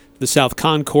side, the south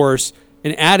concourse,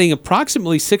 and adding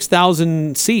approximately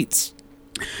 6,000 seats.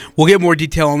 We'll get more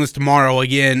detail on this tomorrow.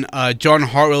 Again, John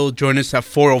Hartwell will join us at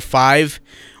 4:05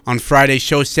 on Friday's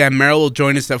show. Sam Merrill will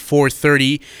join us at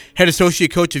 4:30. Head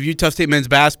associate coach of Utah State men's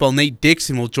basketball, Nate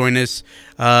Dixon, will join us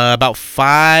about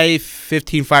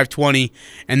 5:15, 5:20.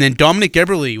 And then Dominic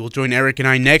Eberle will join Eric and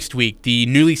I next week. The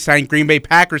newly signed Green Bay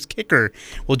Packers kicker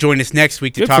will join us next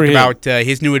week to talk about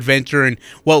his new adventure and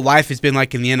what life has been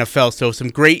like in the NFL. So some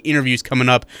great interviews coming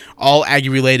up, all Aggie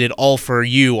related, all for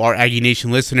you, our Aggie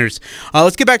Nation listeners.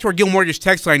 Let's get back to our Gil Mortgage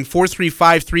text line,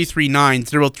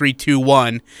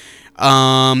 435-339-0321.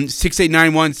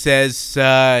 6891 says,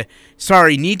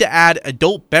 sorry, need to add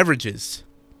adult beverages.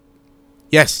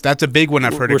 Yes, that's a big one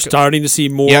I've heard. We're starting to see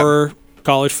more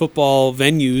college football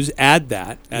venues add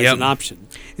that as an option.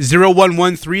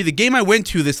 0113, the game I went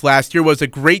to this last year was a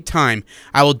great time.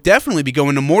 I will definitely be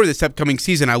going to more this upcoming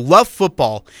season. I love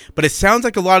football, but it sounds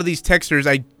like a lot of these texters,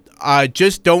 I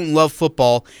just don't love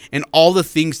football and all the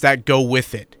things that go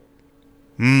with it.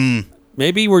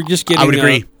 Maybe we're just getting I would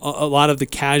agree. A lot of the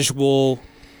casual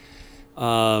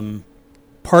part-time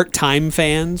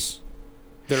fans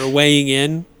that are weighing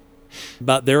in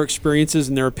about their experiences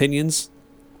and their opinions.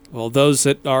 Well, those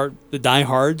that are the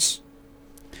diehards,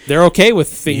 they're okay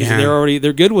with things. Yeah.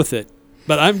 They're good with it.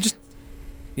 But I'm just,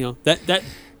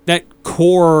 that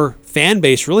core fan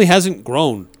base really hasn't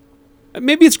grown.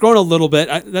 Maybe it's grown a little bit.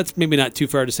 That's maybe not too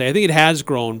fair to say. I think it has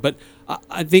grown, but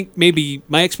I think maybe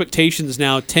my expectations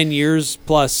now, 10 years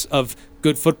plus of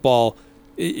good football,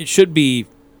 it should be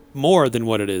more than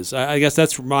what it is. I guess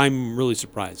that's why I'm really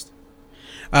surprised.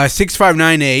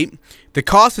 6598, the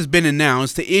cost has been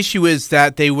announced. The issue is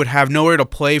that they would have nowhere to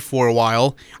play for a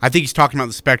while. I think he's talking about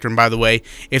the Spectrum, by the way.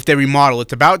 If they remodel,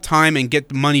 it's about time and get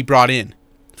the money brought in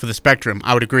for the Spectrum.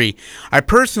 I would agree. I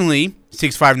personally,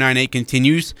 6598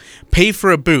 continues, pay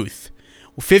for a booth,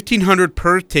 $1,500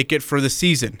 per ticket for the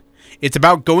season. It's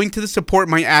about going to support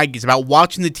my Aggies, about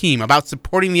watching the team, about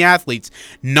supporting the athletes,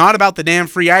 not about the damn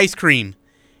free ice cream.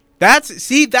 That's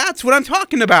what I'm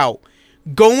talking about.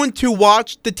 Going to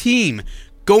watch the team,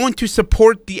 going to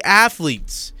support the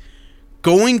athletes,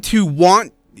 going to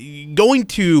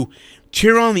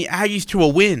cheer on the Aggies to a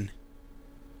win.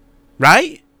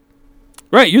 Right?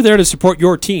 Right, you're there to support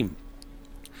your team.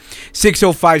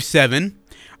 6057.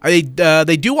 They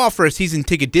do offer a season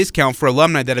ticket discount for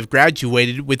alumni that have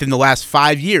graduated within the last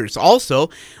 5 years. Also,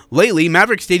 lately,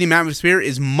 Maverik Stadium atmosphere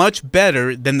is much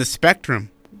better than the Spectrum.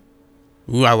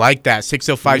 Ooh, I like that.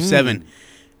 6057.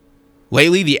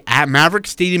 Lately, the Maverik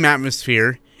Stadium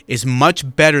atmosphere is much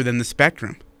better than the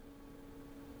Spectrum.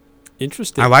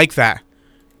 Interesting. I like that.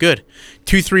 Good.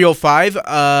 2305.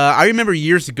 I remember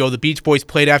years ago the Beach Boys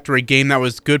played after a game that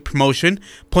was good promotion.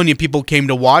 Plenty of people came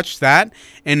to watch that,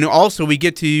 and also we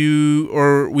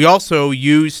also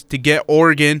used to get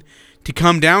Oregon to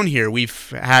come down here. We've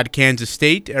had Kansas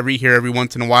State every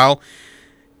once in a while,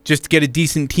 just to get a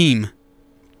decent team.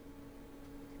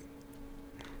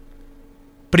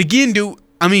 But again,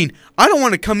 I don't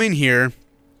want to come in here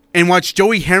and watch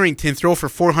Joey Harrington throw for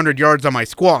 400 yards on my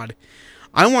squad.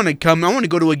 I want to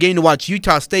go to a game to watch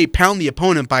Utah State pound the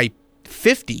opponent by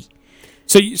 50.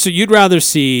 So you'd rather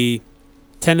see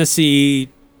Tennessee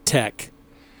Tech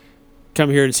come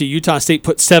here and see Utah State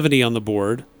put 70 on the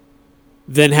board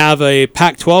than have a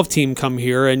Pac-12 team come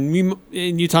here and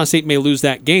Utah State may lose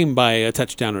that game by a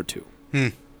touchdown or two.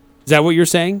 Is that what you're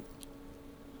saying?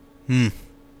 I'm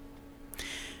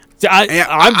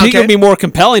thinking it would be more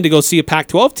compelling to go see a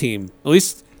Pac-12 team. At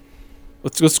least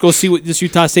let's go see what this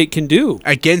Utah State can do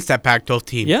against that Pac-12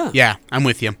 team. Yeah, I'm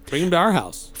with you. Bring them to our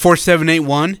house.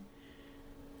 4781.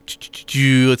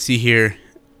 Let's see here.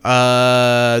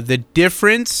 The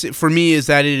difference for me is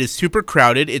that it is super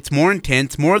crowded. It's more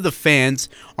intense. More of the fans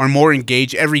are more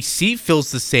engaged. Every seat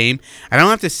feels the same. I don't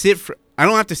have to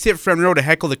sit front row to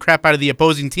heckle the crap out of the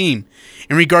opposing team.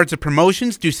 In regards to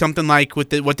promotions, do something like what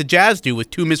the Jazz do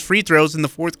with 2 missed free throws in the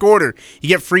fourth quarter. You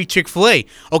get free Chick-fil-A.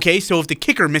 Okay, so if the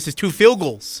kicker misses 2 field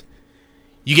goals,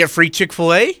 you get free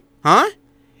Chick-fil-A? Huh?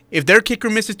 If their kicker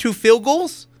misses 2 field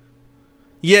goals,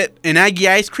 you get an Aggie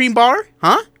ice cream bar?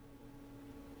 Huh?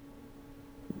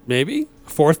 Maybe.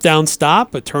 Fourth down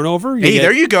stop, a turnover.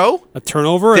 There you go. A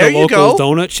turnover at a local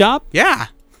donut shop. Yeah.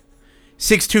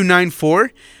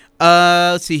 6294.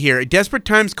 Let's see here. Desperate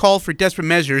times call for desperate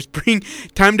measures.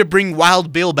 Time to bring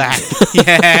Wild Bill back.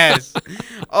 Yes.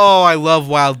 Oh, I love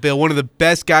Wild Bill. One of the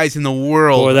best guys in the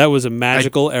world. Boy, that was a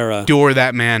magical era. Adore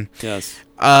that man. Yes.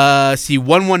 See,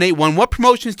 1181. What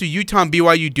promotions do Utah and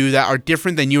BYU do that are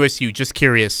different than USU? Just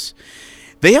curious.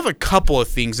 They have a couple of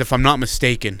things, if I'm not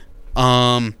mistaken.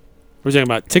 We're talking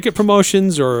about ticket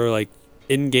promotions or like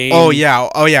in-game? Oh yeah.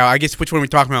 I guess which one are we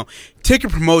talking about?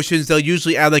 Ticket promotions, they'll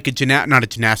usually add like not a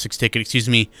gymnastics ticket, excuse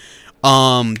me.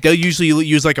 They'll usually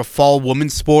use like a fall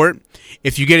women's sport.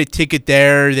 If you get a ticket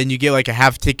there, then you get like a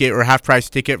half ticket or half price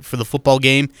ticket for the football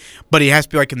game, but it has to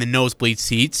be like in the nosebleed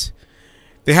seats.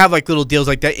 They have like little deals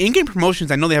like that. In-game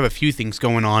promotions, I know they have a few things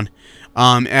going on,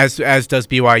 as does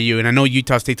BYU, and I know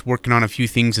Utah State's working on a few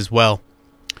things as well.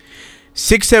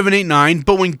 6789,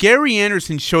 but when Gary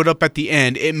Anderson showed up at the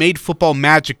end, it made football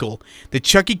magical. The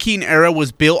Chucky Keaton era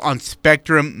was built on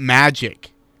Spectrum magic.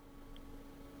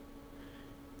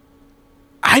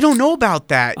 I don't know about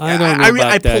that.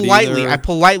 I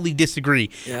politely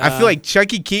disagree. Yeah. I feel like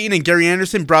Chucky Keaton and Gary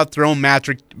Anderson brought their own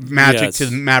magic to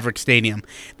the Maverik Stadium.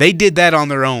 They did that on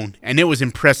their own, and it was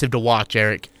impressive to watch,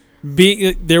 Eric.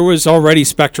 There was already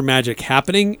Spectrum magic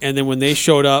happening, and then when they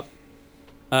showed up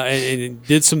and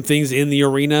did some things in the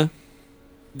arena,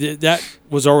 that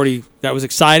was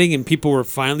exciting, and people were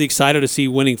finally excited to see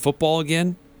winning football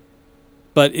again.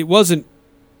 But it wasn't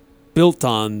built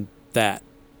on that.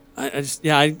 I'm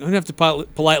going to have to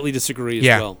politely disagree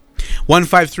as well.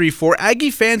 1534, Aggie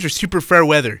fans are super fair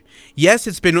weather. Yes,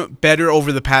 it's been better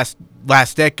over the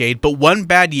last decade, but one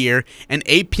bad year and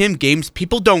 8 p.m. games,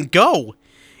 people don't go.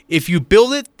 If you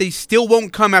build it, they still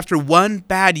won't come after one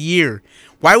bad year.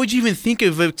 Why would you even think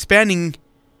of expanding?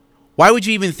 Why would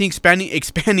you even think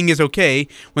expanding is okay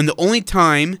when the only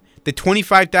time the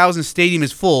 25,000 stadium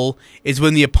is full is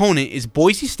when the opponent is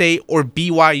Boise State or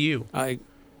BYU?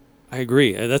 I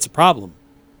agree. That's a problem.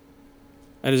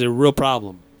 That is a real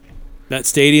problem. That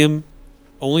stadium,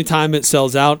 only time it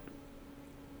sells out,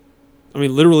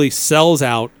 literally sells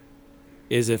out,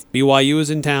 is if BYU is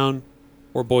in town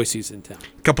or Boise's in town.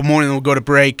 A couple more and then we'll go to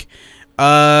break.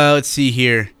 Let's see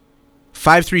here.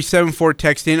 5374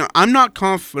 text in. I'm not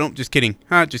confident. Just kidding.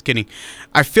 Just kidding.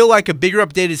 I feel like a bigger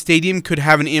updated stadium could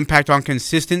have an impact on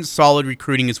consistent, solid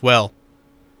recruiting as well.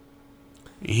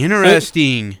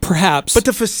 Interesting. Perhaps. But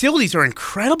the facilities are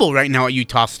incredible right now at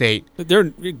Utah State. They're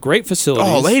great facilities.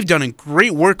 Oh, they've done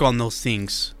great work on those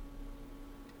things.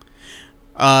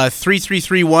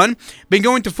 3331. Been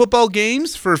going to football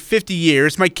games for 50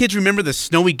 years. My kids remember the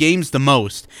snowy games the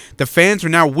most. The fans are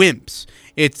now wimps.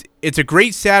 It's a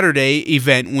great Saturday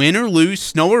event. Win or lose,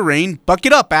 snow or rain, buck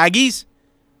it up, Aggies.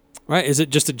 Right? Is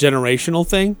it just a generational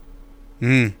thing?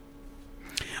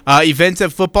 Events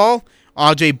at football.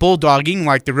 Ajay bulldogging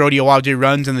like the rodeo Ajay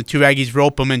runs and the two Aggies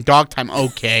rope him in dog time.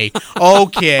 Okay.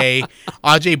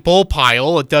 Ajay bull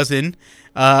pile a dozen.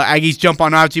 Aggies jump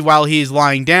on Ajay while he is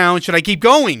lying down. Should I keep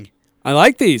going? I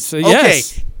like these.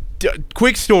 Yes.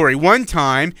 Quick story. One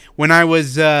time when I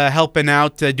was helping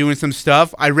out doing some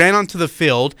stuff, I ran onto the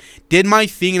field, did my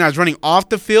thing, and I was running off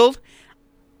the field.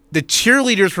 The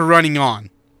cheerleaders were running on.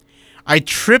 I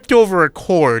tripped over a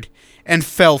cord and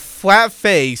fell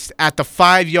flat-faced at the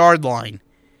 5-yard line.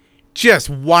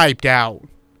 Just wiped out.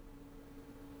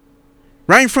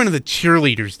 Right in front of the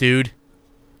cheerleaders, dude.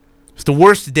 It's the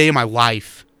worst day of my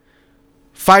life.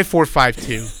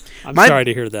 5452. I'm sorry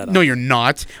to hear that. No, you're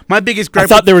not. My biggest gripe. I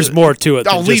thought there was more to it.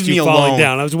 Leave me alone.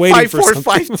 Down. I was waiting for something.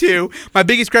 5452. My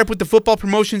biggest gripe with the football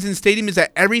promotions in stadium is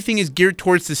that everything is geared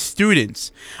towards the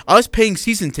students. Us paying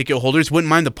season ticket holders wouldn't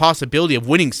mind the possibility of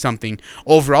winning something.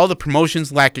 Overall, the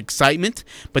promotions lack excitement,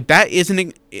 but that is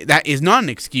not an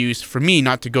excuse for me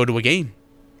not to go to a game.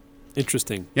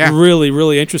 Interesting. Yeah. Really,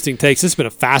 really interesting takes. This has been a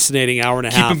fascinating hour and a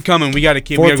half. Keep them coming. We got to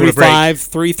go to break.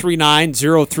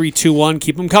 435-339-0321.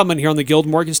 Keep them coming here on the Guild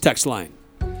Mortgage text line.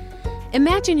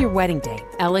 Imagine your wedding day.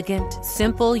 Elegant,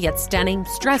 simple, yet stunning,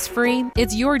 stress-free.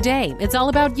 It's your day. It's all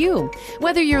about you.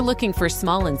 Whether you're looking for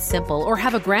small and simple or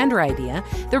have a grander idea,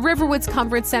 the Riverwoods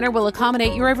Conference Center will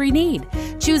accommodate your every need.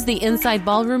 Choose the inside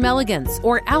ballroom elegance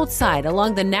or outside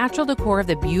along the natural decor of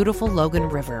the beautiful Logan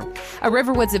River. A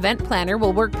Riverwoods event planner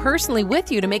will work personally with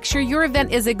you to make sure your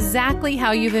event is exactly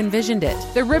how you've envisioned it.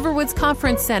 The Riverwoods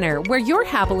Conference Center, where your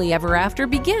happily ever after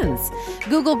begins.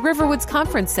 Google Riverwoods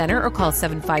Conference Center or call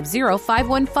 750-5151.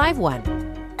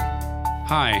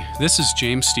 Hi, this is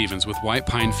James Stevens with White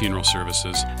Pine Funeral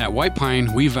Services. At White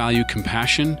Pine, we value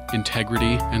compassion,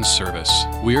 integrity, and service.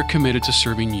 We are committed to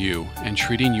serving you and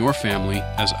treating your family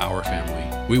as our family.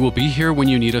 We will be here when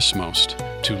you need us most,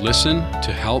 to listen,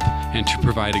 to help, and to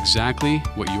provide exactly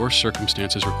what your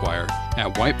circumstances require.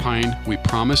 At White Pine, we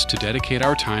promise to dedicate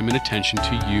our time and attention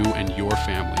to you and your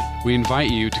family. We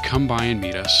invite you to come by and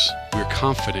meet us. We're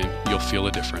confident you'll feel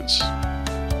a difference.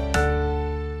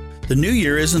 The new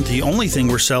year isn't the only thing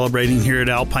we're celebrating here at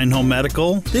Alpine Home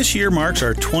Medical. This year marks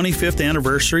our 25th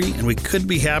anniversary, and we couldn't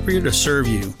be happier to serve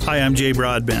you. Hi, I'm Jay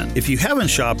Broadbent. If you haven't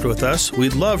shopped with us,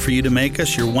 we'd love for you to make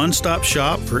us your one-stop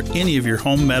shop for any of your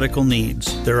home medical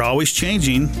needs. They're always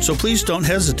changing, so please don't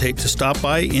hesitate to stop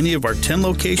by any of our 10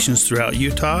 locations throughout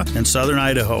Utah and southern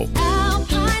Idaho.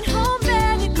 Alpine Home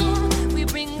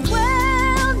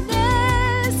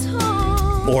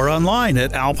or online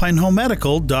at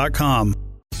alpinehomemedical.com.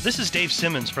 This is Dave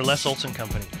Simmons for Les Olson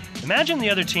Company. Imagine the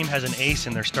other team has an ace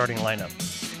in their starting lineup.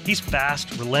 He's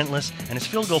fast, relentless, and his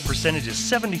field goal percentage is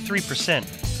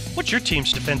 73%. What's your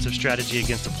team's defensive strategy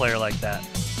against a player like that?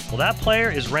 Well, that player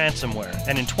is ransomware,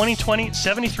 and in 2020,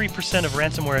 73% of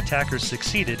ransomware attackers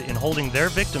succeeded in holding their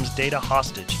victims' data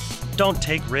hostage. Don't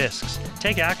take risks.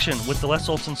 Take action with the Les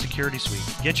Olson Security Suite.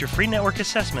 Get your free network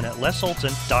assessment at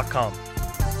lesolson.com.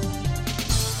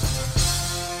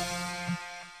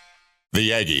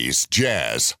 The Aggies,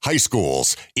 Jazz, high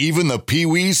schools, even the Pee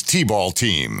Wee's T-ball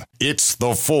team. It's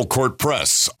the Full Court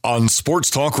Press on Sports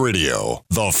Talk Radio,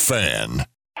 The Fan.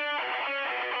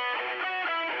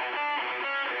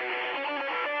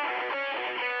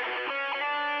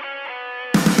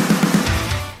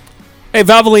 Hey,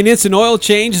 Valvoline Instant Oil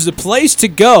Change is a place to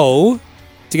go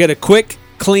to get a quick,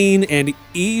 clean, and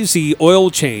easy oil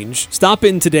change. Stop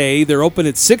in today. They're open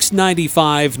at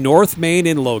 695 North Main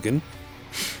in Logan.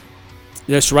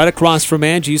 Just right across from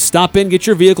Angie's. Stop in, get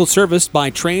your vehicle serviced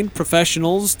by trained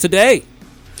professionals today.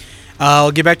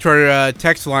 I'll get back to our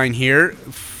text line here.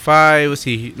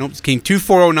 It's King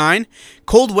 2409.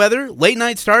 Cold weather, late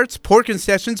night starts, poor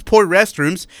concessions, poor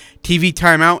restrooms, TV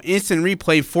timeout, instant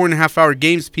replay, 4.5-hour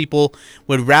games. People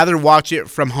would rather watch it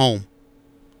from home.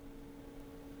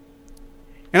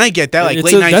 And I get that, like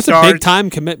late night starts. That's a big time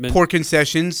commitment. Poor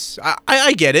concessions.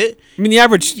 I get it. I mean, the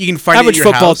average you can find average it at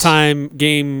your football house. time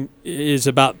game is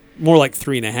about more like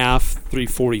 3.5,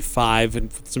 3:45,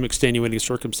 and some extenuating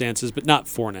circumstances, but not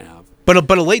 4.5. But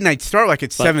a late night start like at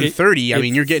 7:30. I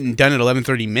mean, you're getting done at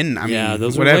 11:30 midnight.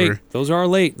 Those whatever. are late. Those are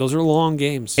late. Those are long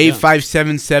games.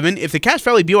 8577. If the Cache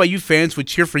Valley BYU fans would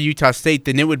cheer for Utah State,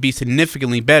 then it would be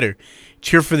significantly better.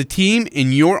 Cheer for the team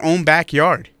in your own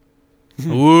backyard.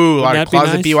 Ooh, a lot of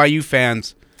closet BYU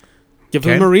fans. Give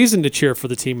them a reason to cheer for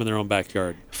the team in their own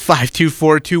backyard.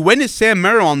 5242. When is Sam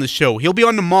Merrill on the show? He'll be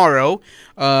on tomorrow.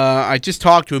 I just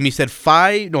talked to him. He said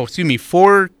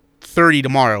 4:30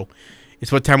 tomorrow.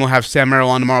 It's what time we'll have Sam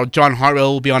Merrill on tomorrow. John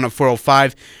Hartwell will be on at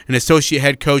 4:05. And associate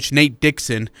head coach Nate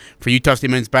Dixon for Utah State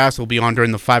men's basketball will be on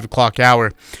during the 5 o'clock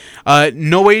hour.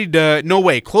 No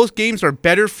way. Close games are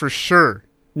better for sure.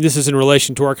 This is in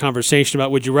relation to our conversation about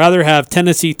would you rather have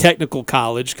Tennessee Technical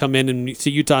College come in and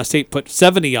see Utah State put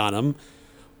 70 on them,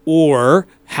 or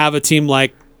have a team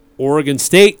like Oregon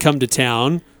State come to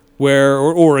town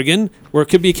or Oregon, where it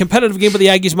could be a competitive game, but the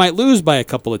Aggies might lose by a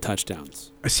couple of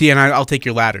touchdowns. See, and I'll take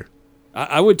your latter.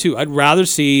 I would too. I'd rather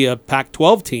see a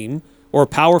Pac-12 team or a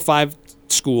Power 5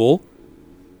 school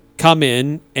come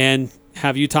in and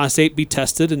have Utah State be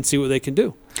tested and see what they can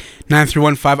do.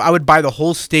 9315. I would buy the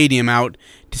whole stadium out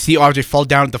to see RJ fall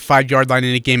down at the 5-yard line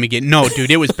in a game again. No, dude,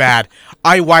 it was bad.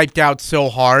 I wiped out so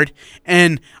hard.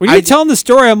 And when you're telling the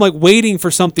story, I'm like waiting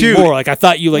for something more. Like I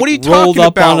thought you rolled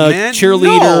up on a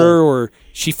cheerleader or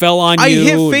she fell on you. I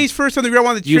hit face first on the ground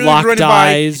while the cheerleader running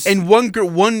eyes. By, and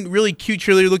one really cute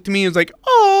cheerleader looked at me and was like,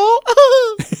 "Oh."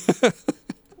 I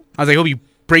was like, "Hope you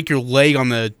break your leg on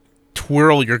the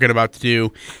twirl you're about to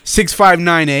do."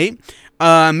 6598.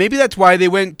 Maybe that's why they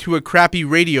went to a crappy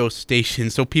radio station,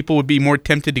 so people would be more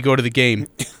tempted to go to the game.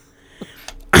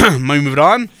 Might move it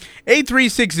on.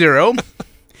 8360.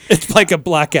 It's like a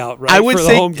blackout, right? I would for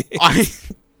say the home game.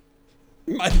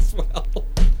 Might as well.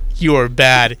 You are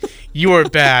bad.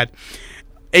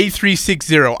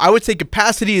 8360. I would say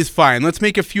capacity is fine. Let's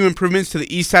make a few improvements to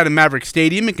the east side of Maverik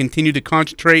Stadium and continue to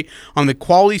concentrate on the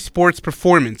quality sports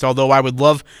performance, although I would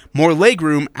love more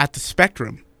legroom at the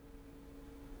Spectrum.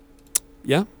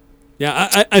 Yeah.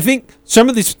 I think some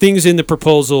of these things in the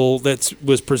proposal that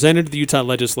was presented to the Utah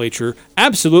legislature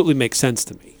absolutely make sense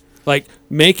to me. Like,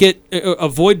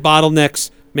 avoid bottlenecks,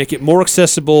 make it more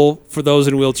accessible for those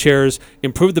in wheelchairs,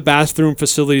 improve the bathroom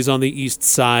facilities on the east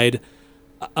side.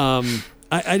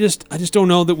 I just don't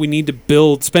know that we need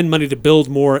to spend money to build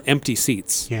more empty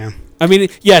seats. Yeah. I mean,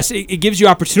 yes, it gives you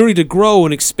opportunity to grow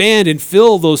and expand and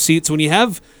fill those seats when you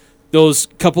have those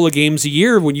couple of games a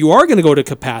year when you are going to go to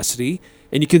capacity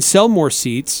and you can sell more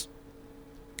seats.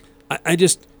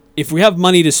 If we have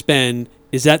money to spend,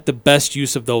 is that the best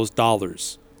use of those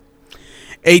dollars?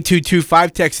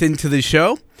 8225 text into the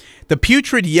show. The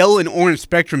putrid yellow and orange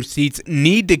Spectrum seats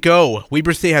need to go.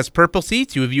 Weber State has purple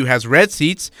seats, UVU has red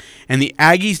seats, and the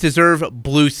Aggies deserve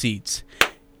blue seats.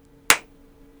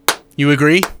 You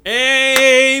agree?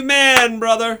 Amen,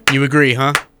 brother. You agree,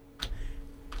 huh?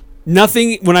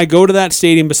 Nothing, when I go to that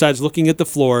stadium besides looking at the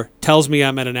floor, tells me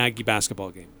I'm at an Aggie basketball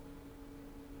game.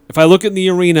 If I look at the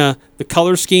arena, the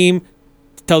color scheme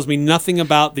tells me nothing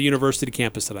about the university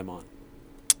campus that I'm on.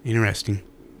 Interesting.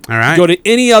 All right. Go to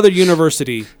any other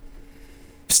university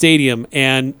stadium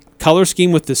and color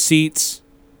scheme with the seats,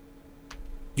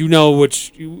 you know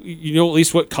at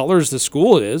least what colors the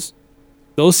school is.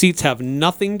 Those seats have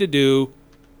nothing to do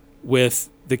with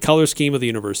the color scheme of the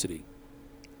university.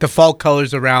 Default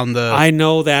colors around the... I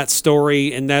know that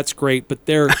story, and that's great, but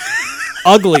they're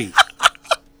ugly.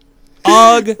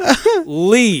 Ugly.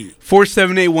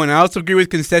 4781. I also agree with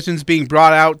concessions being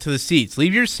brought out to the seats.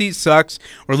 Leaving your seat sucks,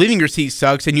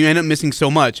 and you end up missing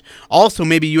so much. Also,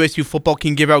 maybe USU football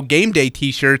can give out game day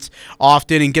t-shirts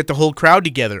often and get the whole crowd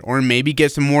together, or maybe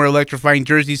get some more electrifying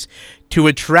jerseys to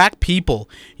attract people.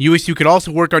 USU could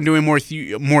also work on doing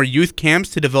more youth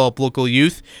camps to develop local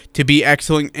youth to be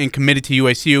excellent and committed to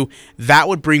USU. That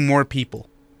would bring more people.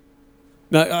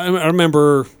 Now, I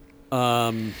remember...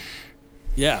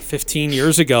 15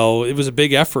 years ago, it was a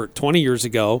big effort. 20 years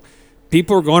ago,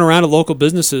 people were going around to local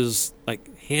businesses,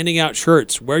 like handing out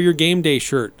shirts, wear your game day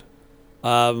shirt,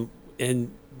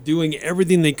 and doing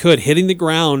everything they could, hitting the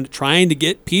ground, trying to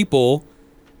get people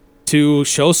to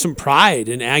show some pride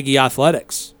in Aggie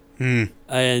athletics. And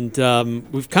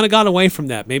we've kind of gone away from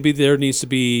that. Maybe there needs to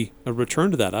be a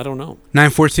return to that. I don't know.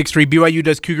 9463 BYU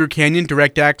does Cougar Canyon.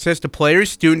 Direct access to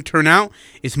players. Student turnout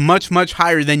is much, much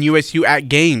higher than USU at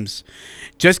games.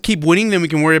 Just keep winning, then we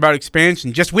can worry about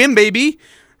expansion. Just win, baby.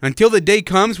 Until the day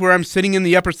comes where I'm sitting in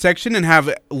the upper section and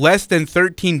have less than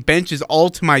 13 benches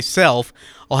all to myself,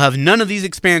 I'll have none of these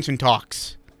expansion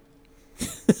talks.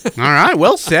 All right,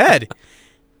 well said.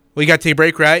 We got to take a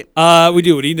break, right? We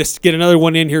do. We need to get another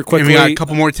one in here quickly. And we got a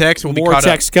couple more texts. We'll be caught up. More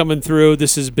texts coming through.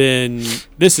 This has been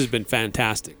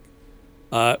fantastic.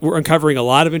 We're uncovering a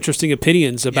lot of interesting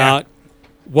opinions about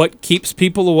what keeps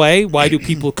people away. Why do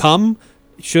people come?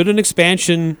 Should an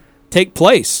expansion take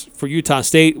place for Utah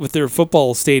State with their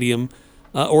football stadium,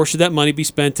 or should that money be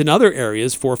spent in other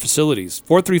areas for facilities?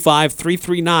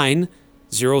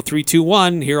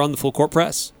 435-339-0321 here on the Full Court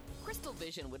Press.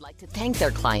 Would like to thank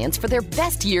their clients for their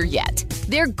best year yet.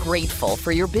 They're grateful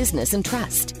for your business and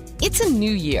trust. It's a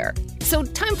new year, so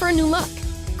time for a new look.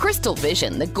 Crystal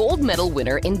Vision, the gold medal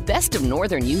winner in Best of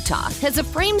Northern Utah, has a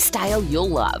frame style you'll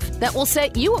love that will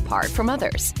set you apart from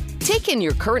others. Take in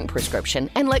your current prescription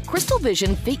and let Crystal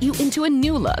Vision fit you into a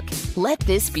new look. Let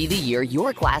this be the year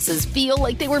your glasses feel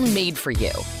like they were made for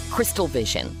you. Crystal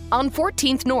Vision on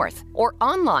 14th North or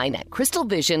online at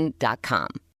crystalvision.com.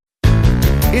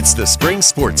 It's the spring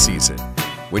sports season.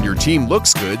 When your team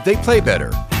looks good, they play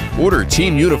better. Order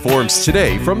team uniforms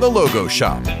today from the Logo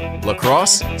Shop.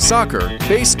 Lacrosse, soccer,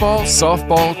 baseball,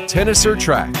 softball, tennis, or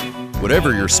track.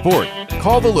 Whatever your sport,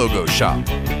 call the Logo Shop.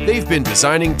 They've been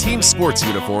designing team sports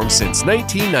uniforms since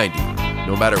 1990.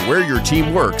 No matter where your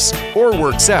team works or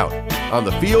works out, on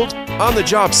the field, on the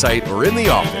job site, or in the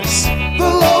office. The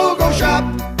Logo Shop.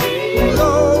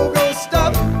 Logo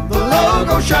stuff. The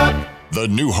Logo Shop. The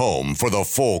new home for the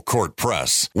Full Court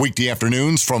Press. Weekday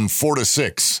afternoons from 4 to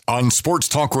 6 on Sports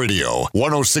Talk Radio,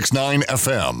 106.9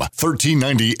 FM,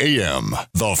 1390 AM.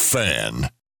 The Fan.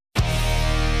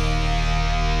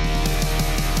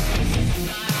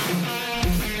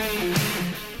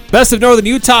 Best of Northern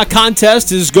Utah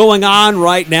contest is going on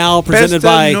right now, presented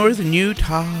by Northern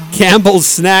Utah. Campbell's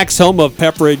Snacks, home of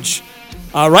Pepperidge.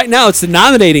 Right now, it's the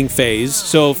nominating phase,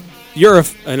 so if you're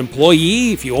an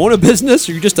employee, if you own a business,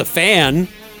 or you're just a fan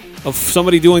of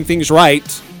somebody doing things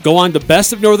right, go on to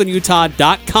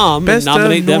bestofnorthernutah.com and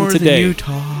nominate them today.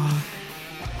 Utah.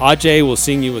 Ajay will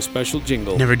sing you a special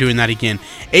jingle. Never doing that again.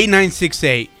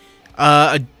 8968.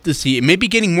 Let's see. Maybe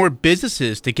getting more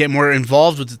businesses to get more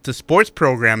involved with the sports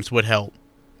programs would help.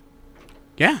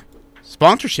 Yeah.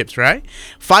 Sponsorships, right?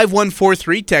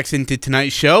 5143 text into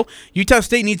tonight's show. Utah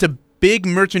State needs a big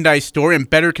merchandise store and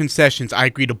better concessions. I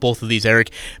agree to both of these, Eric.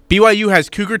 BYU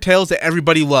has Cougar Tales that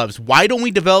everybody loves. Why don't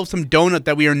we develop some donut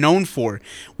that we are known for?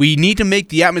 We need to make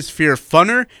the atmosphere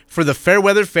funner for the fair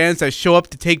weather fans that show up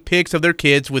to take pics of their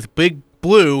kids with Big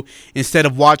Blue instead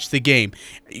of watch the game.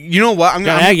 You know what? I'm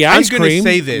going to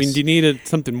say this. I mean, do you need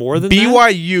something more than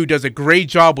BYU that? does a great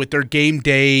job with their game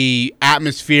day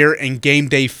atmosphere and game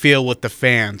day feel with the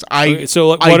fans. What do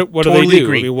totally they do?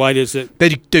 Agree. I mean, why does it?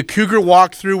 The Cougar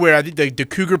walk through, where I think the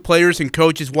Cougar players and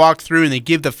coaches walk through and they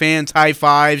give the fans high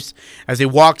fives as they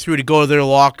walk through to go to their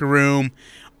locker room.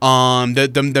 They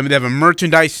have a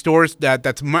merchandise store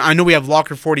that's. I know we have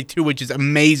Locker 42, which is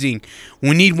amazing.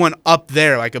 We need one up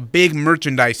there, like a big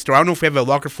merchandise store. I don't know if we have a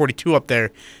Locker 42 up there,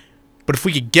 but if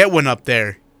we could get one up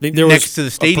there next to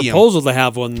the stadium, a proposal to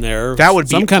have one there. That would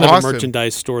be some kind awesome. of a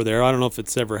merchandise store there. I don't know if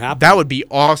it's ever happened. That would be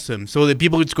awesome, so that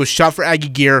people could just go shop for Aggie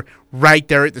gear right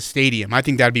there at the stadium. I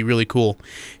think that'd be really cool.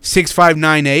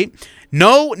 6598.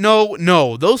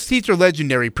 No. Those seats are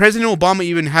legendary. President Obama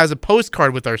even has a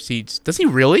postcard with our seats. Does he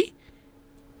really?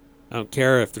 I don't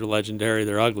care if they're legendary.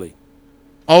 They're ugly.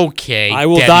 Okay. I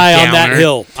will Debbie die on Downer. that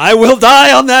hill. I will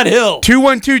die on that hill.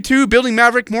 2122, building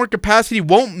Maverik more capacity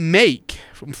won't make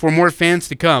for more fans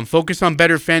to come. Focus on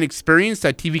better fan experience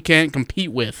that TV can't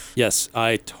compete with. Yes,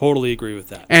 I totally agree with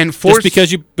that. And just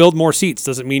because you build more seats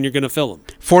doesn't mean you're going to fill them.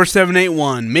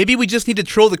 4781. Maybe we just need to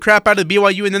troll the crap out of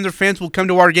BYU and then their fans will come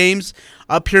to our games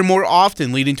up here more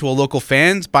often, leading to a local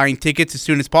fans buying tickets as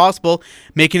soon as possible,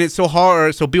 making it so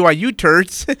hard so BYU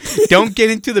turds don't get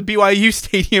into the BYU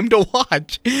stadium to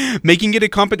watch. Make it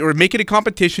a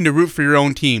competition to root for your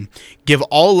own team. Give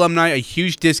all alumni a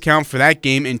huge discount for that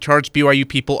game and charge BYU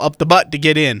people up the butt to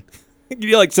get in. Give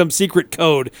you like some secret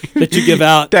code that you give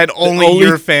out that only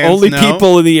your fans know.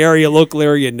 People in the local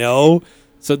area know.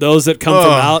 So those that come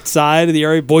from outside of the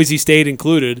area, Boise State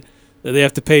included, they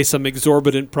have to pay some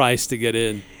exorbitant price to get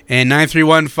in. And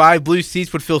 9315, blue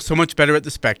seats would feel so much better at the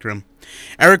Spectrum.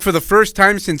 Eric, for the first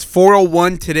time since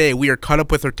 4:01 today, we are caught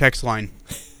up with our text line.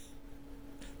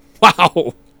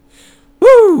 Wow.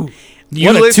 Woo!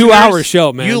 What a 2-hour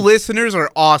show, man. You listeners are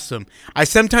awesome. I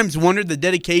sometimes wondered the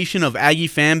dedication of Aggie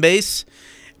fan base,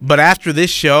 but after this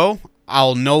show,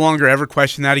 I'll no longer ever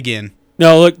question that again.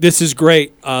 No, look, this is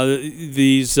great.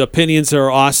 These opinions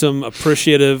are awesome,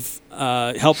 appreciative,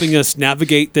 helping us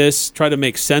navigate this, try to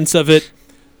make sense of it.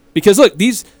 Because, look,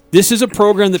 this is a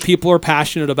program that people are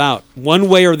passionate about, one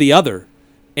way or the other,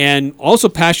 and also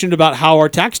passionate about how our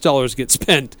tax dollars get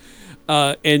spent.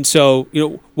 And so,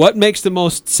 what makes the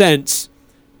most sense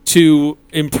to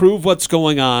improve what's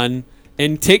going on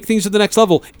and take things to the next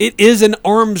level? It is an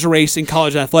arms race in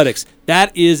college athletics.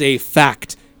 That is a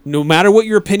fact. No matter what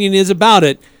your opinion is about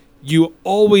it, you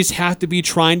always have to be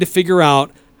trying to figure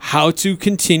out how to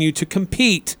continue to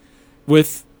compete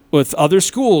with other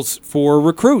schools for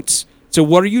recruits. So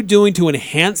what are you doing to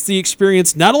enhance the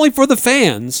experience, not only for the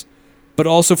fans, but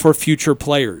also for future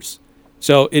players?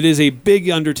 So it is a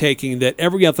big undertaking that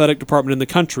every athletic department in the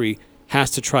country has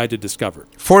to try to discover.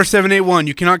 4781,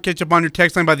 you cannot catch up on your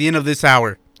text line by the end of this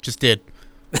hour. Just did.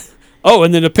 Oh,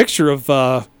 and then a picture of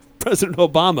President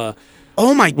Obama.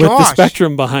 Oh, my gosh. With the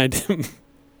Spectrum behind him.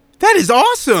 That is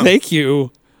awesome. Thank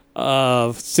you.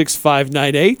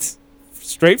 6598,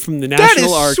 straight from the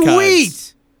National Archives. That is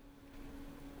sweet.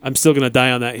 I'm still going to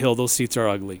die on that hill. Those seats are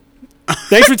ugly.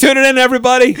 Thanks for tuning in,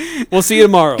 everybody. We'll see you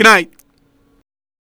tomorrow. Good night.